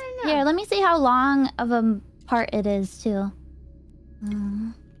 It's here. Let me see how long of a part it is too.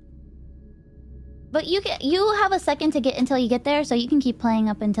 But you have a second to get until you get there, so you can keep playing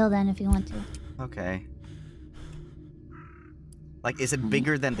up until then if you want to. Okay. Like, is it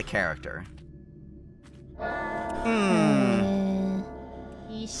bigger than the character? Do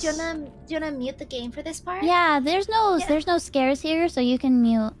you wanna mute the game for this part? Yeah, there's no scares here, so you can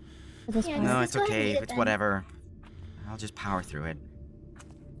mute for this part. No, it's okay. It's whatever. I'll just power through it.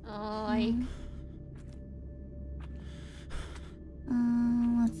 Oh,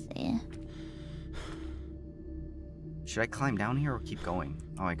 let's see. Should I climb down here or keep going?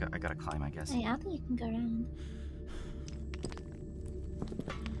 Oh, I gotta climb, I guess. Hey, I think you can go around.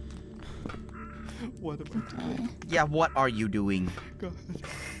 What am I doing? Yeah, what are you doing?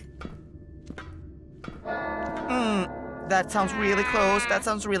 That sounds really close. That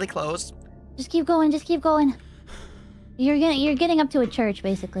sounds really close. Just keep going. Just keep going. You're getting up to a church,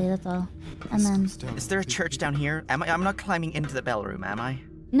 basically. That's all. And then. Is there a church down here? I'm not climbing into the bell room, am I?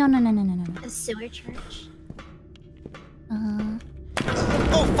 No. A sewer church.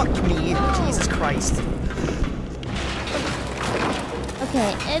 Oh, fuck me! Jesus Christ.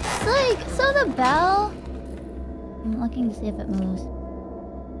 Okay, it's like, so the bell... I'm looking to see if it moves.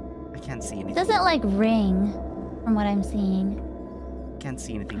 I can't see anything. It doesn't, like, ring, from what I'm seeing. Can't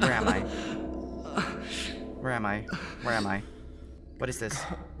see anything. Where am I? Where am I? Where am I? What is this?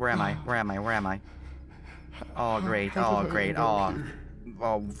 Where am I? Where am I? Where am I? Oh, great. Oh, great. Oh,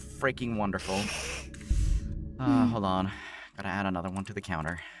 freaking wonderful. Hold on. Gotta add another one to the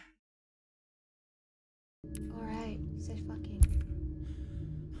counter. Alright, say fucking.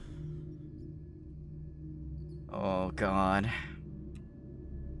 Oh god.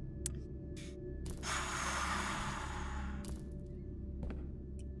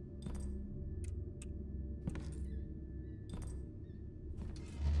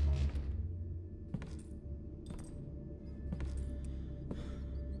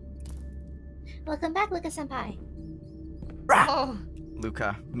 Welcome back, Luca-senpai. Oh.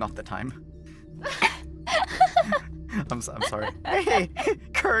 Luca, not the time. I'm sorry. Hey,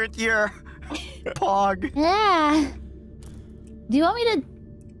 current year. Pog. Yeah. Do you want me to...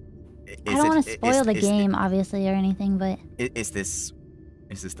 I don't want to spoil the game, obviously, or anything, but... Is this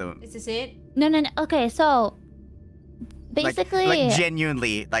the... Is this it? No. Okay, so... Basically... Like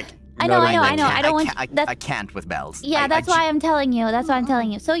genuinely, like... I know. I don't want... I can't with bells. Yeah, that's why I'm telling you. That's why I'm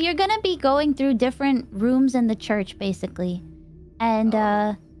telling you. So you're gonna be going through different rooms in the church, basically. And,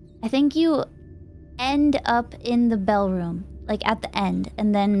 I think you end up in the bell room. Like, at the end.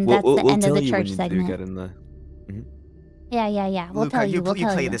 And then that's the end of the church segment. Get in the... Yeah. We'll Luca, tell you. you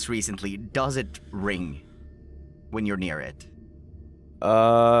played this recently. Does it ring when you're near it?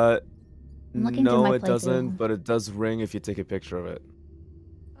 No, it playthrough. doesn't, but it does ring if you take a picture of it.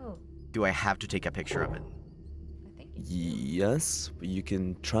 Oh. Do I have to take a picture of it? Yes, but you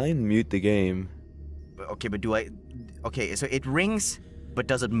can try and mute the game. Okay, but do I... Okay, so it rings, but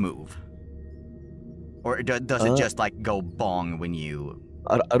does it move? Or does it just, like, go bong when you...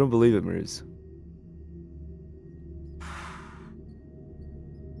 I don't believe it moves.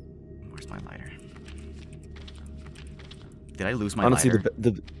 Where's my lighter? Did I lose my Honestly, lighter?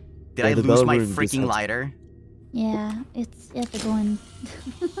 Did I lose my freaking lighter? Yeah, you have to go in.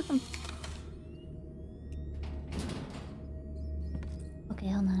 Okay,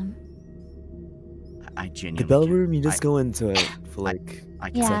 hold on. I genuinely... The bell room, you just go into it for like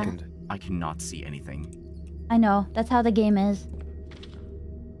a second. I cannot see anything. I know, that's how the game is.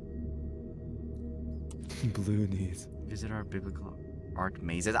 Blue knees. Visit our biblical art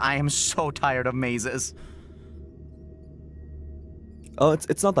mazes. I am so tired of mazes. Oh,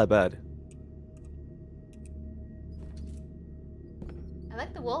 it's not that bad. I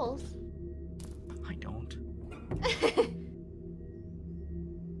like the wolves. I don't.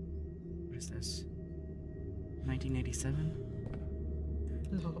 What is this? 1987?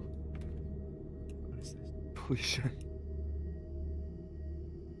 No. What is this? Holy shit.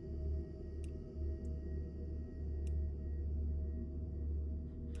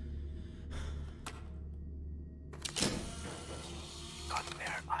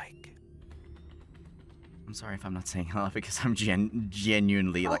 I'm sorry if I'm not saying hello because I'm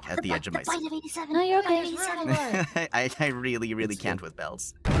genuinely like at the edge of my seat. No, you're okay. I really can't with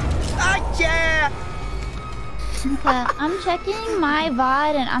bells. Yeah! Okay, I'm checking my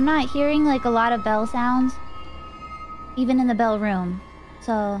VOD and I'm not hearing like a lot of bell sounds. Even in the bell room.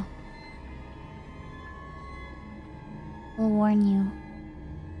 So... we'll warn you.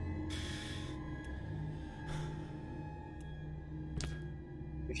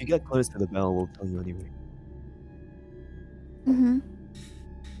 If you get close to the bell, we'll tell you anyway. Mm-hmm.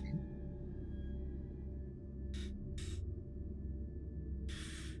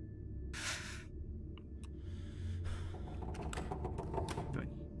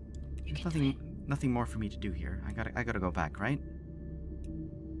 There's nothing more for me to do here. I gotta go back, right?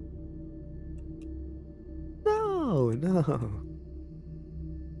 No.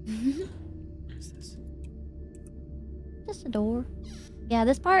 What is this? Just a door. Yeah,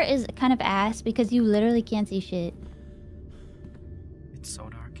 this part is kind of ass because you literally can't see shit. It's so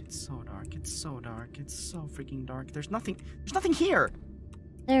dark. It's so dark. It's so dark. It's so freaking dark. There's nothing here.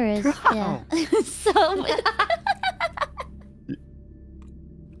 There is. Yeah. So.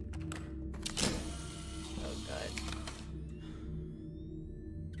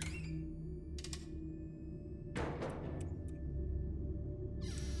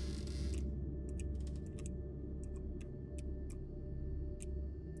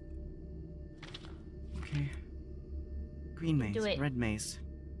 Green maze, Do it. red maze,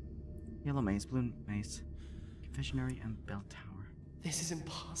 yellow maze, blue maze, confessionary, and bell tower. This is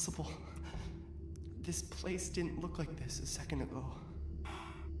impossible. This place didn't look like this a second ago.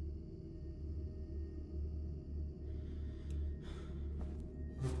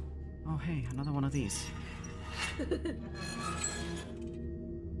 Oh hey, another one of these.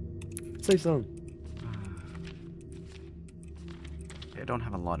 Say something. I don't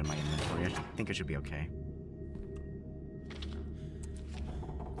have a lot in my inventory. I think I should be okay.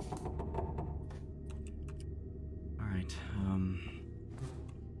 Alright,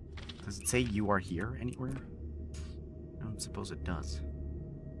 does it say you are here anywhere? I don't suppose it does.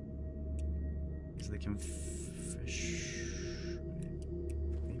 So they can fish.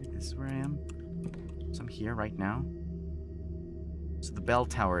 Maybe this is where I am. So I'm here right now. So the bell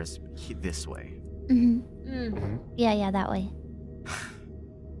tower is this way. Yeah, that way.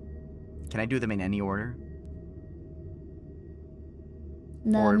 Can I do them in any order?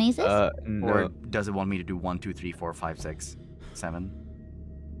 The mazes? No. Or does it want me to do 1, 2, 3, 4, 5, 6, 7?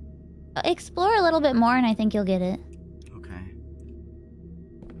 Explore a little bit more and I think you'll get it. Okay.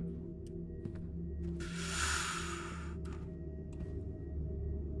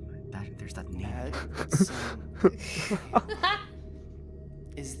 There's that name.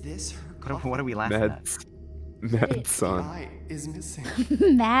 Is this her? What are we laughing at? Mad son. The eye is missing.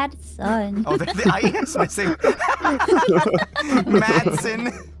 Mad son. Oh, the eye is missing.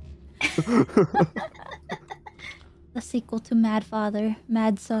 Madsen. The sequel to Mad Father,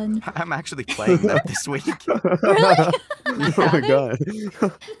 Mad Son. I'm actually playing that this week. Really? Oh my god.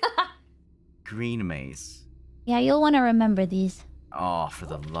 Green maze. Yeah, you'll want to remember these. Oh, for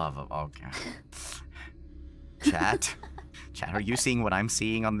the love of... Okay. Chat? Chat, are you seeing what I'm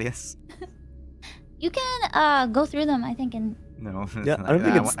seeing on this? You can go through them, I think, and... No. Yeah, I don't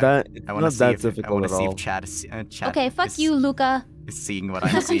think it's that... It's not that difficult I want at to see all. if chat is... Okay, fuck you, Luca. Is seeing what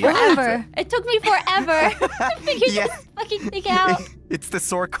I'm seeing. Forever. It took me forever to figure Yeah. this fucking thing out. It's the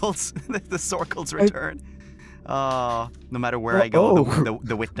Sorkles. The Sorkles return. No matter where I go,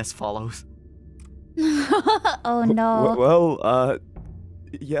 the witness follows. Oh no. Well,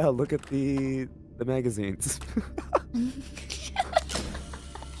 yeah, look at the magazines.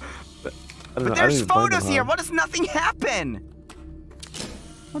 But there's photos here. What does nothing happen?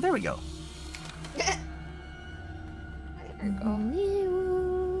 Oh, there we go.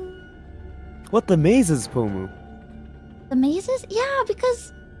 What, the mazes, Pomu? The mazes? Yeah,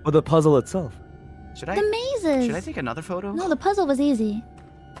 because Or the puzzle itself? Should I? the mazes. Should I take another photo? No, the puzzle was easy.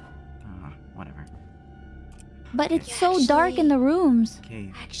 Whatever. But it's so dark in the rooms.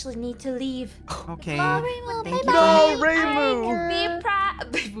 Okay. I actually need to leave. Okay. Rainbow, Thank bye-bye. you. Rainbow! Be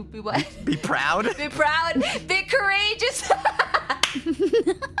proud. Be what? Be proud? Be proud. Be courageous.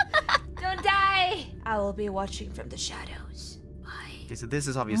 Don't die. I will be watching from the shadows. Okay, so this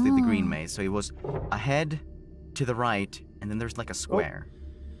is obviously the green maze. So it was ahead, to the right, and then there's like a square.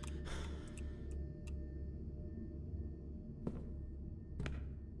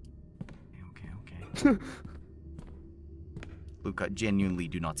 Okay. Luca, genuinely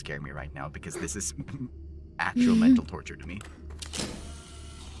do not scare me right now because this is actual mental torture to me.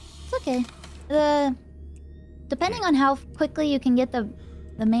 It's okay. Depending on how quickly you can get the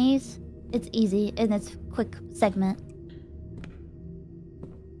maze, it's easy and it's quick segment.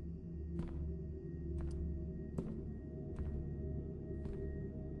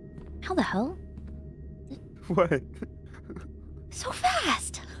 How the hell? What? So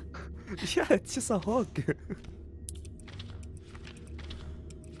fast! Yeah, it's just a hook.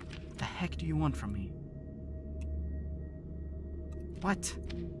 The heck do you want from me? What?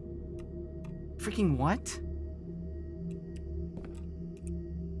 Freaking what?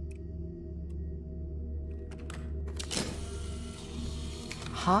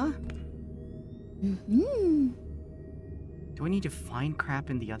 Huh? Mm-hmm. Do I need to find crap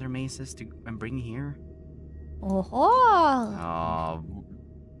in the other mazes and bring here? Oh. Oh.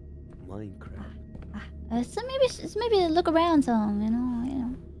 Minecraft. So maybe look around some, you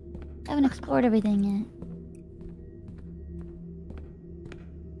know. Haven't explored everything yet.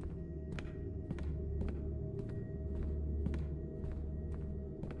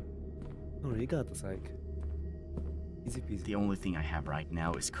 Oh, you got this, Ike. Easy peasy. The only thing I have right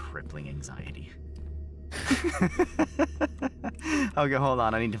now is crippling anxiety. Okay, hold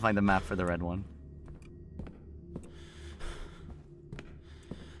on. I need to find the map for the red one.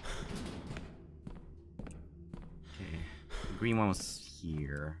 Okay. The green one was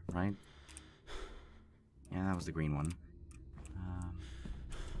here, right? Yeah, that was the green one.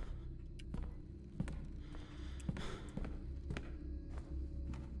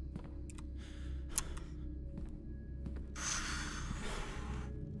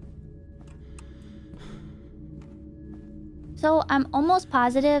 So I'm almost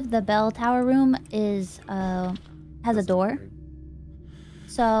positive the bell tower room is has a door.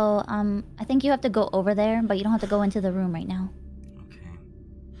 So I think you have to go over there, but you don't have to go into the room right now. Okay.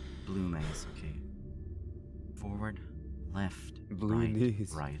 Blue maze, okay. Forward, left, Blue right,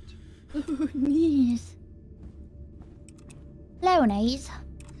 knees. right. Knees. Hello, knees.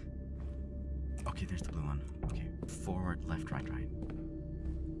 Okay, there's the blue one. Okay, forward, left, right, right.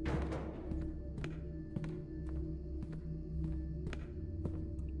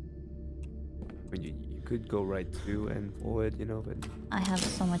 You could go right too and forward, you know, but I have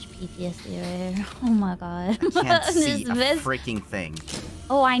so much PTSD right here. Oh my god. I can't see a This- freaking thing.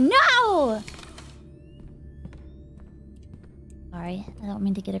 Oh, I know! Sorry, I don't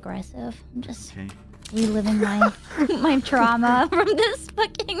mean to get aggressive. I'm just reliving my my trauma from this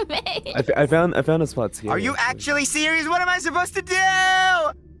fucking maze. I found a spot here. Are you actually serious? What am I supposed to do?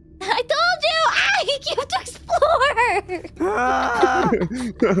 I told you! Ike, you have to explore!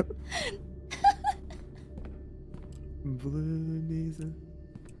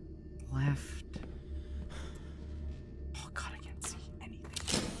 Left. Oh god, I can't see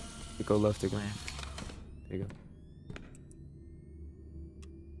anything. You go left again. There you go.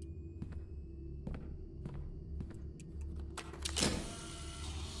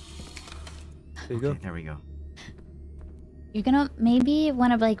 There you go. There we go. You're gonna maybe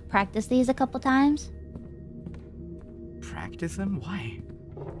want to like practice these a couple times. Practice them? Why?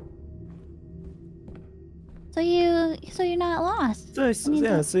 So you're not lost. So,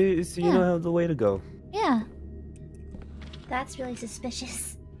 yeah, so you Yeah. know how the way to go. Yeah. That's really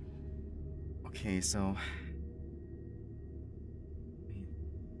suspicious. Okay, so...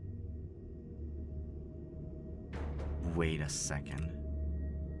 Wait a second.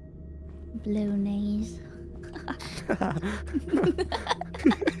 Blue naze.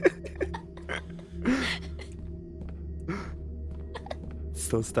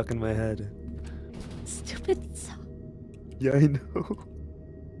 Still stuck in my head. Stupid song. Yeah, I know.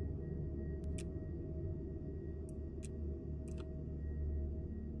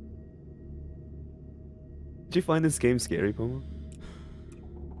 Did you find this game scary, Pomo?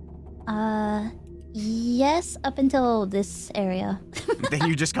 Yes, up until this area. Then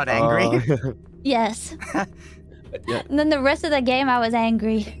you just got angry? Yes. Yeah. And then the rest of the game, I was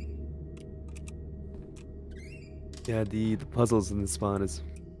angry. Yeah, the puzzles in the spawn is...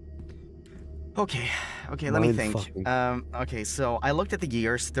 Okay, let me think. Mind-fucking. Okay, so I looked at the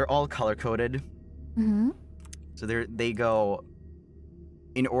gears. They're all color-coded. Mm-hmm. So they go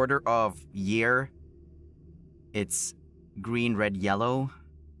in order of year. It's green, red, yellow.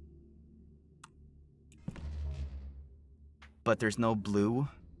 But there's no blue.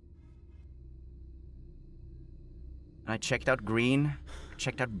 I checked out green,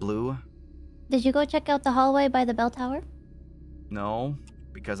 checked out blue. Did you go check out the hallway by the bell tower? No,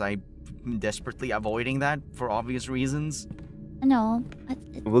 because I'm desperately avoiding that for obvious reasons. No.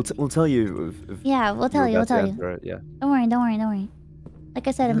 We'll tell you if Yeah, we'll tell you're you. We'll about to tell you. answer it, yeah. Don't worry. Like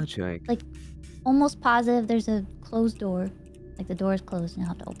I said, I'm Gotcha, Ike. like almost positive there's a closed door. Like the door is closed and you'll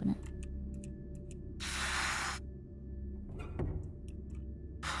have to open it.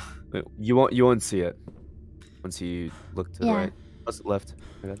 Wait, you won't see it once you look to the Yeah. right. Plus left.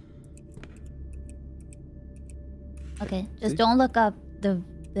 Okay. Okay, just See? don't look up the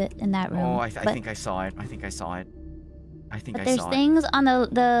in that room. Oh, I But- think I saw it. I think I saw it. But there's things on the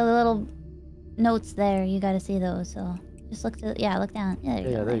little notes there. You gotta see those. So just look to look down. Yeah, there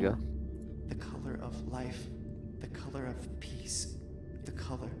you go. There you go. The color of life, the color of peace, the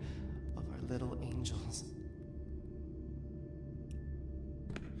color of our little angels.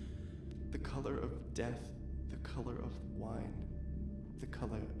 The color of death, the color of wine, the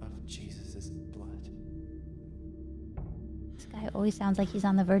color of Jesus' blood. This guy always sounds like he's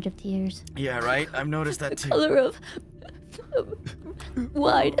on the verge of tears. Yeah, right? I've noticed that too. Color of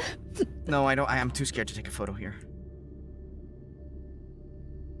wine. No, I don't. I am too scared to take a photo here.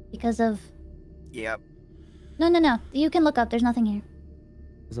 Because of Yep. no. You can look up. There's nothing here.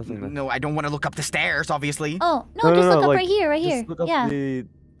 There's nothing there. No, I don't want to look up the stairs, obviously. Oh no, just look up like, right here, right just here. Look up Yeah. the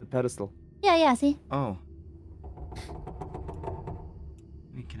pedestal. Yeah. See. Oh.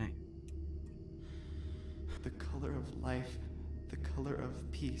 Wait, can I? The color of life, the color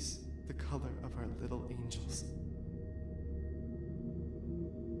of peace, the color of our little angels.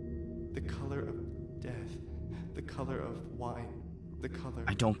 The color of death, the color of wine, the color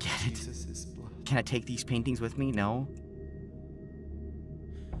I don't get of it. Jesus' blood. Can I take these paintings with me? No.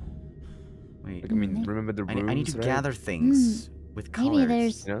 Wait. Like, I mean, remember the rooms, I need to right? gather things with colors. Maybe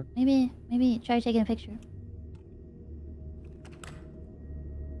there's Yeah? maybe try taking a picture.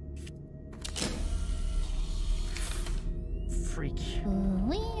 Freak.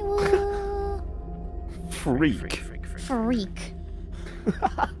 Freak. Freak.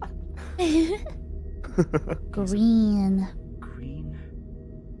 Green. Green.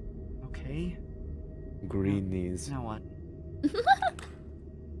 Okay. Green knees. You know what?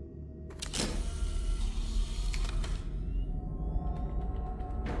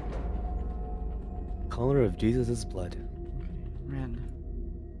 Color of Jesus' blood. Red.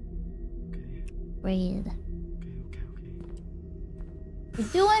 Red. You're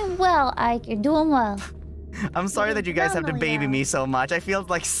doing well, Ike. You're doing well. I'm sorry that you guys have to baby me so much. I feel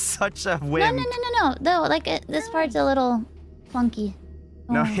like such a wimp. No, like this part's a little funky.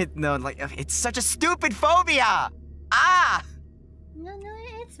 No, like it's such a stupid phobia. Ah! No,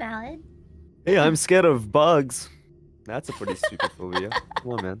 it's valid. Hey, I'm scared of bugs. That's a pretty stupid phobia.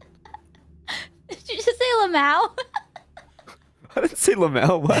 Come on, man. Did you just say Lamau? I didn't say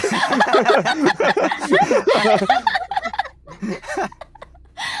Lamau. What?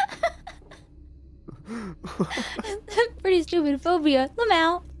 Pretty stupid phobia.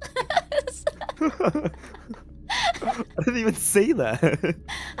 Lamau. I didn't even say that.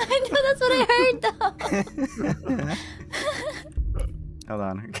 I know, that's what I heard though. Hold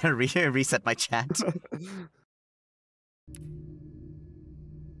on, I'm gonna reset my chat.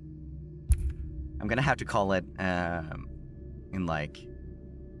 I'm gonna have to call it in like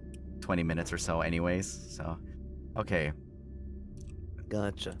 20 minutes or so anyways, so okay.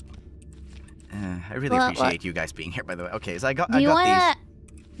 Gotcha. I really appreciate you guys being here, by the way. Okay, so I got these.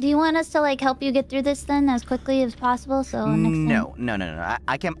 Do you want us to like help you get through this then as quickly as possible? So next time... No.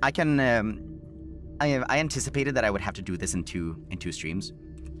 I anticipated that I would have to do this in two streams.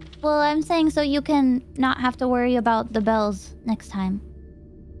 Well, I'm saying so you can not have to worry about the bells next time.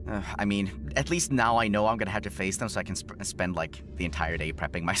 I mean, at least now I know I'm gonna have to face them, so I can spend like the entire day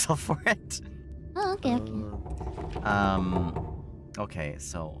prepping myself for it. Oh, okay. Okay,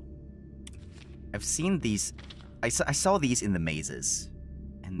 so I've seen these. I saw these in the mazes,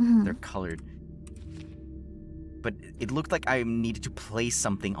 and they're colored. But it looked like I needed to place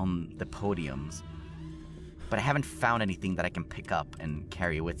something on the podiums. But I haven't found anything that I can pick up and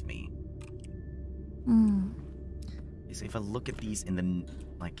carry with me. So if I look at these in the,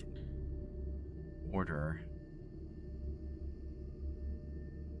 like, order...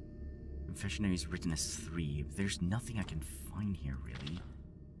 Confessionary is written as 3. There's nothing I can find here, really.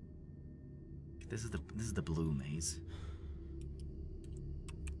 This is the blue maze.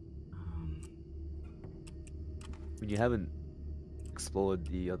 You haven't explored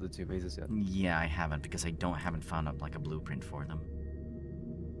the other two mazes yet. Yeah, I haven't, because I haven't found like a blueprint for them.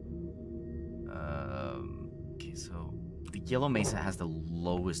 Okay, so the yellow mesa has the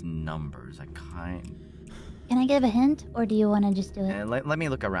lowest numbers. Can I give a hint, or do you want to just do it? Let me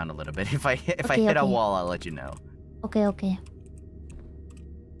look around a little bit. If I hit a wall, I'll let you know. Okay. Okay.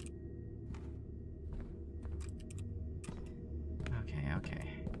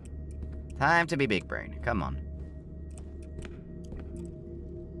 Time to be big brain. Come on.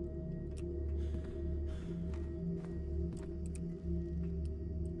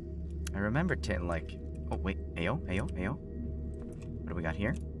 I remember like... Oh, wait. Ayo. What do we got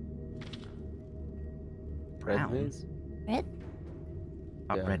here? Red maze? Red?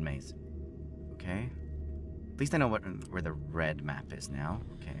 Oh, yeah. Red maze. Okay. At least I know where the red map is now.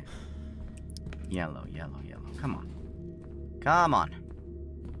 Okay. Yellow. Come on. Come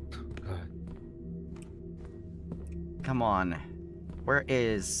on. Where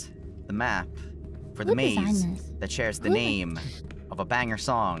is the map for the maze that shares the name of a banger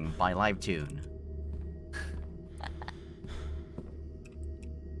song by Livetune?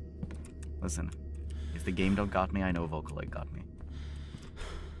 Listen, if the game don't got me, I know Vocaloid got me.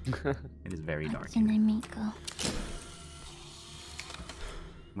 It is very dark.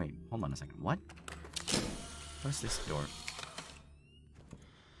 Wait, hold on a second. What? What's this door?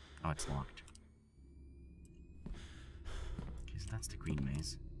 Oh, it's locked. Okay, so that's the green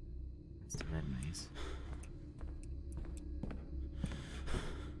maze. That's the red maze.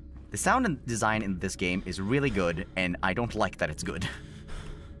 The sound and design in this game is really good, and I don't like that it's good.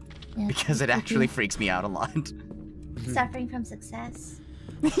 Yeah, because it actually freaks me out a lot. Suffering from success.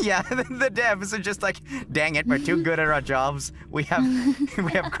 Yeah, the devs are just like, dang it, we're too good at our jobs. We have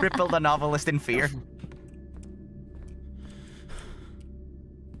crippled a novelist in fear.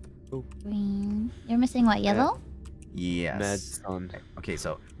 Green. You're missing what, yellow? Yes. Okay,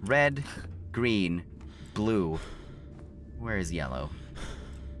 so red, green, blue. Where is yellow?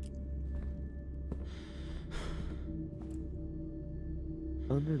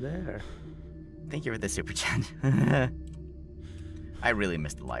 Under there. Thank you for the super chat. I really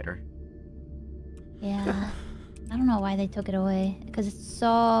missed the lighter. Yeah. I don't know why they took it away, because it's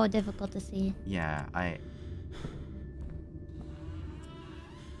so difficult to see. Yeah,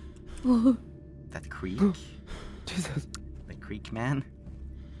 that creek? Jesus. The creek, man.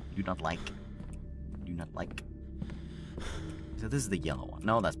 Do not like. So this is the yellow one.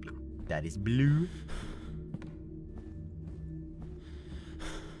 No, that's blue. That is blue.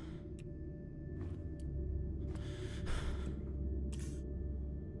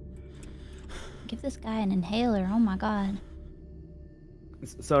 Give this guy an inhaler. Oh my god.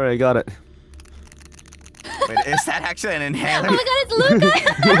 Sorry, I got it. Wait, is that actually an inhaler? Oh my god, it's Luca!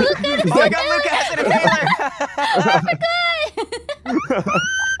 Luca, oh my god, Luca has an inhaler!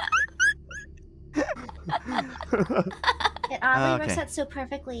 It oddly Okay. resets so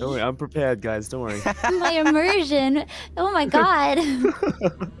perfectly. Don't worry, I'm prepared, guys. Don't worry. My immersion. Oh my god.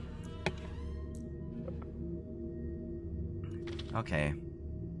 Okay.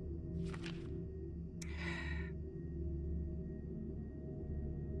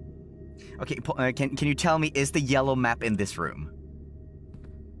 Okay, can you tell me, is the yellow map in this room?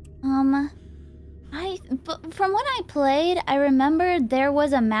 From when I played, I remember there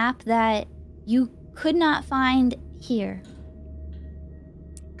was a map that you could not find here.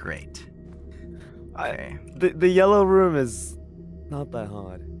 Great. Okay. The yellow room is not that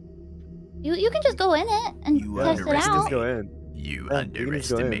hard. You can just go in it and test it out. Just go in. You Yeah,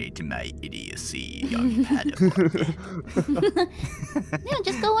 underestimate my idiocy, young Padawan. Yeah,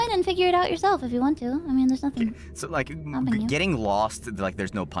 just go in and figure it out yourself if you want to. I mean, there's nothing. So, like, stopping you. getting lost, like,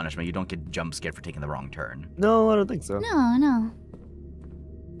 there's no punishment. You don't get jump scared for taking the wrong turn. No, I don't think so. No, no.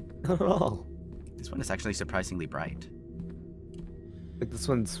 Not at all. This one is actually surprisingly bright. Like, this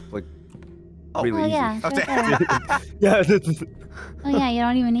one's, like, Oh, really easy. Yeah, Okay. Yeah. Oh yeah, you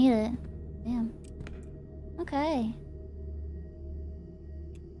don't even need it. Damn. Okay.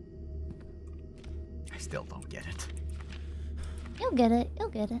 I still don't get it. You'll get it. You'll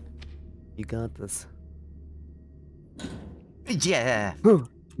get it. You got this. Yeah.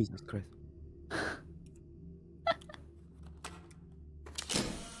 Jesus Christ.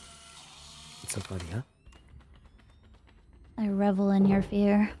 It's so funny, huh? I revel in your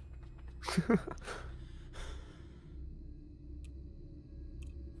fear. Come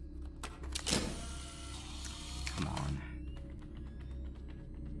on.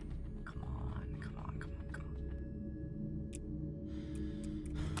 Come on, come on, come on, come on.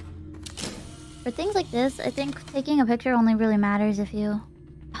 For things like this, I think taking a picture only really matters if you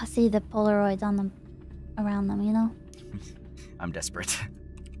see the Polaroids on them, around them, you know? I'm desperate.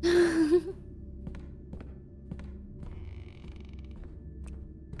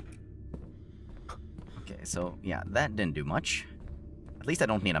 Okay, so yeah, that didn't do much. At least I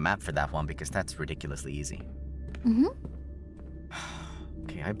don't need a map for that one because that's ridiculously easy. Mm-hmm.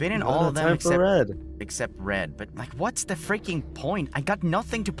 Okay, I've been in You all don't of have them time for red. except red, but like, what's the freaking point? I got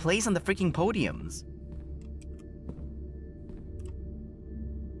nothing to place on the freaking podiums.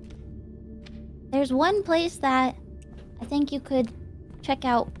 There's one place that I think you could check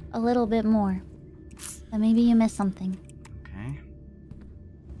out a little bit more. But maybe you missed something. Okay,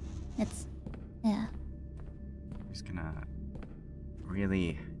 It's... yeah. just gonna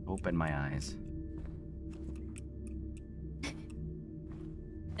really open my eyes.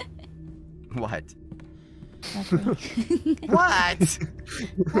 What? Nothing. What?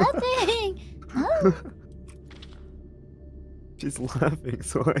 Nothing! Oh. She's laughing,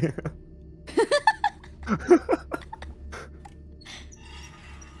 so I...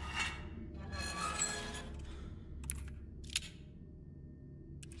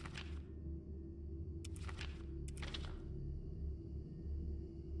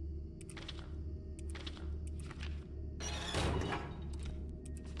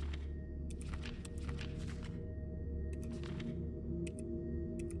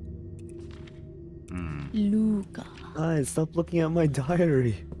 Luca. Guys, stop looking at my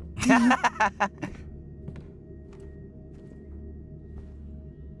diary.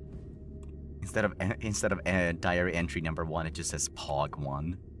 Instead of diary entry number 1, it just says Pog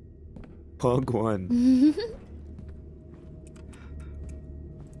 1. Pog 1.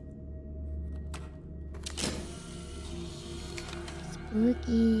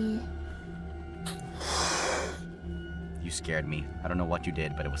 Spooky. You scared me. I don't know what you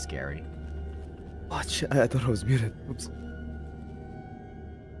did, but it was scary. Oh shit, I thought I was muted. Oops.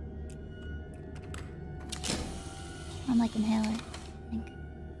 I'm like inhaler, I think.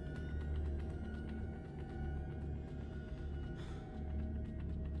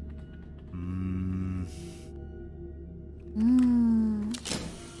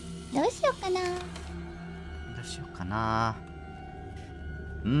 Doうしようかな。どうしようかな。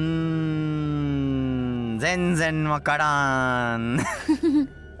全然わからん。I'm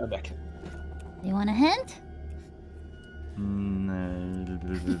back. You want a hint?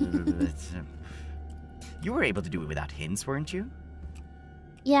 You were able to do it without hints, weren't you?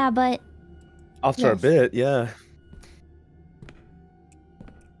 Yeah, but... After a bit, yeah.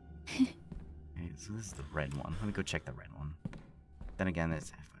 Okay, so this is the red one. Let me go check the red one. Then again,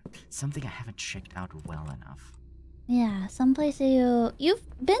 it's something I haven't checked out well enough. Yeah, someplace you've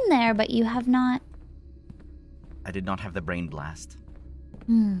been there, but you have not... I did not have the brain blast.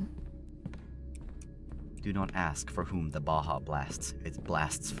 Hmm. Do not ask for whom the Baja blasts. It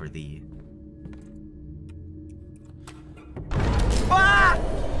blasts for thee. Ah!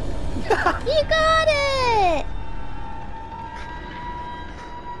 You got it!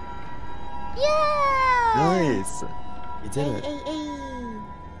 Yeah! Nice. You did it.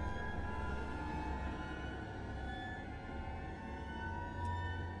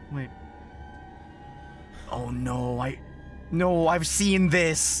 Wait. Oh no, No, I've seen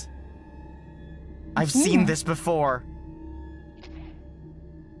this! I've seen this before!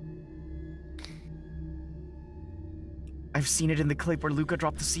 I've seen it in the clip where Luca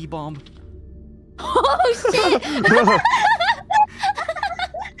dropped the C-bomb. Oh shit!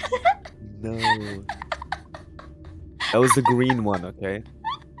 No. That was the green one, okay?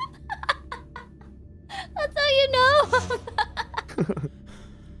 That's how you know!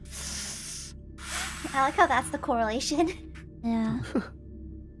 I like how that's the correlation. Yeah.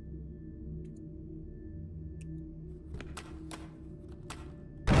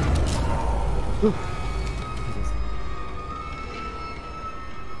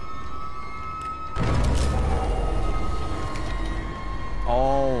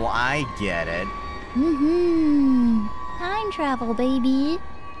 Oh, I get it. Mm-hmm. Time travel, baby.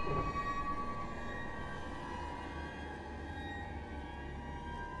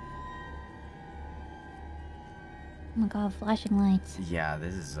 Oh my god, flashing lights. Yeah,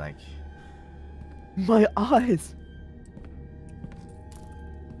 this is like... My eyes!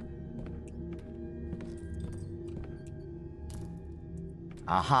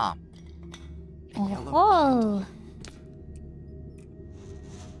 Aha. Oh.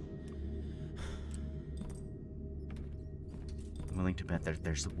 I'm willing to bet that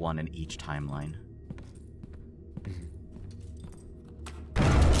there's one in each timeline.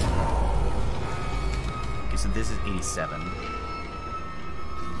 Okay, so this is 87.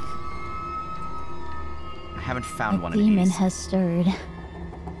 I haven't found one in demon 87. has stirred.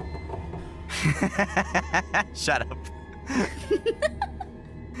 Shut up.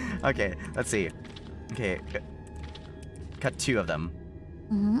 Okay, let's see. Okay, cut two of them.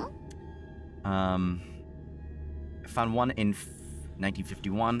 Mm-hmm. I found one in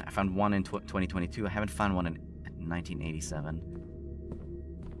 1951. I found one in 2022. I haven't found one in 1987.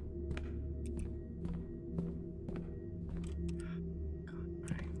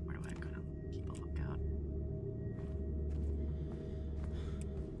 God, right, where do I gotta keep a lookout?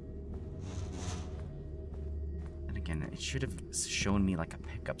 And again, it should have shown me like a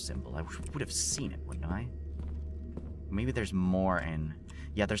pickup symbol. I would have seen it, wouldn't I? Maybe there's more in...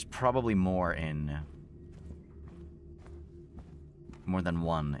 Yeah, there's probably more in... More than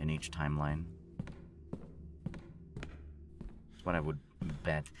one in each timeline. That's what I would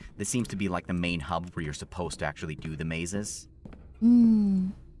bet. This seems to be like the main hub where you're supposed to actually do the mazes. Hmm.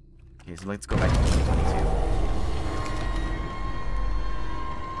 Okay, so let's go back to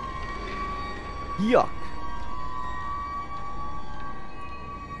 2022. Yuck.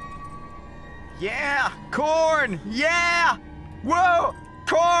 Yeah! Corn! Yeah! Whoa!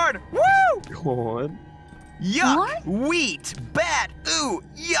 Corn! Woo! Corn? Yuck! Wheat! Bad! Ooh!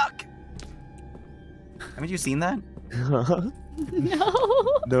 Yuck! Haven't you seen that? No. No.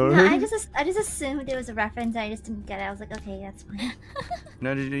 No, I just assumed it was a reference. I just didn't get it. I was like, okay, that's fine.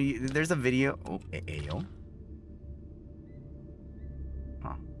 No, there's a video. Oh, ayo.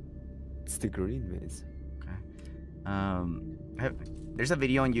 Huh. It's the green maze. Okay. There's a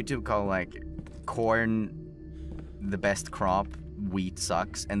video on YouTube called like corn, the best crop, wheat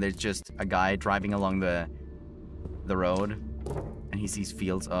sucks, and there's just a guy driving along the road, and he sees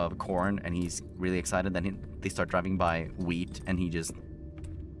fields of corn, and he's really excited. Then they start driving by wheat, and he just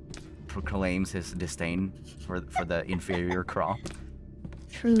proclaims his disdain for the inferior crop.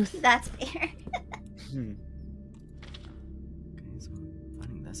 Truth. That's fair. Okay, so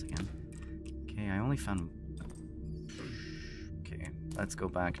finding this again. Okay, I only found... Okay, let's go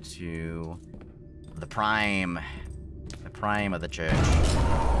back to the prime. The prime of the church.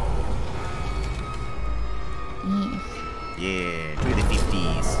 Yes. Yeah, to the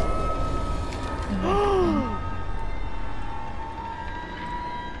 50s.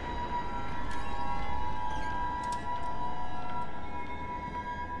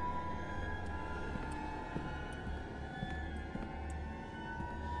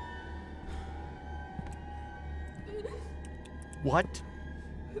 What?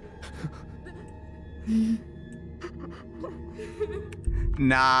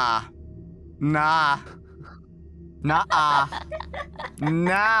 Nah. Nah. Nah.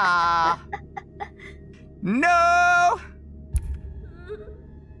 Nah. No.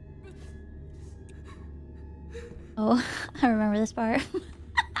 Oh, I remember this part.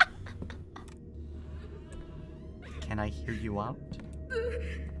 I hear you out?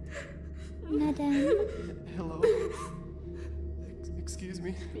 Madam. Hello? Excuse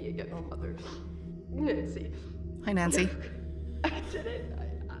me? Me again, oh mother. Nancy. Hi, Nancy. I did it.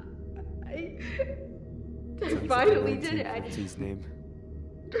 I finally did it. Nancy's name.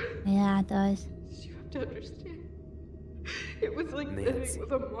 Yeah, it does. You have to understand. It was like living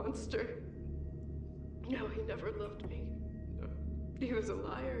with a monster. No, he never loved me. No. He was a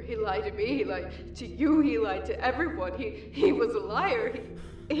liar. He lied to me. He lied to you. He lied to everyone. He was a liar.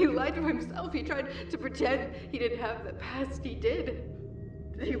 He lied to himself. He tried to pretend he didn't have the past he did.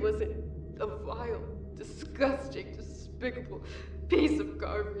 He wasn't a vile, disgusting, despicable piece of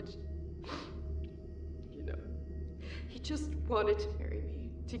garbage. You know, he just wanted to marry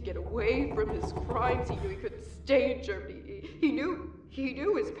me, to get away from his crimes. He knew he couldn't stay in Germany. He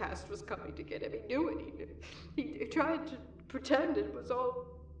knew his past was coming to get him. He knew it. He tried to pretend it was all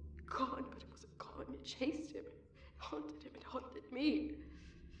gone, but it wasn't gone. It chased him. It haunted him. It haunted me.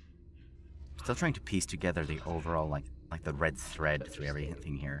 Still trying to piece together the overall, like the red thread through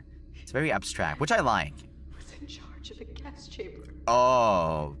everything here. It's very abstract, which I like. He was in charge of the gas chamber.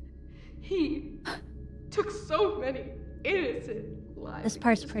 Oh. He took so many innocent lives. This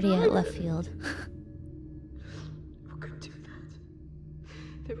part's pretty at left field. Who could do that?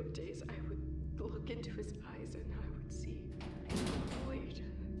 There were days I would look into his eyes and I would see void,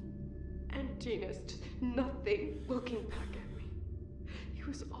 emptiness, just nothing looking back at me. He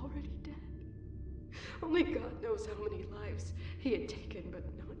was already dead. Only God knows how many lives he had taken, but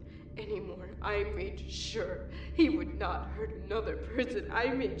not anymore. I made sure he would not hurt another person. I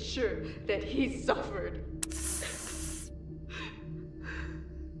made sure that he suffered.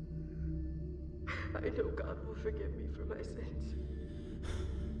 I know God will forgive me for my sins.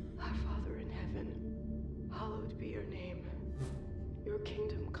 Our Father in heaven, hallowed be your name. Your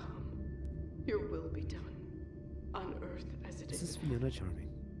kingdom come. Your will be done on earth as it is. This is Fiona Charming.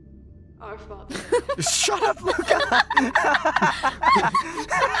 Our Father. Shut up, Luca!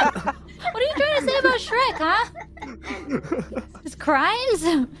 What are you trying to say about Shrek, huh? His crimes?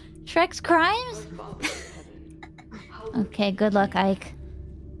 Shrek's crimes? Okay, good luck, Ike.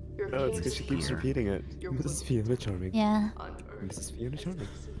 Oh, it's because she keeps repeating it. Mrs. Fiona Charming. Yeah. Mrs. Fiona Charming.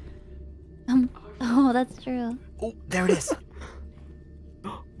 Oh, that's true. Oh, there it is.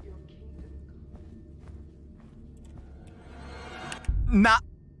 Nah.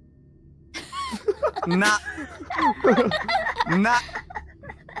 Nah. Nah.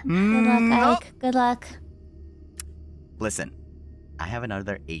 Good luck, Ike. Good luck. Listen, I have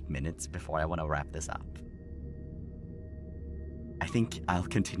another 8 minutes before I want to wrap this up. I think I'll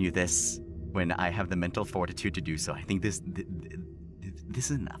continue this when I have the mental fortitude to do so. I think this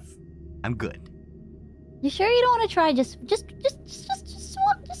is enough. I'm good. You sure you don't want to try? Yeah,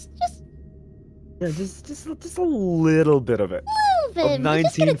 just a little bit of it. A little bit. Of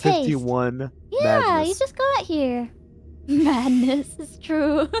 1951 Yeah, madness. you just got here. Madness is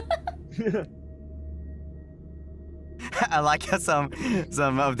true. I like how some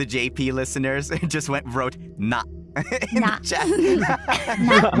of the JP listeners just wrote nah in the chat.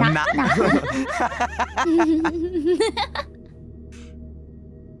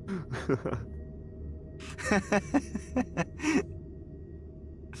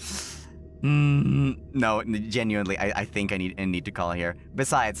 No, genuinely, I think I need to call here.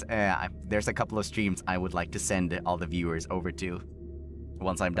 Besides, there's a couple of streams I would like to send all the viewers over to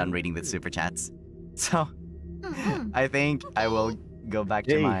once I'm done reading the super chats. So I think I will go back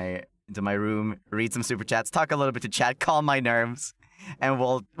to my room, read some super chats, talk a little bit to chat, calm my nerves, and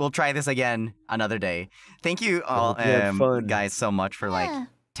we'll try this again another day. Thank you all guys so much for like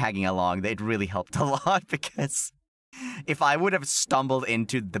tagging along. It really helped a lot because if I would have stumbled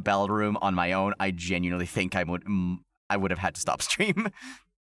into the bell room on my own, I genuinely think I would have had to stop stream.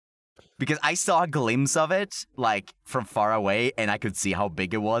 Because I saw a glimpse of it, like, from far away, and I could see how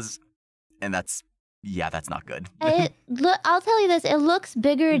big it was. And that's not good. I'll tell you this, it looks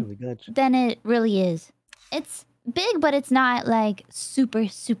bigger than it really is. It's big, but it's not, like, super,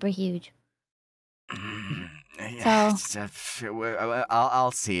 super huge. Yeah,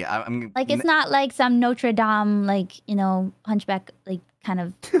 I'll see. It's not like some Notre Dame, like, you know, hunchback, like, kind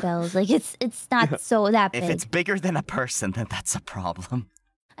of bells. Like, it's not so that big. If it's bigger than a person, then that's a problem.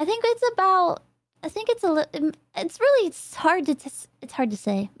 I think it's hard to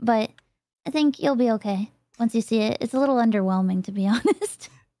say, but I think you'll be okay once you see it. It's a little underwhelming, to be honest.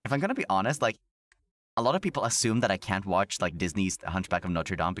 If I'm gonna be honest, like, a lot of people assume that I can't watch, like, Disney's Hunchback of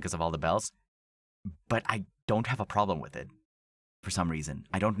Notre Dame because of all the bells. But I don't have a problem with it for some reason.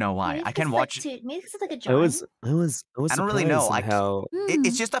 I don't know why. I can watch. Maybe it's like a drawing. I was I don't really know. how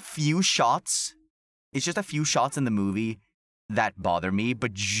It's just a few shots It's just a few shots in the movie that bother me,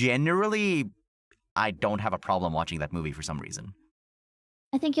 but generally, I don't have a problem watching that movie for some reason.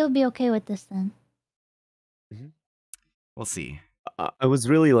 I think you'll be okay with this then. We'll see. I was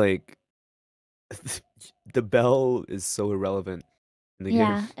really like, the bell is so irrelevant in the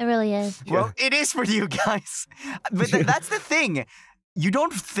Yeah, game. it really is. Well, it is for you guys. But that's the thing. You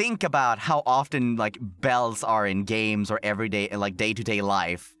don't think about how often like bells are in games or everyday like day-to-day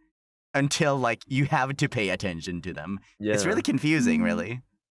life until like you have to pay attention to them. It's really confusing, really.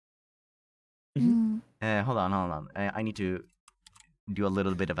 Hold on. I need to do a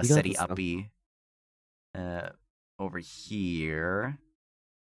little bit of a SETI uppy over here.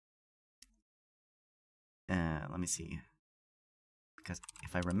 Let me see. Because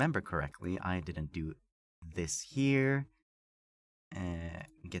if I remember correctly, I didn't do this here.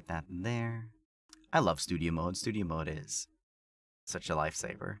 Get that there. I love studio mode. Studio mode is such a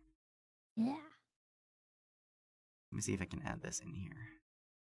lifesaver. Yeah. Let me see if I can add this in here.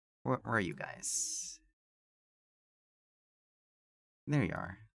 Where are you guys? There you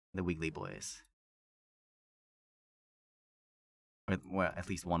are. The Wiggly Boys. Well, at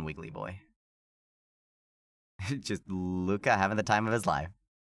least one Wiggly Boy. Just Luca having the time of his life.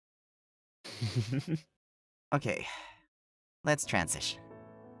 Okay. Let's transition.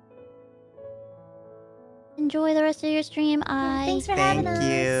 Enjoy the rest of your stream. Thanks for having us.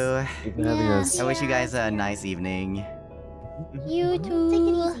 Thank you. Thanks for having us. I wish you guys a nice evening. You too. Take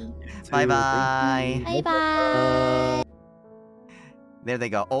it easy. Bye-bye. Bye-bye. There they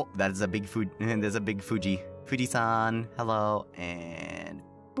go. Oh, that is a big food. There's a big Fuji. Fuji-san. Hello. And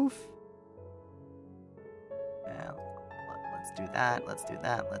poof. Let's do that. Let's do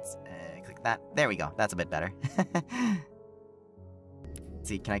that. Let's click that. There we go. That's a bit better. Let's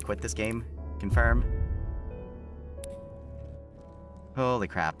see, can I quit this game? Confirm. Holy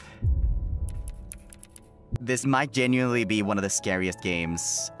crap. This might genuinely be one of the scariest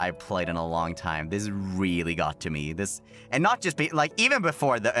games I've played in a long time. This really got to me. And not just like even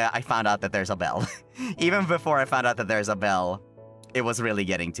before I found out that there's a bell. Even before I found out that there's a bell, it was really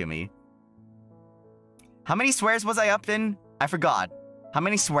getting to me. How many swears was I up in? I forgot. How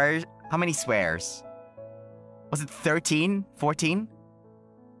many swears? Was it 13? 14?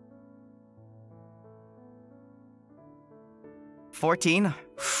 14?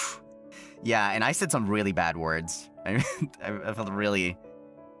 Yeah, and I said some really bad words. I felt really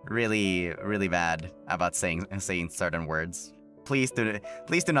bad about saying certain words. Please do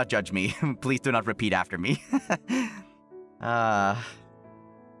not judge me. Please do not repeat after me.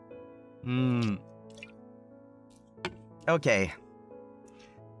 Okay.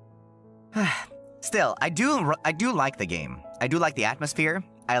 Still, I do like the game. I do like the atmosphere.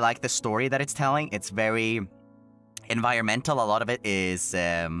 I like the story that it's telling. It's very environmental. A lot of it is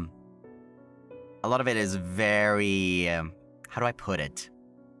very how do I put it?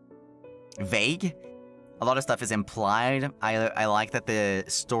 Vague. A lot of stuff is implied. I like that the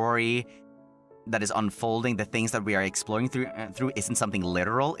story that is unfolding, the things that we are exploring through isn't something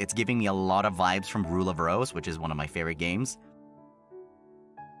literal. It's giving me a lot of vibes from Rule of Rose, which is one of my favorite games.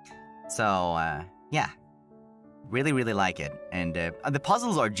 So, yeah. Really like it. And the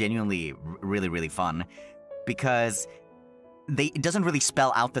puzzles are genuinely really fun because it doesn't really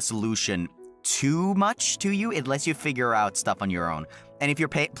spell out the solution too much to you. It lets you figure out stuff on your own. And if you're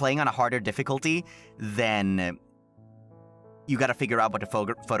playing on a harder difficulty, then you gotta figure out what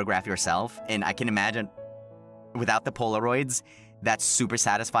to photograph yourself. And I can imagine, without the Polaroids, that's super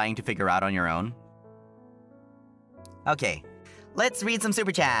satisfying to figure out on your own. Okay, let's read some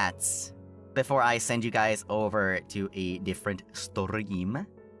super chats before I send you guys over to a different stream.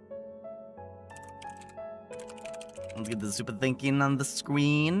 Let's get the super thinking on the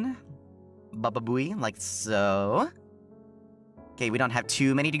screen. Baba booey, like so. Okay, we don't have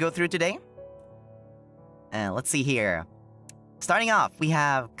too many to go through today. Let's see here. Starting off, we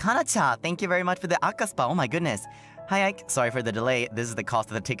have Kanacha. Thank you very much for the Akaspa. Oh my goodness. Hi Ike, sorry for the delay. This is the cost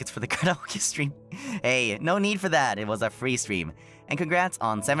of the tickets for the karaoke stream. Hey, no need for that. It was a free stream. And congrats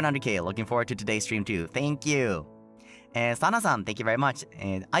on 700k. Looking forward to today's stream too. Thank you. Sana-san, thank you very much.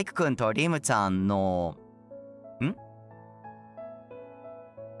 Ike-kun to Rimu-chan no...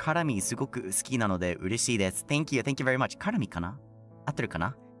 Karami すごく好きなので嬉しいです。Thank you very much. Karami かな？合ってるか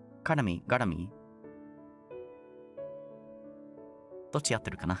な？ Karami? どっち合って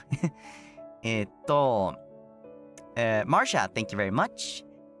るかなMarsha, thank you very much.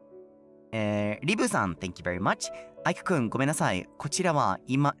 リブさん、thank you very much. アイクくん、ごめんなさい。こちらは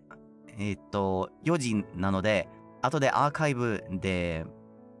今、4時なので、後でアーカイブで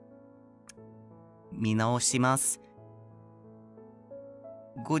見直します。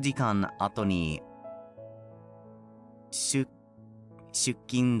5時間後に出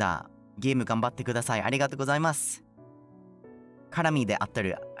勤だ。ゲーム頑張ってください。ありがとうございます。絡みで合って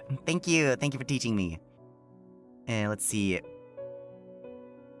る。Thank you. Thank you for teaching me. Let's see.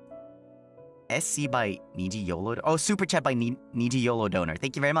 SC by Niji YOLO. Oh, super chat by Niji YOLO donor.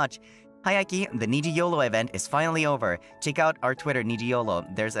 Thank you very much. Hi, Ike. The Niji YOLO event is finally over. Check out our Twitter, Niji YOLO.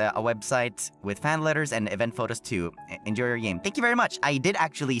 There's a website with fan letters and event photos too. Enjoy your game. Thank you very much. I did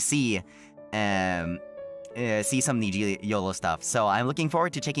actually see some Niji YOLO stuff, so I'm looking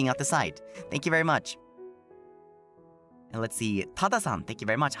forward to checking out the site. Thank you very much. And let's see. Tada-san, thank you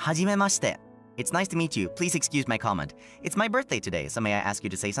very much. Hajimemashite. It's nice to meet you. Please excuse my comment. It's my birthday today, so may I ask you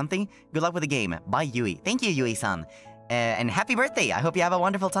to say something? Good luck with the game. Bye, Yui. Thank you, Yui-san. And happy birthday! I hope you have a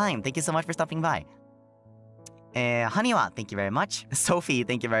wonderful time. Thank you so much for stopping by. Haniwa, thank you very much. Sophie,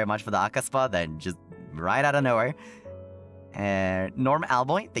 thank you very much for the Akaspa, then just right out of nowhere. Norm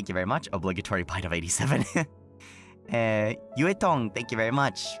Alboy, thank you very much. Obligatory bite of 87. Yuetong, thank you very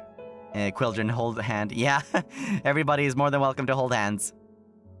much. Quildren, hold hand. Yeah, everybody is more than welcome to hold hands.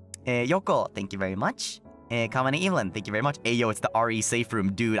 Yoko, thank you very much. Ike Eveland, thank you very much. Yo, it's the RE safe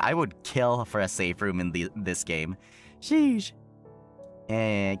room. Dude, I would kill for a safe room in this game. Sheesh.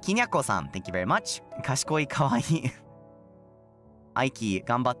 Kinyako-san, thank you very much. Kashikoi kawaii. Aiki,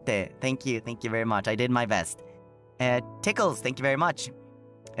 ganbatte. Thank you very much. I did my best. Tickles, thank you very much.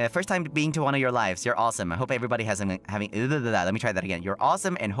 First time being to one of your lives. You're awesome. I hope everybody has having. Let me try that again. You're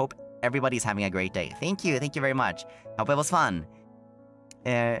awesome and hope everybody's having a great day. Thank you very much. Hope it was fun.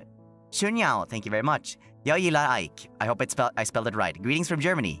 Shunyao, thank you very much. Yaoyila Ike. I hope I spelled it right. Greetings from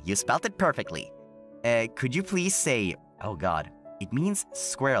Germany. You spelled it perfectly. Could you please say, oh god, it means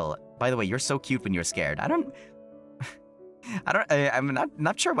squirrel. By the way, you're so cute when you're scared. I'm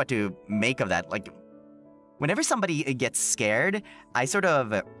not sure what to make of that. Like, whenever somebody gets scared, I sort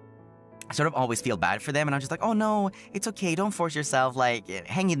of always feel bad for them, and I'm just like, oh no, it's okay, don't force yourself, like,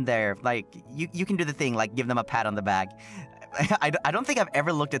 hang in there, like, you can do the thing, like, give them a pat on the back. I don't think I've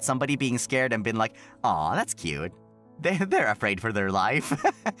ever looked at somebody being scared and been like, aw, that's cute. They're afraid for their life.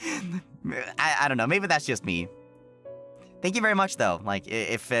 I don't know, maybe that's just me. Thank you very much, though. Like,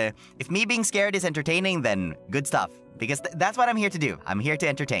 if me being scared is entertaining, then good stuff. Because that's what I'm here to do. I'm here to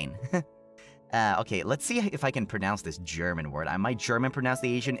entertain. Okay, let's see if I can pronounce this German word. My German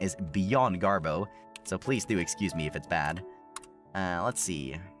pronunciation is beyond garbo, so please do excuse me if it's bad. Let's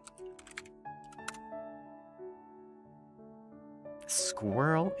see.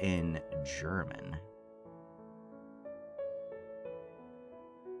 Squirrel in German.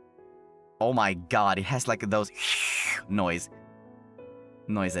 Oh my god, it has like those noises.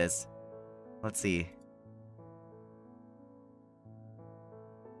 Let's see.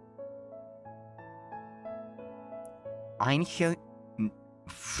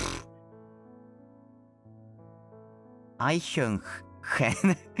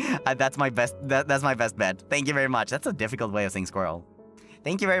 That's my best. That's my best bet. Thank you very much. That's a difficult way of saying squirrel.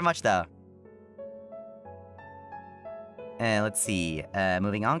 Thank you very much, though. Let's see.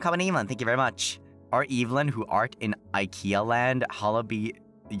 Moving on. Ike Eveland, thank you very much. Art Eveland, who art in IKEA land. Hallowed be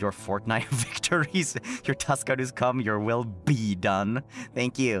your Fortnite victories. Your Tuscaroos come. Your will be done.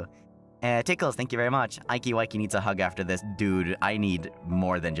 Thank you. Tickles, thank you very much. Ike needs a hug after this. Dude, I need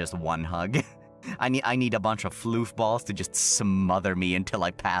more than just one hug. I need a bunch of floof balls to just smother me until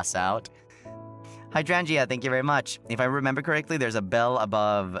I pass out. Hydrangea, thank you very much. If I remember correctly, there's a bell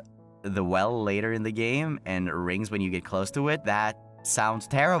above the well later in the game and it rings when you get close to it. That sounds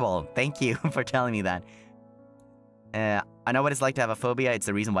terrible. Thank you for telling me that. I know what it's like to have a phobia. It's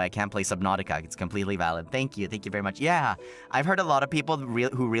the reason why I can't play Subnautica. It's completely valid. Thank you very much. Yeah, I've heard a lot of people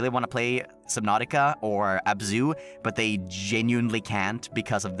who really want to play Subnautica or Abzu, but they genuinely can't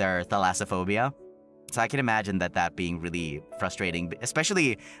because of their thalassophobia. So I can imagine that being really frustrating,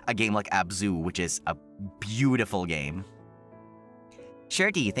 especially a game like Abzu, which is a beautiful game.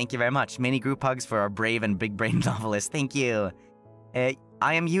 Shirty, thank you very much. Many group hugs for our brave and big-brained novelist. Thank you.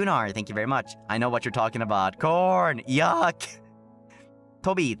 I am Yunar, thank you very much. I know what you're talking about. Corn! Yuck!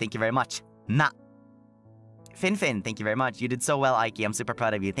 Toby, thank you very much. Na. Finfin, thank you very much. You did so well, Ike. I'm super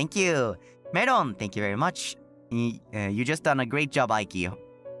proud of you. Thank you. Meron, thank you very much. You just done a great job, Ike. I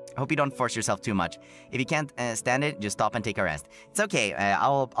hope you don't force yourself too much. If you can't stand it, just stop and take a rest. It's okay.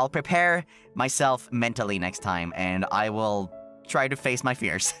 I'll prepare myself mentally next time, and I will try to face my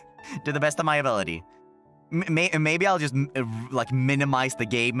fears to the best of my ability. Maybe I'll just like minimize the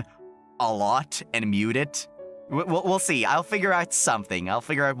game a lot and mute it. We'll see. I'll figure out something. I'll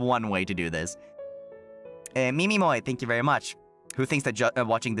figure out one way to do this. Mimi Moy, thank you very much. Who thinks that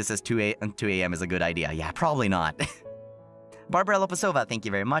watching this at 2 a.m. is a good idea? Yeah, probably not. Barbara Lopesova, thank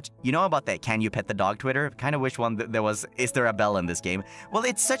you very much. You know about that can you pet the dog Twitter? Kind of wish there was, is there a bell in this game? Well,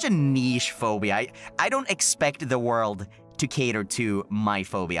 it's such a niche phobia. I don't expect the world to cater to my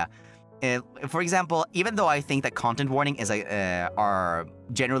phobia. For example, even though I think that content warning are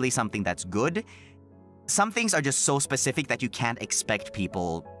generally something that's good, some things are just so specific that you can't expect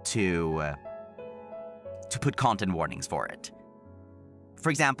people to put content warnings for it. For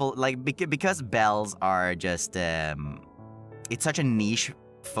example, like because bells are just it's such a niche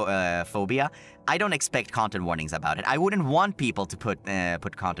phobia. I don't expect content warnings about it. I wouldn't want people to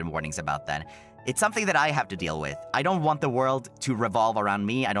put content warnings about that. It's something that I have to deal with. I don't want the world to revolve around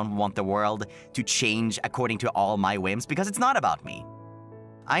me. I don't want the world to change according to all my whims because it's not about me.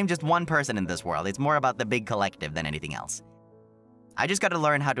 I'm just one person in this world. It's more about the big collective than anything else. I just gotta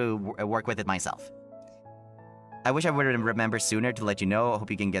learn how to work with it myself. I wish I would have remembered sooner to let you know. I hope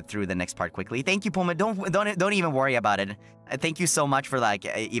you can get through the next part quickly. Thank you, Puma. Don't even worry about it. Thank you so much for like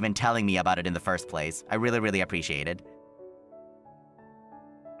even telling me about it in the first place. I really, really appreciate it.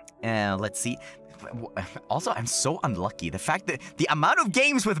 Let's see. Also, I'm so unlucky. The fact that the amount of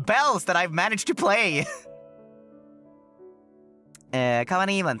games with bells that I've managed to play. Kawane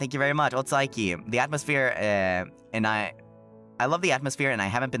Eveland, thank you very much. Otsuaiki, the atmosphere, and I love the atmosphere, and I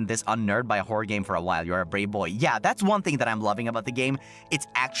haven't been this unnerved by a horror game for a while. You're a brave boy. Yeah, that's one thing that I'm loving about the game. It's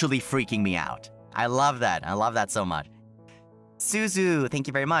actually freaking me out. I love that. I love that so much. Suzu, thank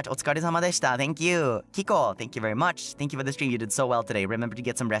you very much. Otsukaresama deshita. Thank you. Kiko, thank you very much. Thank you for the stream. You did so well today. Remember to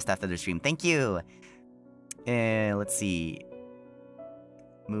get some rest after the stream. Thank you. Let's see.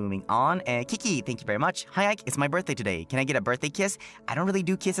 Moving on. Kiki, thank you very much. Hi, Ike. It's my birthday today. Can I get a birthday kiss? I don't really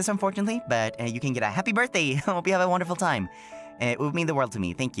do kisses, unfortunately, but you can get a happy birthday. Hope you have a wonderful time. It would mean the world to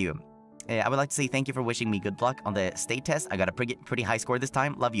me. Thank you. I would like to say thank you for wishing me good luck on the state test. I got a pretty high score this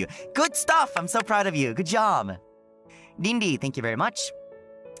time. Love you. Good stuff! I'm so proud of you. Good job. Lindy, thank you very much.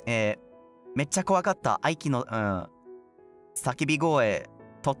 めっちゃ怖かった。アイキの、叫び声、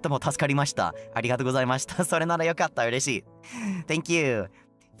とっても助かりました。ありがとうございました。それならよかった。嬉しい。Thank you.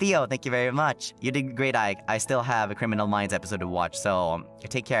 Theo, thank you very much. You did great, Ike. I still have a Criminal Minds episode to watch, so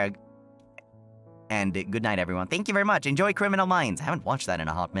take care. And good night, everyone. Thank you very much. Enjoy Criminal Minds. I haven't watched that in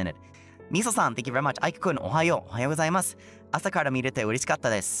a hot minute. Miso-san, thank you very much. Ike-kun, おはよう。おはようございます。朝から見れて嬉しかった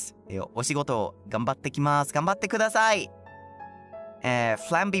です。お仕事頑張ってきます。頑張ってください。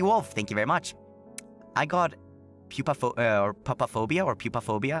Flamby Wolf, thank you very much. I got pupaphobia or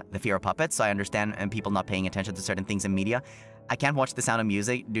pupaphobia, the fear of puppets, so I understand people not paying attention to certain things in media. I can't watch The Sound of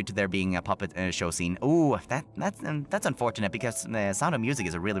Music due to there being a puppet show scene. Ooh, that's unfortunate because The Sound of Music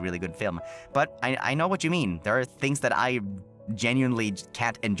is a really, really good film. But I know what you mean. There are things that I genuinely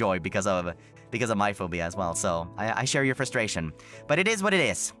can't enjoy because of my phobia as well. So I share your frustration. But it is what it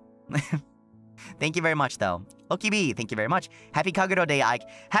is. Thank you very much, though. Okibi, thank you very much. Happy Kagero Day, Ike.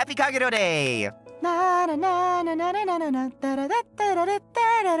 Happy Kagero Day!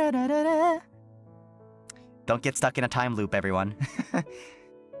 Don't get stuck in a time loop, everyone.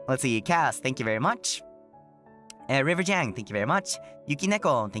 Let's see. Cass, thank you very much. Riverjang, thank you very much.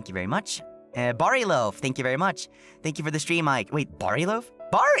 Yukineko, thank you very much. Bariloaf, thank you very much. Thank you for the stream, Mike. Wait, Bariloaf?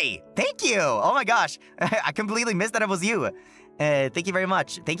 Bari! Thank you! Oh my gosh. I completely missed that it was you. Thank you very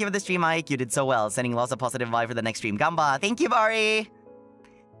much. Thank you for the stream, Mike. You did so well. Sending lots of positive vibe for the next stream. Gamba! Thank you, Bari!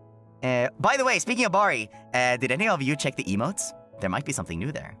 By the way, speaking of Bari, did any of you check the emotes? There might be something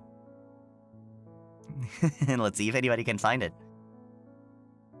new there. Let's see if anybody can find it.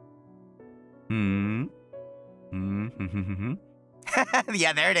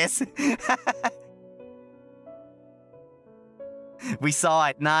 Yeah, there it is. We saw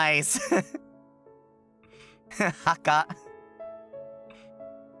it. Nice. Haka.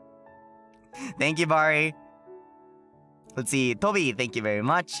 Thank you, Bari. Let's see. Toby, thank you very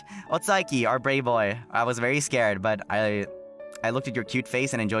much. Otsuaiki, our brave boy. I was very scared, but I looked at your cute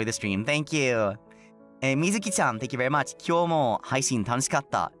face and enjoyed the stream. Thank you. Mizuki-chan, thank you very much. 今日も配信楽しかっ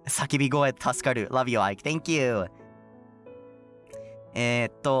た。叫び声助かる。Love you, Ike. Thank you.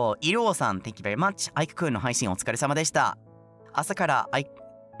 イルオさん、thank you very much. アイクくんの配信お疲れ様でした。朝からアイク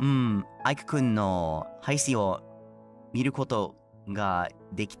くんの配信を見ることが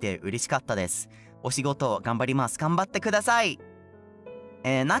できて嬉しかったです。お仕事頑張ります。頑張ってください。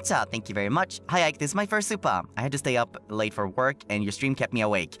Nacha, thank you very much. Hi Ike, this is my first super. I had to stay up late for work and your stream kept me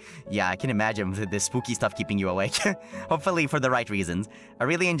awake. Yeah, I can imagine the spooky stuff keeping you awake. Hopefully for the right reasons. I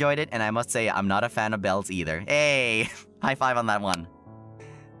really enjoyed it and I must say I'm not a fan of bells either. Hey, high five on that one.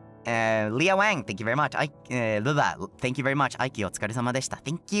 Leah Wang, thank you very much. Lula, thank you very much. Aiki, お疲れ様でした.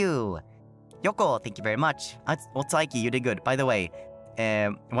 Thank you. Yoko, thank you very much. Otsuaiki, you did good. By the way,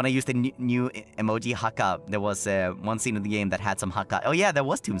 when I used the new emoji haka, there was one scene in the game that had some haka. Oh yeah, there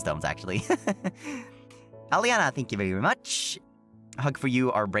was tombstones actually. Aliana, thank you very much. Hug for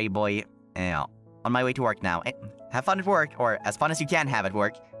you, our brave boy. On my way to work now. Have fun at work, or as fun as you can have at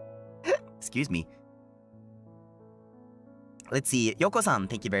work. Excuse me. Let's see. Yoko-san,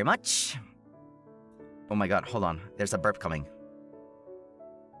 thank you very much. Oh my god, hold on. There's a burp coming.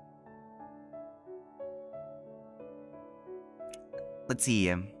 Let's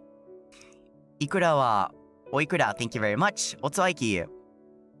see. Ikura wa oikura, thank you very much. Otsuaiki.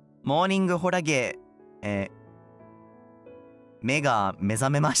 Morning horage. Mega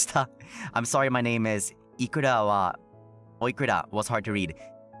mezamemashita. I'm sorry, my name is Ikura wa oikura. Was hard to read.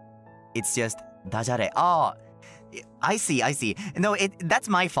 It's just dajare. Oh, I see. No, that's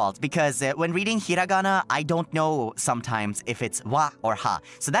my fault because when reading hiragana, I don't know sometimes if it's wa or ha.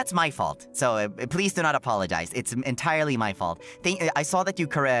 So that's my fault. So please do not apologize. It's entirely my fault. I saw that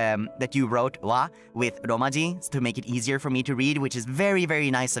you wrote wa with romaji to make it easier for me to read, which is very, very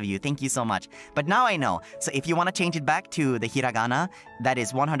nice of you. Thank you so much. But now I know. So if you want to change it back to the hiragana, that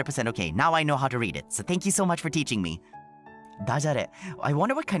is 100% okay. Now I know how to read it. So thank you so much for teaching me. Dajare. I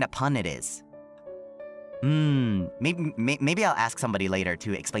wonder what kind of pun it is. Maybe I'll ask somebody later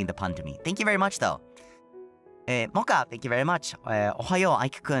to explain the pun to me. Thank you very much, though. Mocha, thank you very much. Ohayo,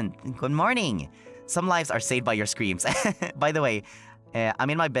 Ike-kun. Good morning. Some lives are saved by your screams. By the way,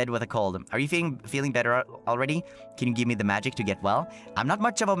 I'm in my bed with a cold. Are you feeling better already? Can you give me the magic to get well? I'm not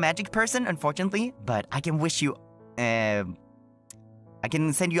much of a magic person, unfortunately, but I can wish you... I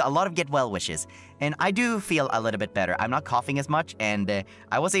can send you a lot of get well wishes. And I do feel a little bit better. I'm not coughing as much, and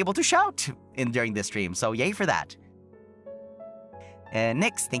I was able to shout during this stream, so yay for that.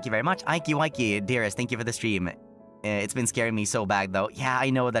 Nix, thank you very much. Ike, dearest, thank you for the stream. It's been scaring me so bad, though. Yeah,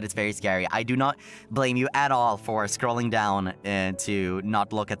 I know that it's very scary. I do not blame you at all for scrolling down to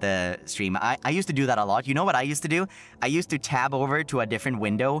not look at the stream. I used to do that a lot. You know what I used to do? I used to tab over to a different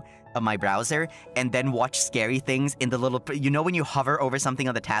window of my browser and then watch scary things in the little... You know when you hover over something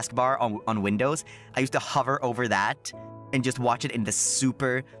on the taskbar on Windows? I used to hover over that and just watch it in the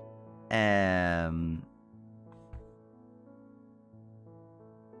super... and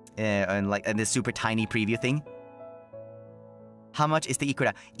this super tiny preview thing. How much is the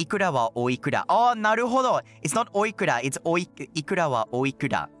ikura? Ikura wa oikura. Oh, naruhodo. It's not oikura, it's ikura wa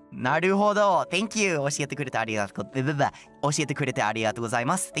oikura. Naruhodo. Thank you. 教えてくれてありがとう。教えてくれてありがとうござい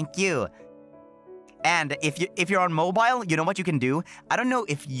ます。Thank you. And if you're on mobile, you know what you can do? I don't know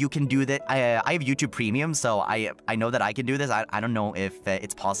if you can do that. I have YouTube Premium, so I know that I can do this. I don't know if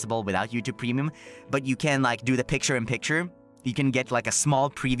it's possible without YouTube Premium, but you can like do the picture-in-picture. You can get like a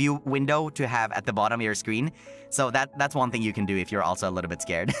small preview window to have at the bottom of your screen. So that's one thing you can do if you're also a little bit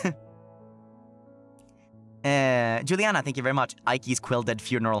scared. Juliana, thank you very much. Ike's Quill Dead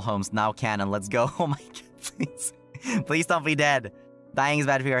Funeral Homes now canon. Let's go. Oh my god, please. Please don't be dead. Dying is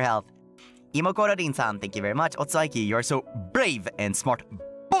bad for your health. Imokoro-rin-san, thank you very much. Otsuaiki, you're so brave and smart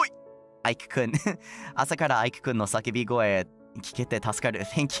boy! Ike-kun. 朝から Ike-kun の叫び声聞けて助かる.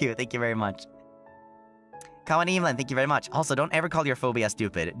 Thank you very much. Ike Eveland, thank you very much. Also, don't ever call your phobia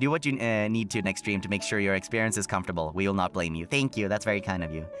stupid. Do what you need to next stream to make sure your experience is comfortable. We will not blame you. Thank you, that's very kind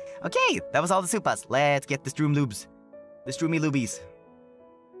of you. Okay, that was all the supas. Let's get the Stroom Lubes. The Stroomy Lubies.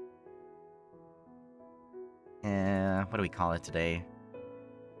 What do we call it today?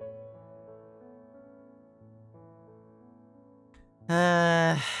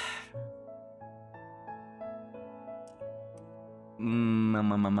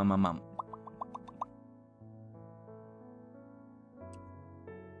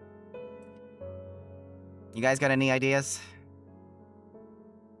 You guys got any ideas?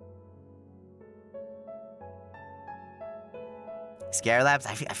 Scare Labs?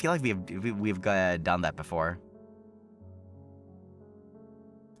 I feel like we've done that before.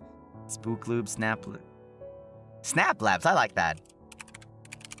 Spook Loop, Snap Labs, I like that.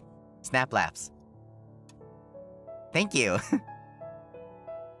 Snap Labs. Thank you.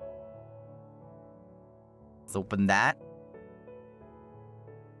 Let's open that.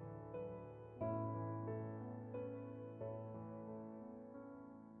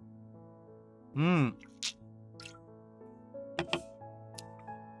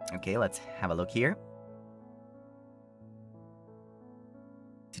 Okay, let's have a look here.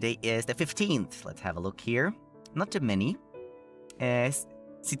 Today is the 15th. Let's have a look here. Not too many.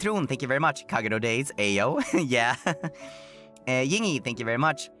 Citroen, thank you very much. Kagero Days, Ayo. Yeah. Yingy, thank you very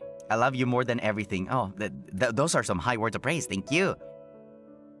much. I love you more than everything. Oh, those are some high words of praise. Thank you.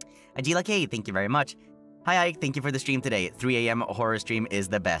 Ajila K, thank you very much. Hi Ike, thank you for the stream today. 3 AM horror stream is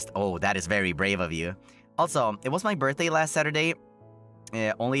the best. Oh, that is very brave of you. Also, it was my birthday last Saturday.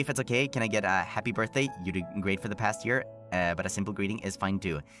 Only if it's okay, can I get a happy birthday? You did great for the past year, but a simple greeting is fine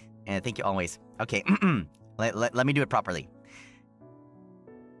too. Thank you always. Okay, let me do it properly.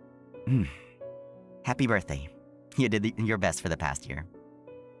 Happy birthday. You did your best for the past year.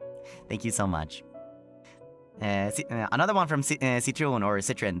 Thank you so much. Another one from Citron or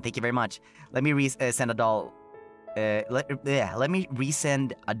Citron. Thank you very much. Let me send a doll. Let me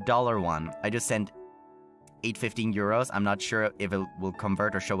resend a dollar one. I just sent 815 euros. I'm not sure if it will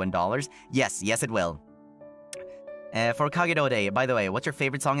convert or show in dollars. Yes, it will. For Kagero Day, by the way, what's your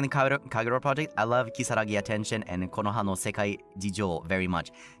favorite song in the Kagero project? I love Kisaragi Attention and Konoha no Sekai Jijo very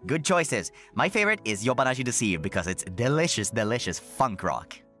much. Good choices. My favorite is Yobanashi Deceive because it's delicious, delicious funk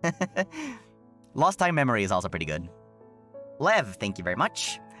rock. Lost Time Memory is also pretty good. Lev, thank you very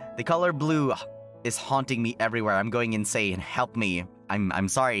much. The color blue is haunting me everywhere. I'm going insane. Help me. I'm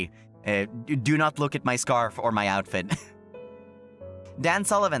sorry. Do not look at my scarf or my outfit. Dan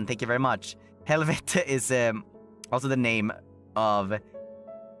Sullivan, thank you very much. Helvet is also the name of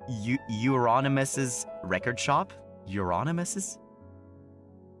Euronymous' record shop. Euronymous'?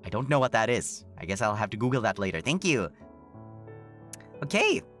 I don't know what that is. I guess I'll have to Google that later. Thank you.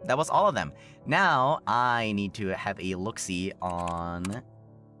 Okay, that was all of them. Now, I need to have a look-see on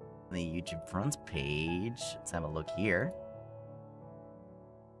the YouTube Fronts page. Let's have a look here.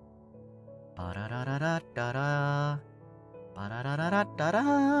 Ba-da-da-da-da-da-da.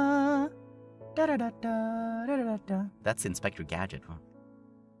 Ba-da-da-da-da-da-da. Da-da-da-da-da-da-da. That's Inspector Gadget.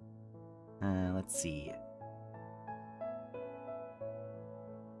 Let's see.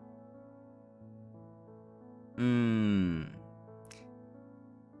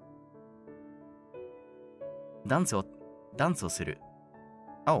 Danceをする.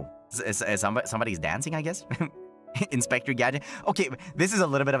 Oh, somebody's dancing, I guess? Inspector Gadget. Okay, this is a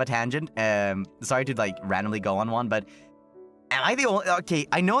little bit of a tangent. Sorry to like randomly go on one, but am I the only... Okay,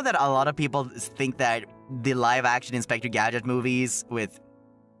 I know that a lot of people think that the live-action Inspector Gadget movies with...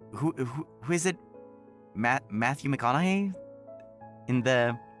 Who is it? Matthew McConaughey? In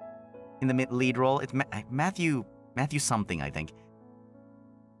the lead role? It's Matthew something, I think.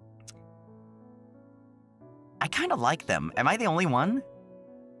 I kind of like them. Am I the only one?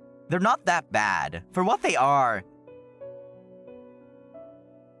 They're not that bad. For what they are.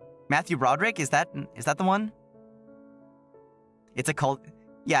 Matthew Broderick? Is that the one? It's a cult...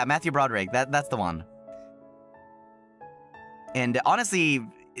 Yeah, Matthew Broderick. That's the one. And honestly,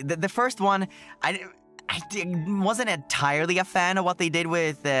 the first one, I wasn't entirely a fan of what they did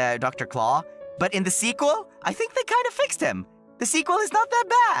with Dr. Claw. But in the sequel, I think they kind of fixed him. The sequel is not that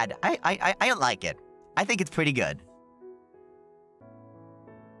bad. I like it. I think it's pretty good.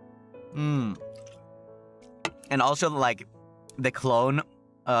 And also, like, the clone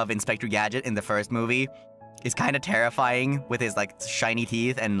of Inspector Gadget in the first movie is kind of terrifying with his, like, shiny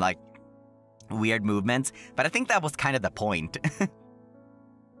teeth and, like, weird movements. But I think that was kind of the point.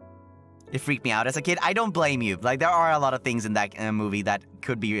 It freaked me out as a kid. I don't blame you. Like, there are a lot of things in that movie that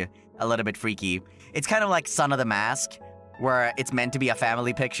could be a little bit freaky. It's kind of like Son of the Mask, where it's meant to be a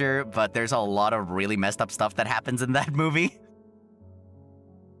family picture, but there's a lot of really messed up stuff that happens in that movie.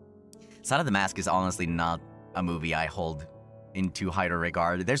 Son of the Mask is honestly not a movie I hold in too high a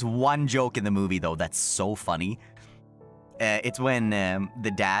regard. There's one joke in the movie, though, that's so funny. It's when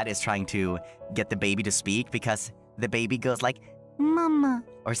the dad is trying to get the baby to speak because the baby goes like, "Mama,"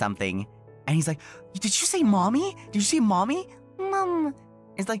 or something. And he's like, "Did you say mommy? Did you say mommy? Mom."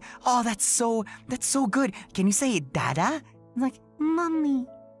 It's like, "Oh, that's so good. Can you say dada?" I'm like, "Mommy."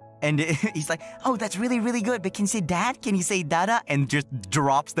 And he's like, "Oh, that's really, really good. But can you say dad? Can you say dada?" And just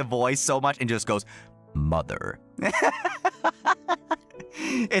drops the voice so much and just goes, "Mother."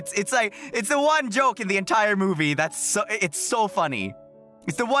 It's like, it's the one joke in the entire movie it's so funny.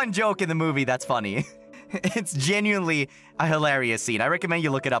 It's the one joke in the movie that's funny. It's genuinely a hilarious scene. I recommend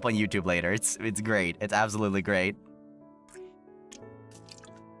you look it up on YouTube later. It's great. It's absolutely great.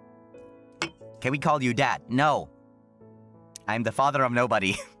 Can we call you Dad? No. I'm the father of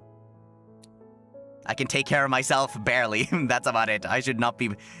nobody. I can take care of myself, barely. That's about it. I should not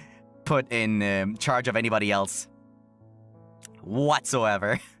be put in charge of anybody else.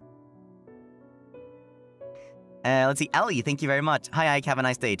 Whatsoever. Let's see. Ellie, thank you very much. Hi, Ike. Have a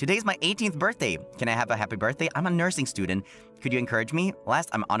nice day. Today's my 18th birthday. Can I have a happy birthday? I'm a nursing student. Could you encourage me? Last,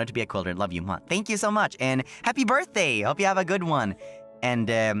 I'm honored to be a quilter. Love you. Thank you so much. And happy birthday. Hope you have a good one.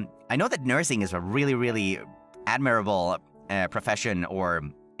 And I know that nursing is a really, really admirable profession or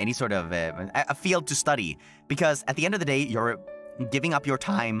any sort of a field to study. Because at the end of the day, you're giving up your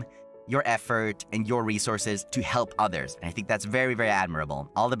time, your effort, and your resources to help others. And I think that's very, very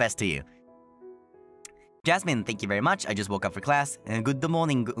admirable. All the best to you. Jasmine, thank you very much. I just woke up for class. Good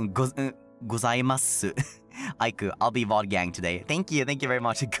morning, gozaimasu. Ike, I'll be VOD gang today. Thank you very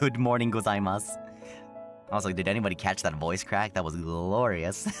much. Good morning, gozaimasu. I was like, did anybody catch that voice crack? That was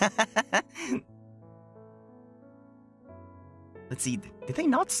glorious. Let's see, did they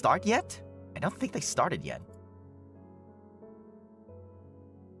not start yet? I don't think they started yet.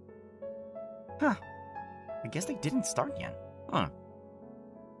 Huh. I guess they didn't start yet. Huh.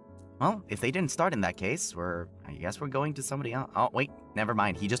 Well, if they didn't start in that case, I guess we're going to somebody else. Oh, wait, never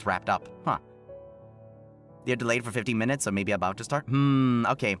mind. He just wrapped up. Huh. They're delayed for 15 minutes, so maybe about to start?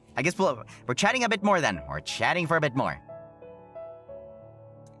 Okay. I guess we're chatting a bit more then. We're chatting for a bit more.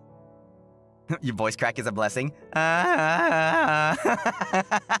 Your voice crack is a blessing. I'm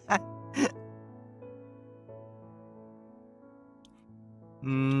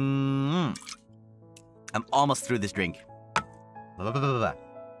almost through this drink.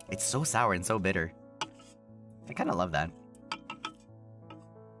 It's so sour and so bitter. I kind of love that.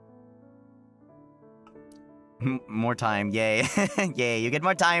 More time, yay. Yay, you get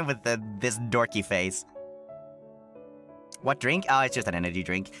more time with this dorky face. What drink? Oh, it's just an energy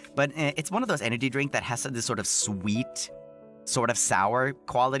drink. But it's one of those energy drink that has this sort of sweet, sort of sour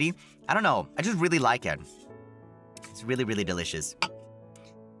quality. I don't know. I just really like it. It's really, really delicious.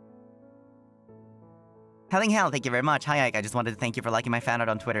 Helling Hell, thank you very much. Hi, Ike. I just wanted to thank you for liking my fan art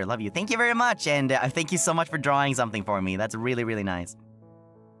on Twitter. Love you. Thank you very much. And thank you so much for drawing something for me. That's really, really nice.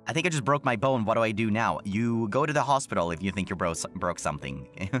 I think I just broke my bone. What do I do now? You go to the hospital if you think you broke something.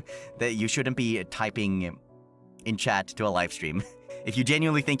 That you shouldn't be typing in chat to a live stream. If you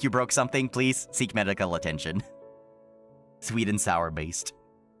genuinely think you broke something, please seek medical attention. Sweet and sour based.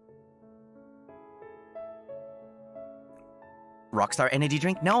 Rockstar energy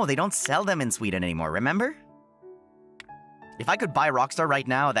drink? No, they don't sell them in Sweden anymore, remember? If I could buy Rockstar right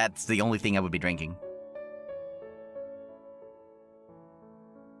now, that's the only thing I would be drinking.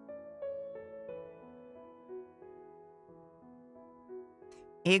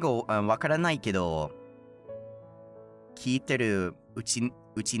 Eigo, わからないけど、聞いてるうち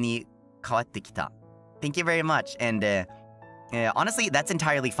に変わってきた. Thank you very much. And honestly, that's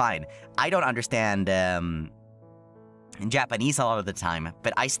entirely fine. I don't understand Japanese a lot of the time,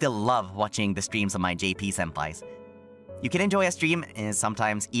 but I still love watching the streams of my JP senpais. You can enjoy a stream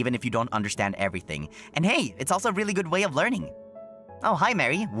sometimes, even if you don't understand everything. And hey, it's also a really good way of learning. Oh, hi,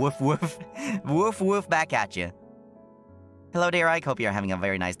 Mary. Woof, woof. Woof, woof back at you. Hello, dear Ike. Hope you're having a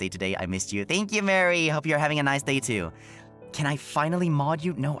very nice day today. I missed you. Thank you, Mary. Hope you're having a nice day, too. Can I finally mod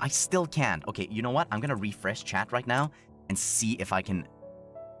you? No, I still can't. Okay, you know what? I'm gonna refresh chat right now and see if I can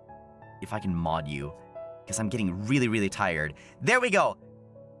mod you. Because I'm getting really, really tired. There we go!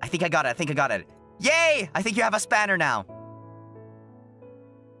 I think I got it. Yay! I think you have a spanner now.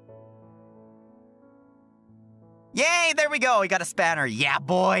 Yay! There we go! We got a spanner. Yeah,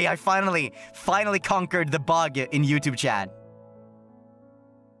 boy! I finally conquered the bug in YouTube chat.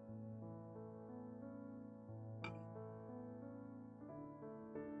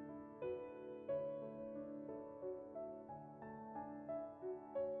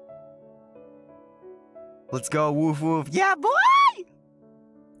 Let's go, woof woof. Yeah, boy!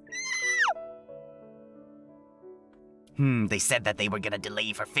 They said that they were gonna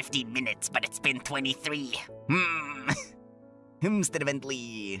delay for 15 minutes, but it's been 23.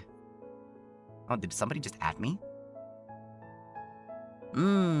 Steadily. Oh, did somebody just add me?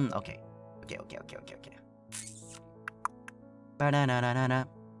 Okay. Okay. Ba-da-na-na-na-na.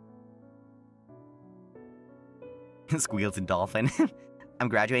 Squeals and Dolphin. I'm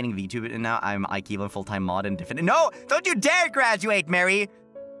graduating VTuber now. I'm Ike Eveland full-time mod and definite. No! Don't you dare graduate, Mary!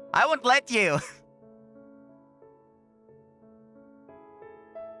 I won't let you!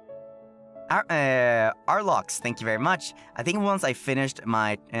 Arlox, thank you very much. I think once I finished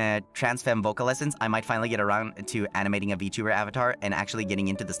my transfem vocal lessons, I might finally get around to animating a VTuber avatar and actually getting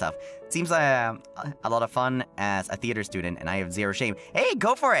into the stuff. It seems a lot of fun as a theater student, and I have zero shame. Hey,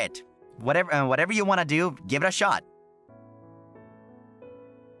 go for it! Whatever you want to do, give it a shot.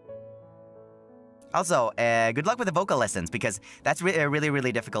 Also, good luck with the vocal lessons, because that's really,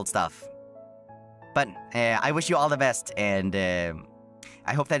 really difficult stuff. But I wish you all the best, and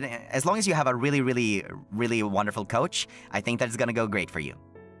I hope that as long as you have a really, really, really wonderful coach, I think that it's gonna go great for you.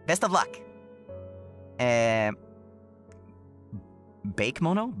 Best of luck. Bike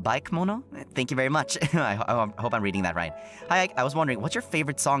Mono? Thank you very much. I hope I'm reading that right. Hi, I was wondering, what's your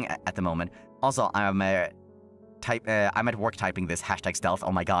favorite song at the moment? Also, I'm at work typing this #stealth.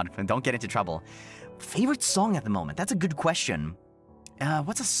 Oh my god, don't get into trouble. Favorite song at the moment? That's a good question.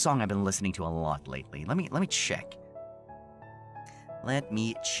 What's a song I've been listening to a lot lately? Let me check. Let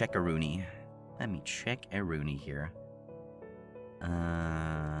me check a Rooney. Let me check Aruni here.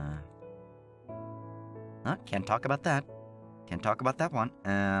 Oh, can't talk about that. Can't talk about that one.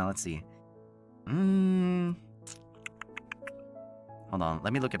 Let's see. Hold on,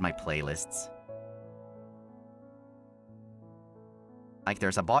 let me look at my playlists. Like,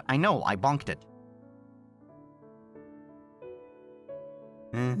 there's a bot. I know, I bonked it.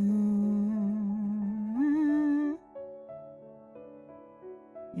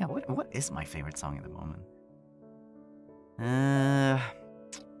 Yeah, what is my favorite song at the moment? Let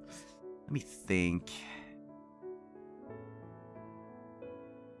me think.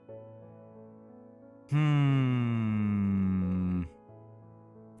 I'm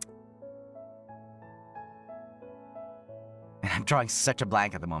drawing such a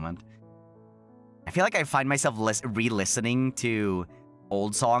blank at the moment. I feel like I find myself re-listening to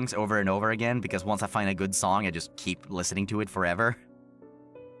old songs over and over again because once I find a good song, I just keep listening to it forever.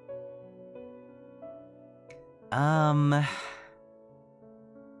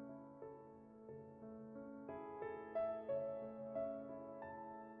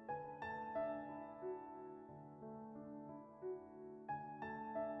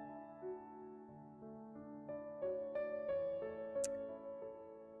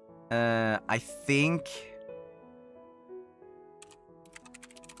 I think...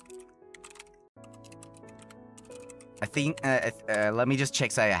 let me just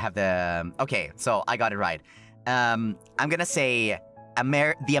check so I have the... Okay, so I got it right. I'm gonna say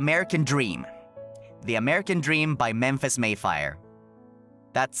The American Dream. The American Dream by Memphis Mayfire.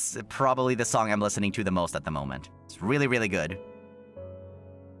 That's probably the song I'm listening to the most at the moment. It's really, really good.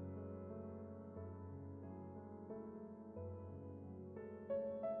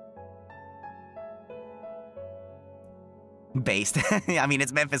 Based. I mean,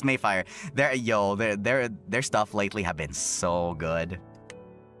 it's Memphis Mayfire. Their stuff lately have been so good.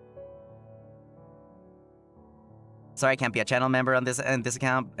 Sorry, I can't be a channel member on this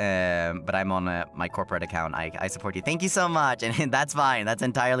account, but I'm on my corporate account. I support you. Thank you so much, and that's fine. That's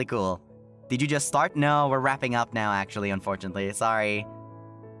entirely cool. Did you just start? No, we're wrapping up now, actually, unfortunately. Sorry.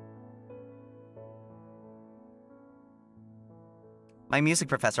 My music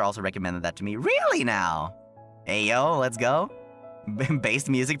professor also recommended that to me. Really now? Hey, yo, let's go. Based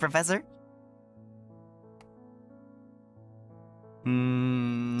music professor?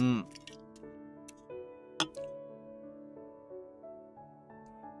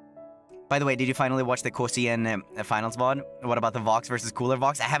 By the way, did you finally watch the Koshien finals VOD? What about the Vox versus Cooler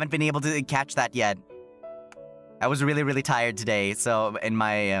Vox? I haven't been able to catch that yet. I was really, really tired today, so in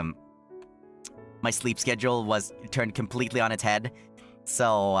my my sleep schedule was turned completely on its head.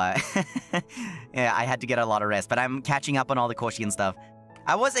 So, yeah, I had to get a lot of rest, but I'm catching up on all the Koshien stuff.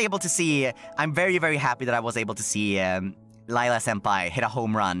 I was able to see, I'm very, very happy that I was able to see Lila Senpai hit a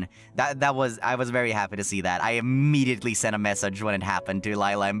home run. I was very happy to see that. I immediately sent a message when it happened to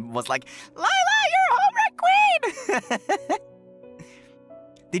Lila and was like, Lila, you're a home run queen!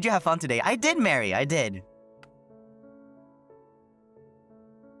 Did you have fun today? I did, Mary, I did.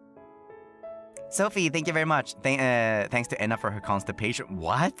 Sophie, thank you very much. Thanks to Enna for her constipation.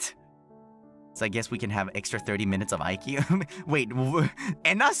 What? So I guess we can have extra 30 minutes of Ike. Wait,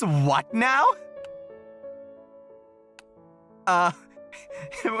 Enna's what now?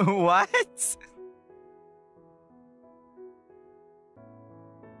 What?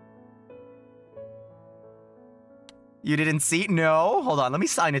 You didn't see? No? Hold on, let me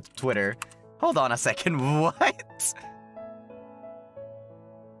sign it to Twitter. Hold on a second, what?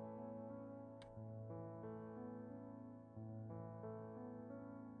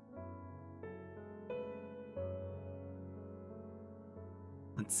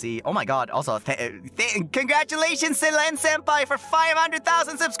 Let's see. Oh my god. Also, congratulations, Silen Senpai, for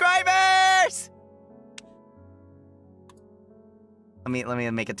 500,000 subscribers! Let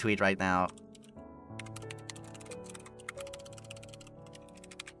me make a tweet right now.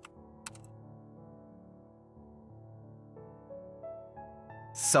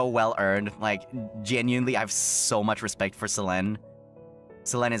 So well earned. Like, genuinely, I have so much respect for Silen.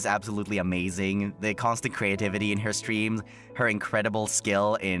 Silen is absolutely amazing. The constant creativity in her streams, her incredible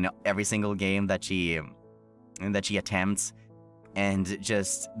skill in every single game that she attempts, and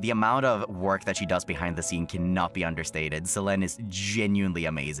just the amount of work that she does behind the scene cannot be understated. Silen is genuinely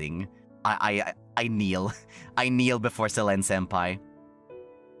amazing. I kneel. I kneel before Silen Senpai.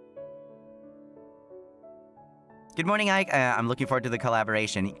 Good morning, Ike. I'm looking forward to the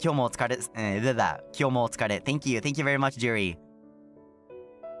collaboration. Kyomo otsukare. Kyomo otsukare. Thank you. Thank you very much, Juri.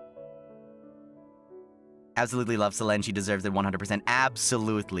 Absolutely love Silen. She deserves it 100%.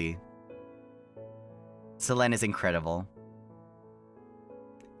 Absolutely. Silen is incredible.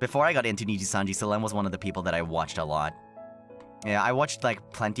 before I got into NIJISANJI, Selene was one of the people that I watched a lot. Yeah, I watched like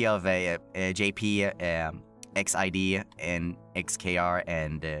plenty of JP, XID, and XKR,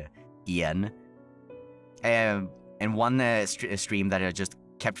 and Ian. And one stream that I just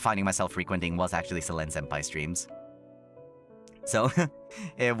kept finding myself frequenting was actually Selene Senpai streams. So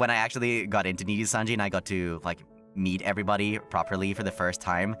when I actually got into NIJISANJI and I got to like meet everybody properly for the first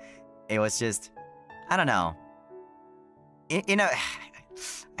time, it was just, I don't know. You know,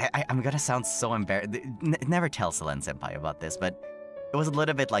 I'm gonna sound so embarrassed. Never tell Selene Senpai about this, but it was a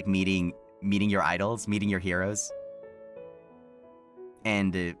little bit like meeting your idols, meeting your heroes.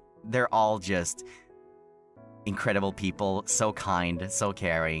 And they're all just incredible people, so kind, so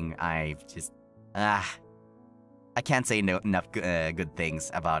caring. I can't say enough good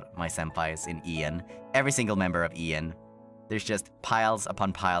things about my senpais in Ian. Every single member of Ian. There's just piles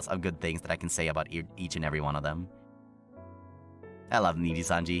upon piles of good things that I can say about each and every one of them. I love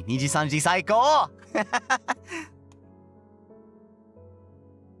NIJISANJI. NIJISANJI Saiko!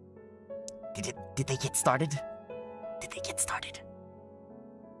 Did they get started? Did they get started?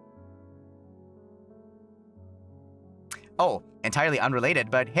 Oh, entirely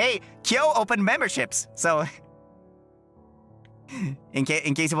unrelated, but hey, Kyo opened memberships, so in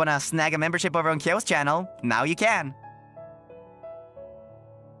case you wanna snag a membership over on Kyo's channel, now you can.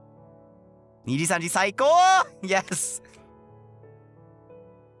 NIJISANJI Saiko! Yes!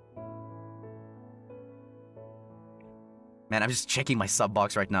 Man, I'm just checking my sub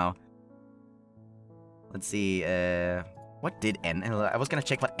box right now. Let's see, what did I was gonna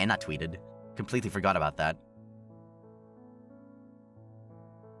check what Enna tweeted. Completely forgot about that.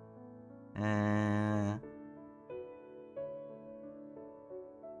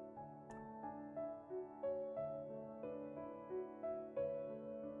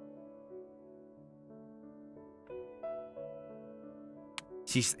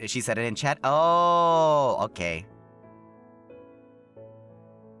 She said it in chat? Oh, okay.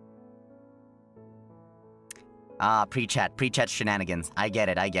 Ah, pre-chat shenanigans. I get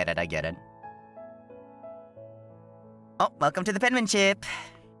it. Oh, welcome to the penmanship.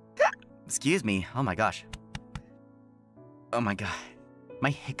 Excuse me. Oh my gosh. Oh my god. My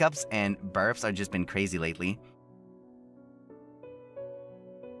hiccups and burps have just been crazy lately.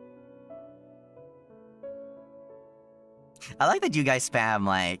 I like that you guys spam,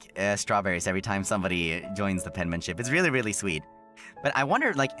 like, strawberries every time somebody joins the penmanship. It's really, really sweet. But I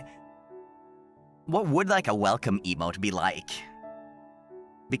wonder, like, what would, like, a welcome emote be like?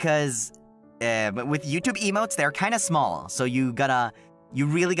 Because, with YouTube emotes, they're kind of small, so you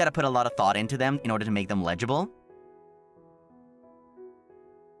really gotta put a lot of thought into them in order to make them legible.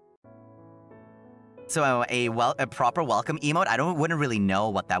 So a proper welcome emote, wouldn't really know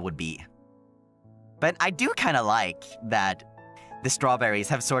what that would be. But I do kind of like that the strawberries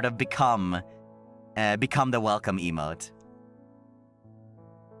have sort of become the welcome emote.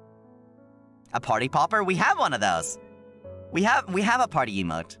 A party popper? We have one of those. We have a party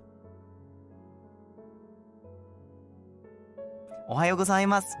emote. Ohayo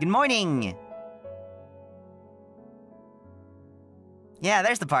gozaimasu. Good morning. Yeah,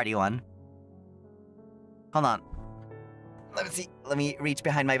 there's the party one. Hold on. Let me see. Let me reach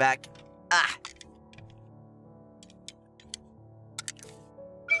behind my back. Ah.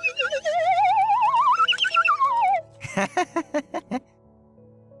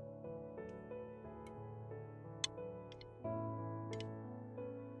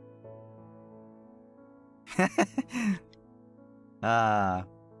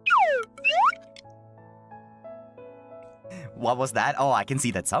 What was that? Oh, I can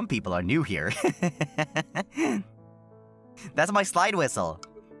see that some people are new here. That's my slide whistle.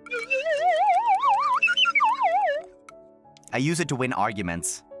 I use it to win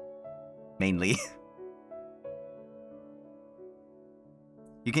arguments. Mainly.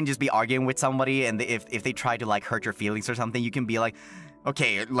 You can just be arguing with somebody, and if they try to, like, hurt your feelings or something, you can be like,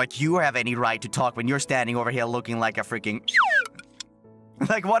 okay, like, you have any right to talk when you're standing over here looking like a freaking...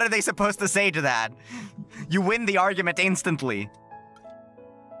 Like, what are they supposed to say to that? You win the argument instantly.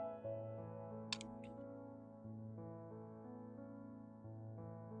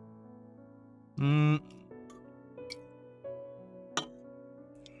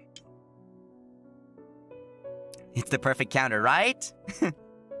 It's the perfect counter, right?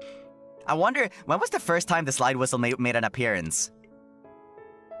 I wonder, when was the first time the slide whistle made an appearance?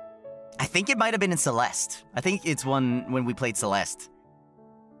 I think it might have been in Celeste. I think it's when we played Celeste.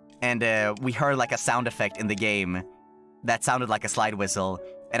 And we heard like a sound effect in the game that sounded like a slide whistle.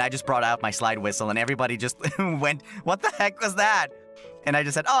 And I just brought out my slide whistle and everybody just went, what the heck was that? And I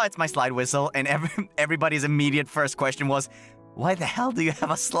just said, oh, it's my slide whistle. And everybody's immediate first question was, Why the hell do you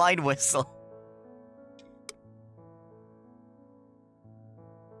have a slide whistle?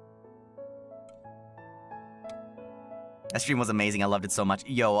 That stream was amazing. I loved it so much.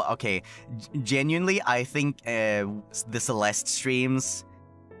 Yo, okay. Genuinely, I think the Celeste streams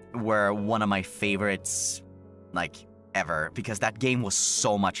were one of my favorites, like, ever. Because that game was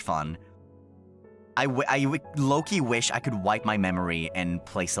so much fun. I low-key wish I could wipe my memory and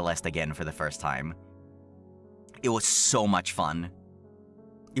play Celeste again for the first time. It was so much fun.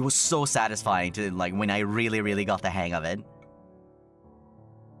 It was so satisfying to, like, when I really, really got the hang of it.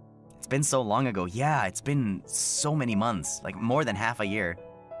 It's been so long ago. Yeah, it's been so many months. Like, more than half a year.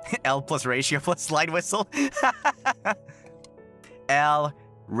 L plus ratio plus slide whistle. L,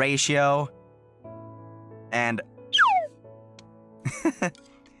 ratio, and...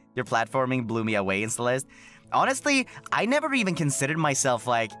 Your platforming blew me away in Celeste. Honestly, I never even considered myself,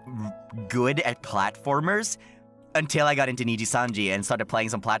 like, good at platformers until I got into NIJISANJI and started playing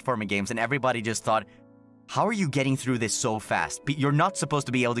some platforming games, and everybody just thought, how are you getting through this so fast? You're not supposed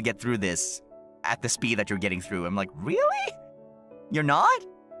to be able to get through this at the speed that you're getting through. I'm like, really? You're not?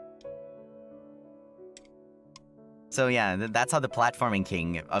 So yeah, that's how the platforming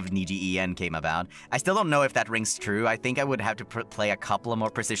king of NIJI-EN came about. I still don't know if that rings true. I think I would have to play a couple of more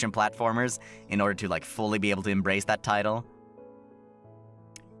precision platformers in order to, like, fully be able to embrace that title.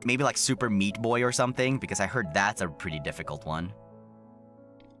 Maybe like Super Meat Boy or something, because I heard that's a pretty difficult one.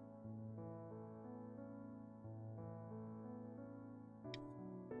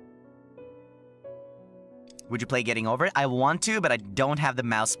 Would you play Getting Over It? I want to, but I don't have the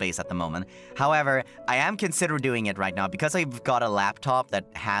mouse space at the moment. However, I am considering doing it right now because I've got a laptop that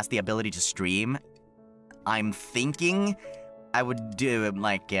has the ability to stream. I'm thinking I would do,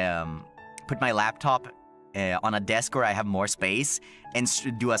 like, put my laptop on a desk where I have more space and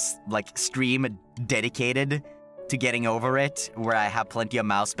do a, like, stream dedicated to Getting Over It, where I have plenty of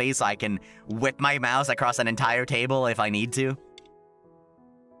mouse space so I can whip my mouse across an entire table if I need to.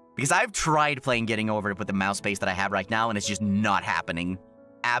 Because I've tried playing Getting Over It with the mouse space that I have right now, and it's just not happening.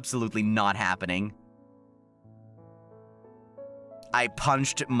 Absolutely not happening. I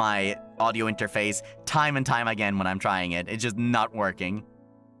punched my audio interface time and time again when I'm trying it. It's just not working.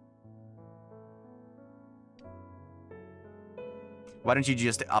 Why don't you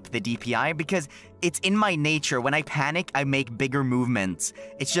just up the DPI? Because it's in my nature. When I panic, I make bigger movements.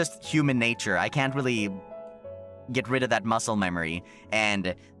 It's just human nature. I can't really get rid of that muscle memory.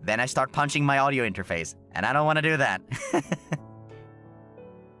 And then I start punching my audio interface. And I don't want to do that.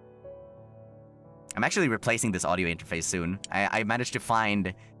 I'm actually replacing this audio interface soon. I managed to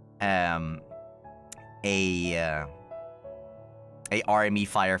find a RME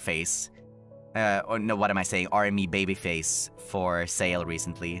Fireface. Or no, what am I saying? RME Babyface for sale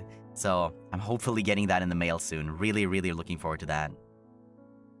recently. So I'm hopefully getting that in the mail soon. Really, really looking forward to that.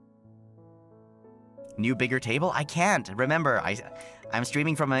 New bigger table? I can't. Remember, I'm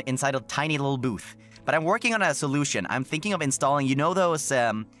streaming from inside a tiny little booth. But I'm working on a solution. I'm thinking of installing, you know those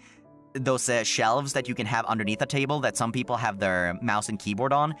shelves that you can have underneath a table that some people have their mouse and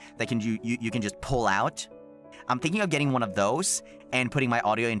keyboard on that you can just pull out? I'm thinking of getting one of those and putting my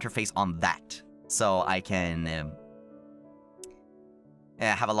audio interface on that. So I can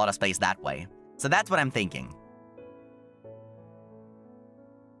have a lot of space that way. So that's what I'm thinking.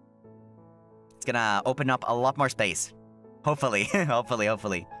 It's gonna open up a lot more space. Hopefully.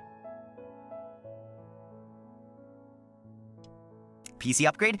 hopefully. PC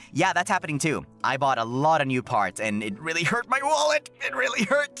upgrade? Yeah, that's happening too. I bought a lot of new parts and it really hurt my wallet. It really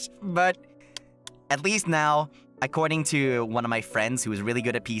hurt. But at least now, according to one of my friends who is really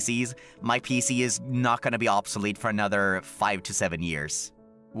good at PCs, my PC is not gonna be obsolete for another 5 to 7 years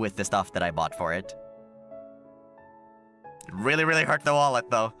with the stuff that I bought for it. It really, really hurt the wallet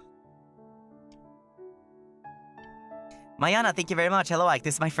though. Mayana, thank you very much. Hello, Ike.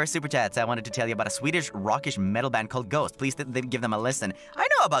 This is my first super chat, so I wanted to tell you about a Swedish rockish metal band called Ghost. Please give them a listen. I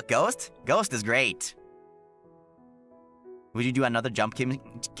know about Ghost. Ghost is great. Would you do another Jump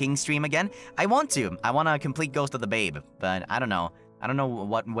King stream again? I want to. I want to complete Ghost of the Babe, but I don't know. I don't know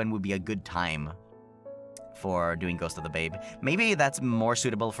when would be a good time for doing Ghost of the Babe. Maybe that's more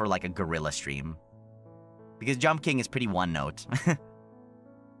suitable for like a gorilla stream. Because Jump King is pretty one note.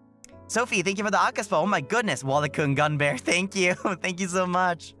 Sophie, thank you for the Akaspa. Oh my goodness, Wallakun Gunbear, thank you. Thank you so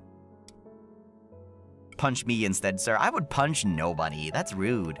much. Punch me instead, sir. I would punch nobody. That's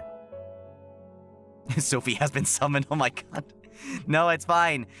rude. Sophie has been summoned. Oh my god. No, it's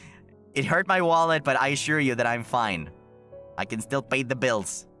fine. It hurt my wallet, but I assure you that I'm fine. I can still pay the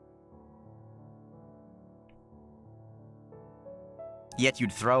bills. Yet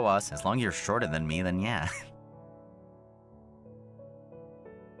you'd throw us. As long as you're shorter than me, then yeah.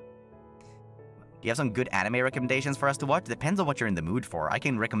 Do you have some good anime recommendations for us to watch? Depends on what you're in the mood for. I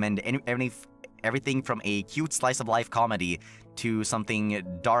can recommend everything from a cute slice of life comedy to something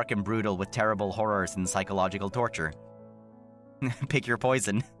dark and brutal with terrible horrors and psychological torture. Pick your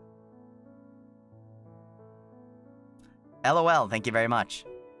poison. LOL, thank you very much.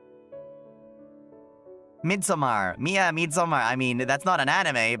 Midsommar. Mia Midsommar. I mean, that's not an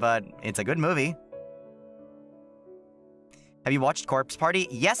anime, but it's a good movie. Have you watched Corpse Party?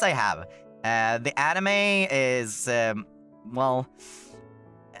 Yes, I have. The anime is, well...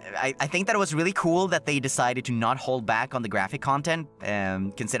 I think that it was really cool that they decided to not hold back on the graphic content,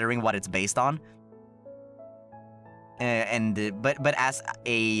 considering what it's based on. But as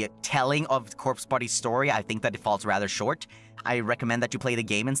a telling of Corpse Party's story, I think that it falls rather short. I recommend that you play the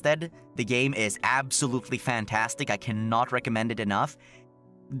game instead. The game is absolutely fantastic. I cannot recommend it enough.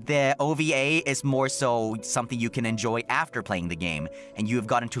 The OVA is more so something you can enjoy after playing the game, and you have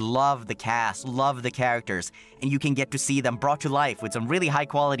gotten to love the cast, love the characters, and you can get to see them brought to life with some really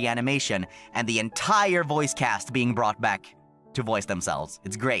high-quality animation, and the entire voice cast being brought back to voice themselves.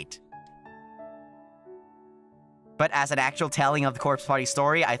 It's great. But as an actual telling of the Corpse Party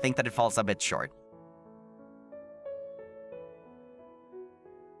story, I think that it falls a bit short.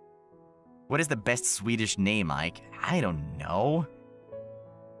 What is the best Swedish name, Ike? I don't know.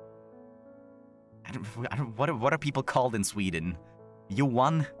 What are people called in Sweden?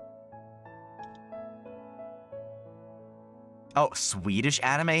 Johan? Oh, Swedish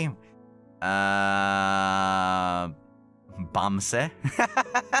anime? Bamse?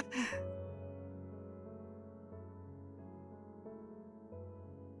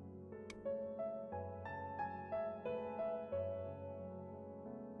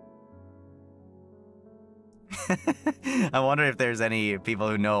 I wonder if there's any people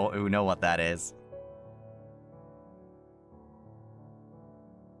who know what that is.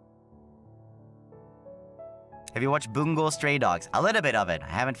 Have you watched Bungo Stray Dogs? A little bit of it. I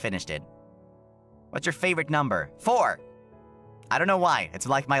haven't finished it. What's your favorite number? 4! I don't know why. It's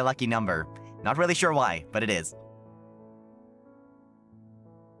like my lucky number. Not really sure why, but it is.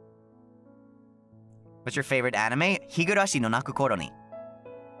 What's your favorite anime? Higurashi no Nakukoro ni.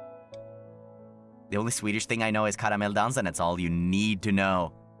 The only Swedish thing I know is Karamelldansen. It's all you need to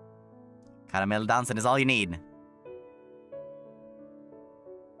know. Karamelldansen is all you need.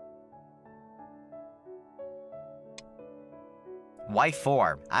 Why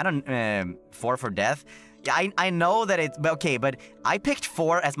 4? I don't... 4 for death? Yeah, I know that it's... Okay, but I picked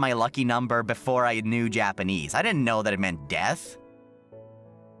 4 as my lucky number before I knew Japanese. I didn't know that it meant death.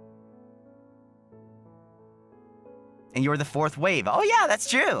 And you're the 4th wave. Oh yeah, that's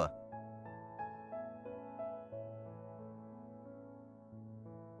true!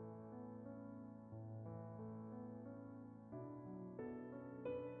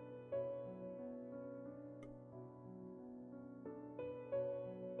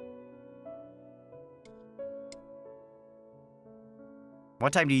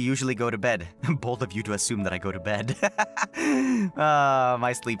 What time do you usually go to bed? Bold of you to assume that I go to bed.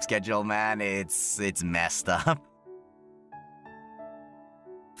 My sleep schedule, man, it's messed up.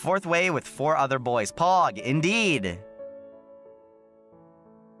 4th way with 4 other boys. Pog, indeed.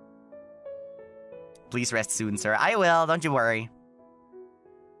 Please rest soon, sir. I will, don't you worry.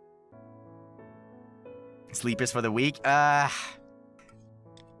 Sleepers for the week?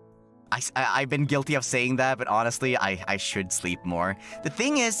 I've been guilty of saying that, but honestly, I should sleep more. The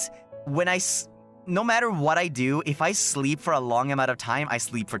thing is, no matter what I do, if I sleep for a long amount of time, I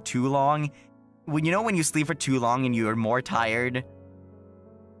sleep for too long. When you sleep for too long and you're more tired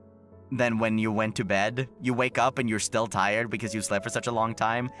than when you went to bed, you wake up and you're still tired because you slept for such a long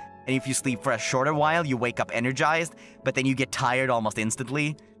time. And if you sleep for a shorter while, you wake up energized, but then you get tired almost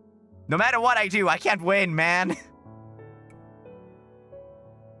instantly. No matter what I do, I can't win, man.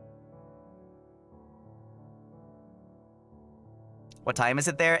 What time is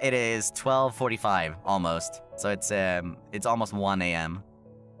it there? It is 12:45, almost. So it's almost 1 a.m.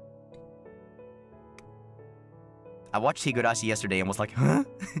 I watched Higurashi yesterday and was like, huh?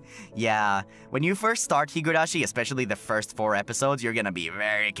 Yeah, when you first start Higurashi, especially the first 4 episodes, you're gonna be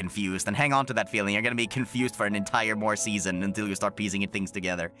very confused. And hang on to that feeling. You're gonna be confused for an entire more season until you start piecing things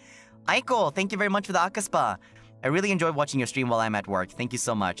together. Aiko, thank you very much for the Akaspa. I really enjoy watching your stream while I'm at work. Thank you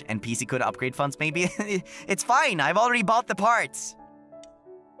so much. And PC could upgrade funds, maybe? It's fine. I've already bought the parts.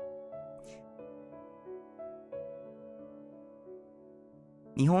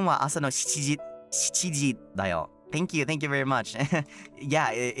 Nihon wa asa no 7時だよ. Thank you very much. Yeah,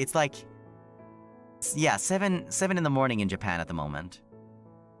 it's like... Yeah, 7 in the morning in Japan at the moment.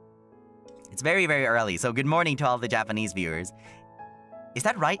 It's very, very early, so good morning to all the Japanese viewers. Is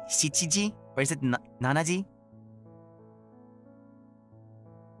that right? 7時? Or is it Nanaji?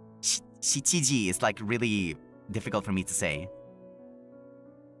 Shichiji is like really difficult for me to say.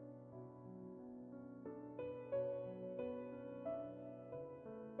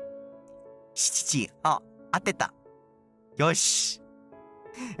 Shichichi. Ah, 合ってた. Yosh.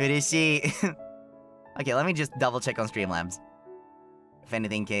 嬉しい. Okay, let me just double check on Streamlabs. If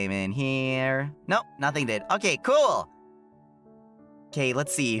anything came in here. Nope, nothing did. Okay, cool. Okay,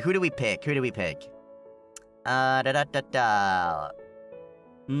 let's see. Who do we pick? Who do we pick?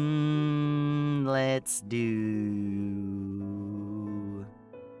 Let's do...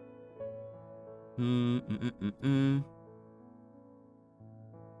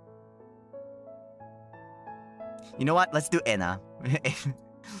 You know what? Let's do Enna.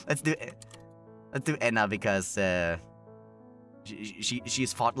 Let's do Enna because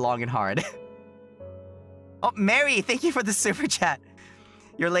she's fought long and hard. Oh, Mary, thank you for the super chat.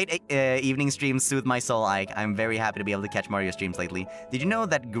 Your late evening streams soothe my soul, Ike. I'm very happy to be able to catch more of your streams lately. Did you know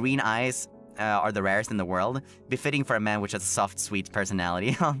that green eyes are the rarest in the world? Befitting for a man which has a soft, sweet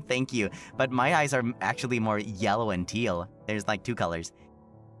personality. Oh, thank you. But my eyes are actually more yellow and teal. There's like 2 colors.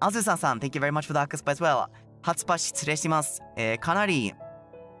 Azusa-san, thank you very much for the Akaspa as well. 初パ失礼します。かなり、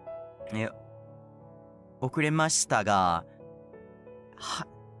遅れましたが、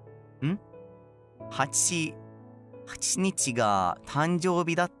8日が誕生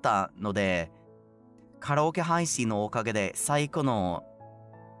日だったので、カラオケ配信のおかげで最高の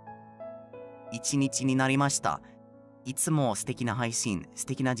1日になりました。いつも素敵な配信、素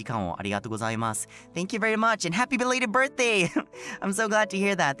敵な時間をありがとうございます。Thank you very much and happy belated birthday! I'm so glad to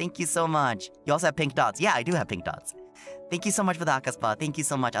hear that. Thank you so much. You also have pink dots. Yeah, I do have pink dots. Thank you so much for the Akaspa. Thank you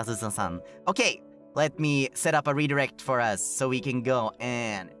so much, Azusa-san. Okay, let me set up a redirect for us so we can go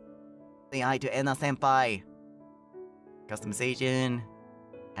and say hi to Enna-senpai. Customization.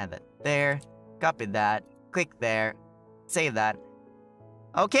 Add that there. Copy that. Click there. Save that.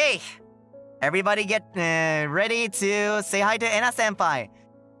 Okay! Everybody get ready to say hi to Enna-senpai.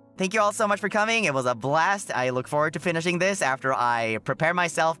 Thank you all so much for coming. It was a blast. I look forward to finishing this after I prepare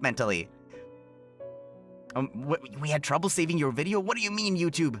myself mentally. We had trouble saving your video? What do you mean,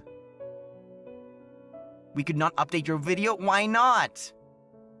 YouTube? We could not update your video? Why not?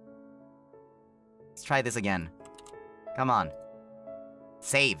 Let's try this again. Come on.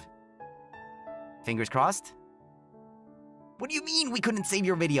 Save. Fingers crossed. What do you mean we couldn't save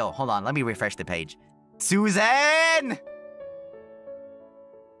your video? Hold on, let me refresh the page. Susan!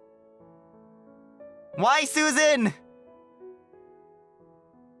 Why, Susan?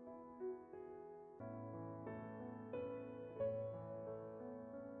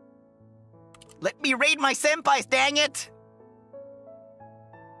 Let me raid my senpais, dang it!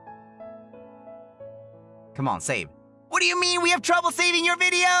 Come on, save. What do you mean we have trouble saving your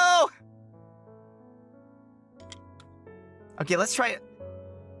video? Okay, let's try it.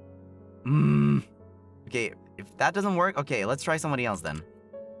 Okay, if that doesn't work, okay, let's try somebody else then.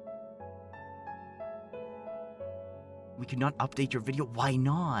 We could not update your video? Why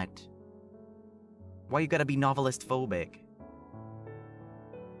not? Why you gotta be novelist phobic?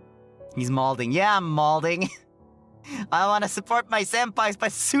 He's malding. Yeah, I'm malding. I wanna support my senpais,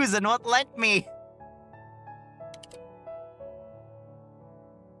 but Susan won't let me.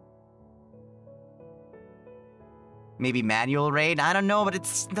 Maybe manual raid? I don't know, but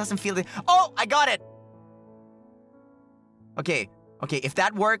it doesn't feel... Oh, I got it! Okay, okay, if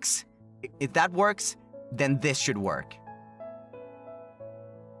that works, then this should work.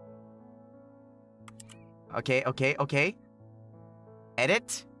 Okay, okay, okay.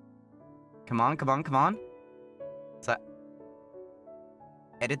 Edit. Come on, come on, come on. So,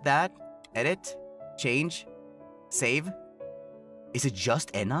 edit that. Edit. Change. Save. Is it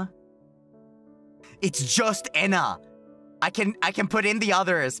just Enna? It's just Enna! I can put in the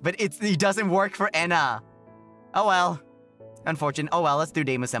others, but it doesn't work for Enna. Oh well. Unfortunate. Oh well, let's do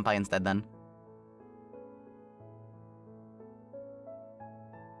Demu-senpai instead then.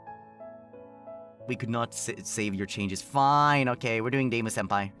 We could not save your changes. Fine, okay, we're doing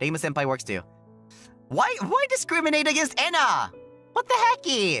Demu-senpai. Demu-senpai works too. Why discriminate against Enna? What the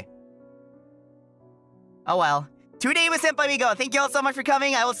hecky? Oh well. To Demu-senpai we go. Thank you all so much for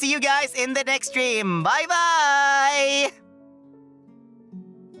coming. I will see you guys in the next stream. Bye bye!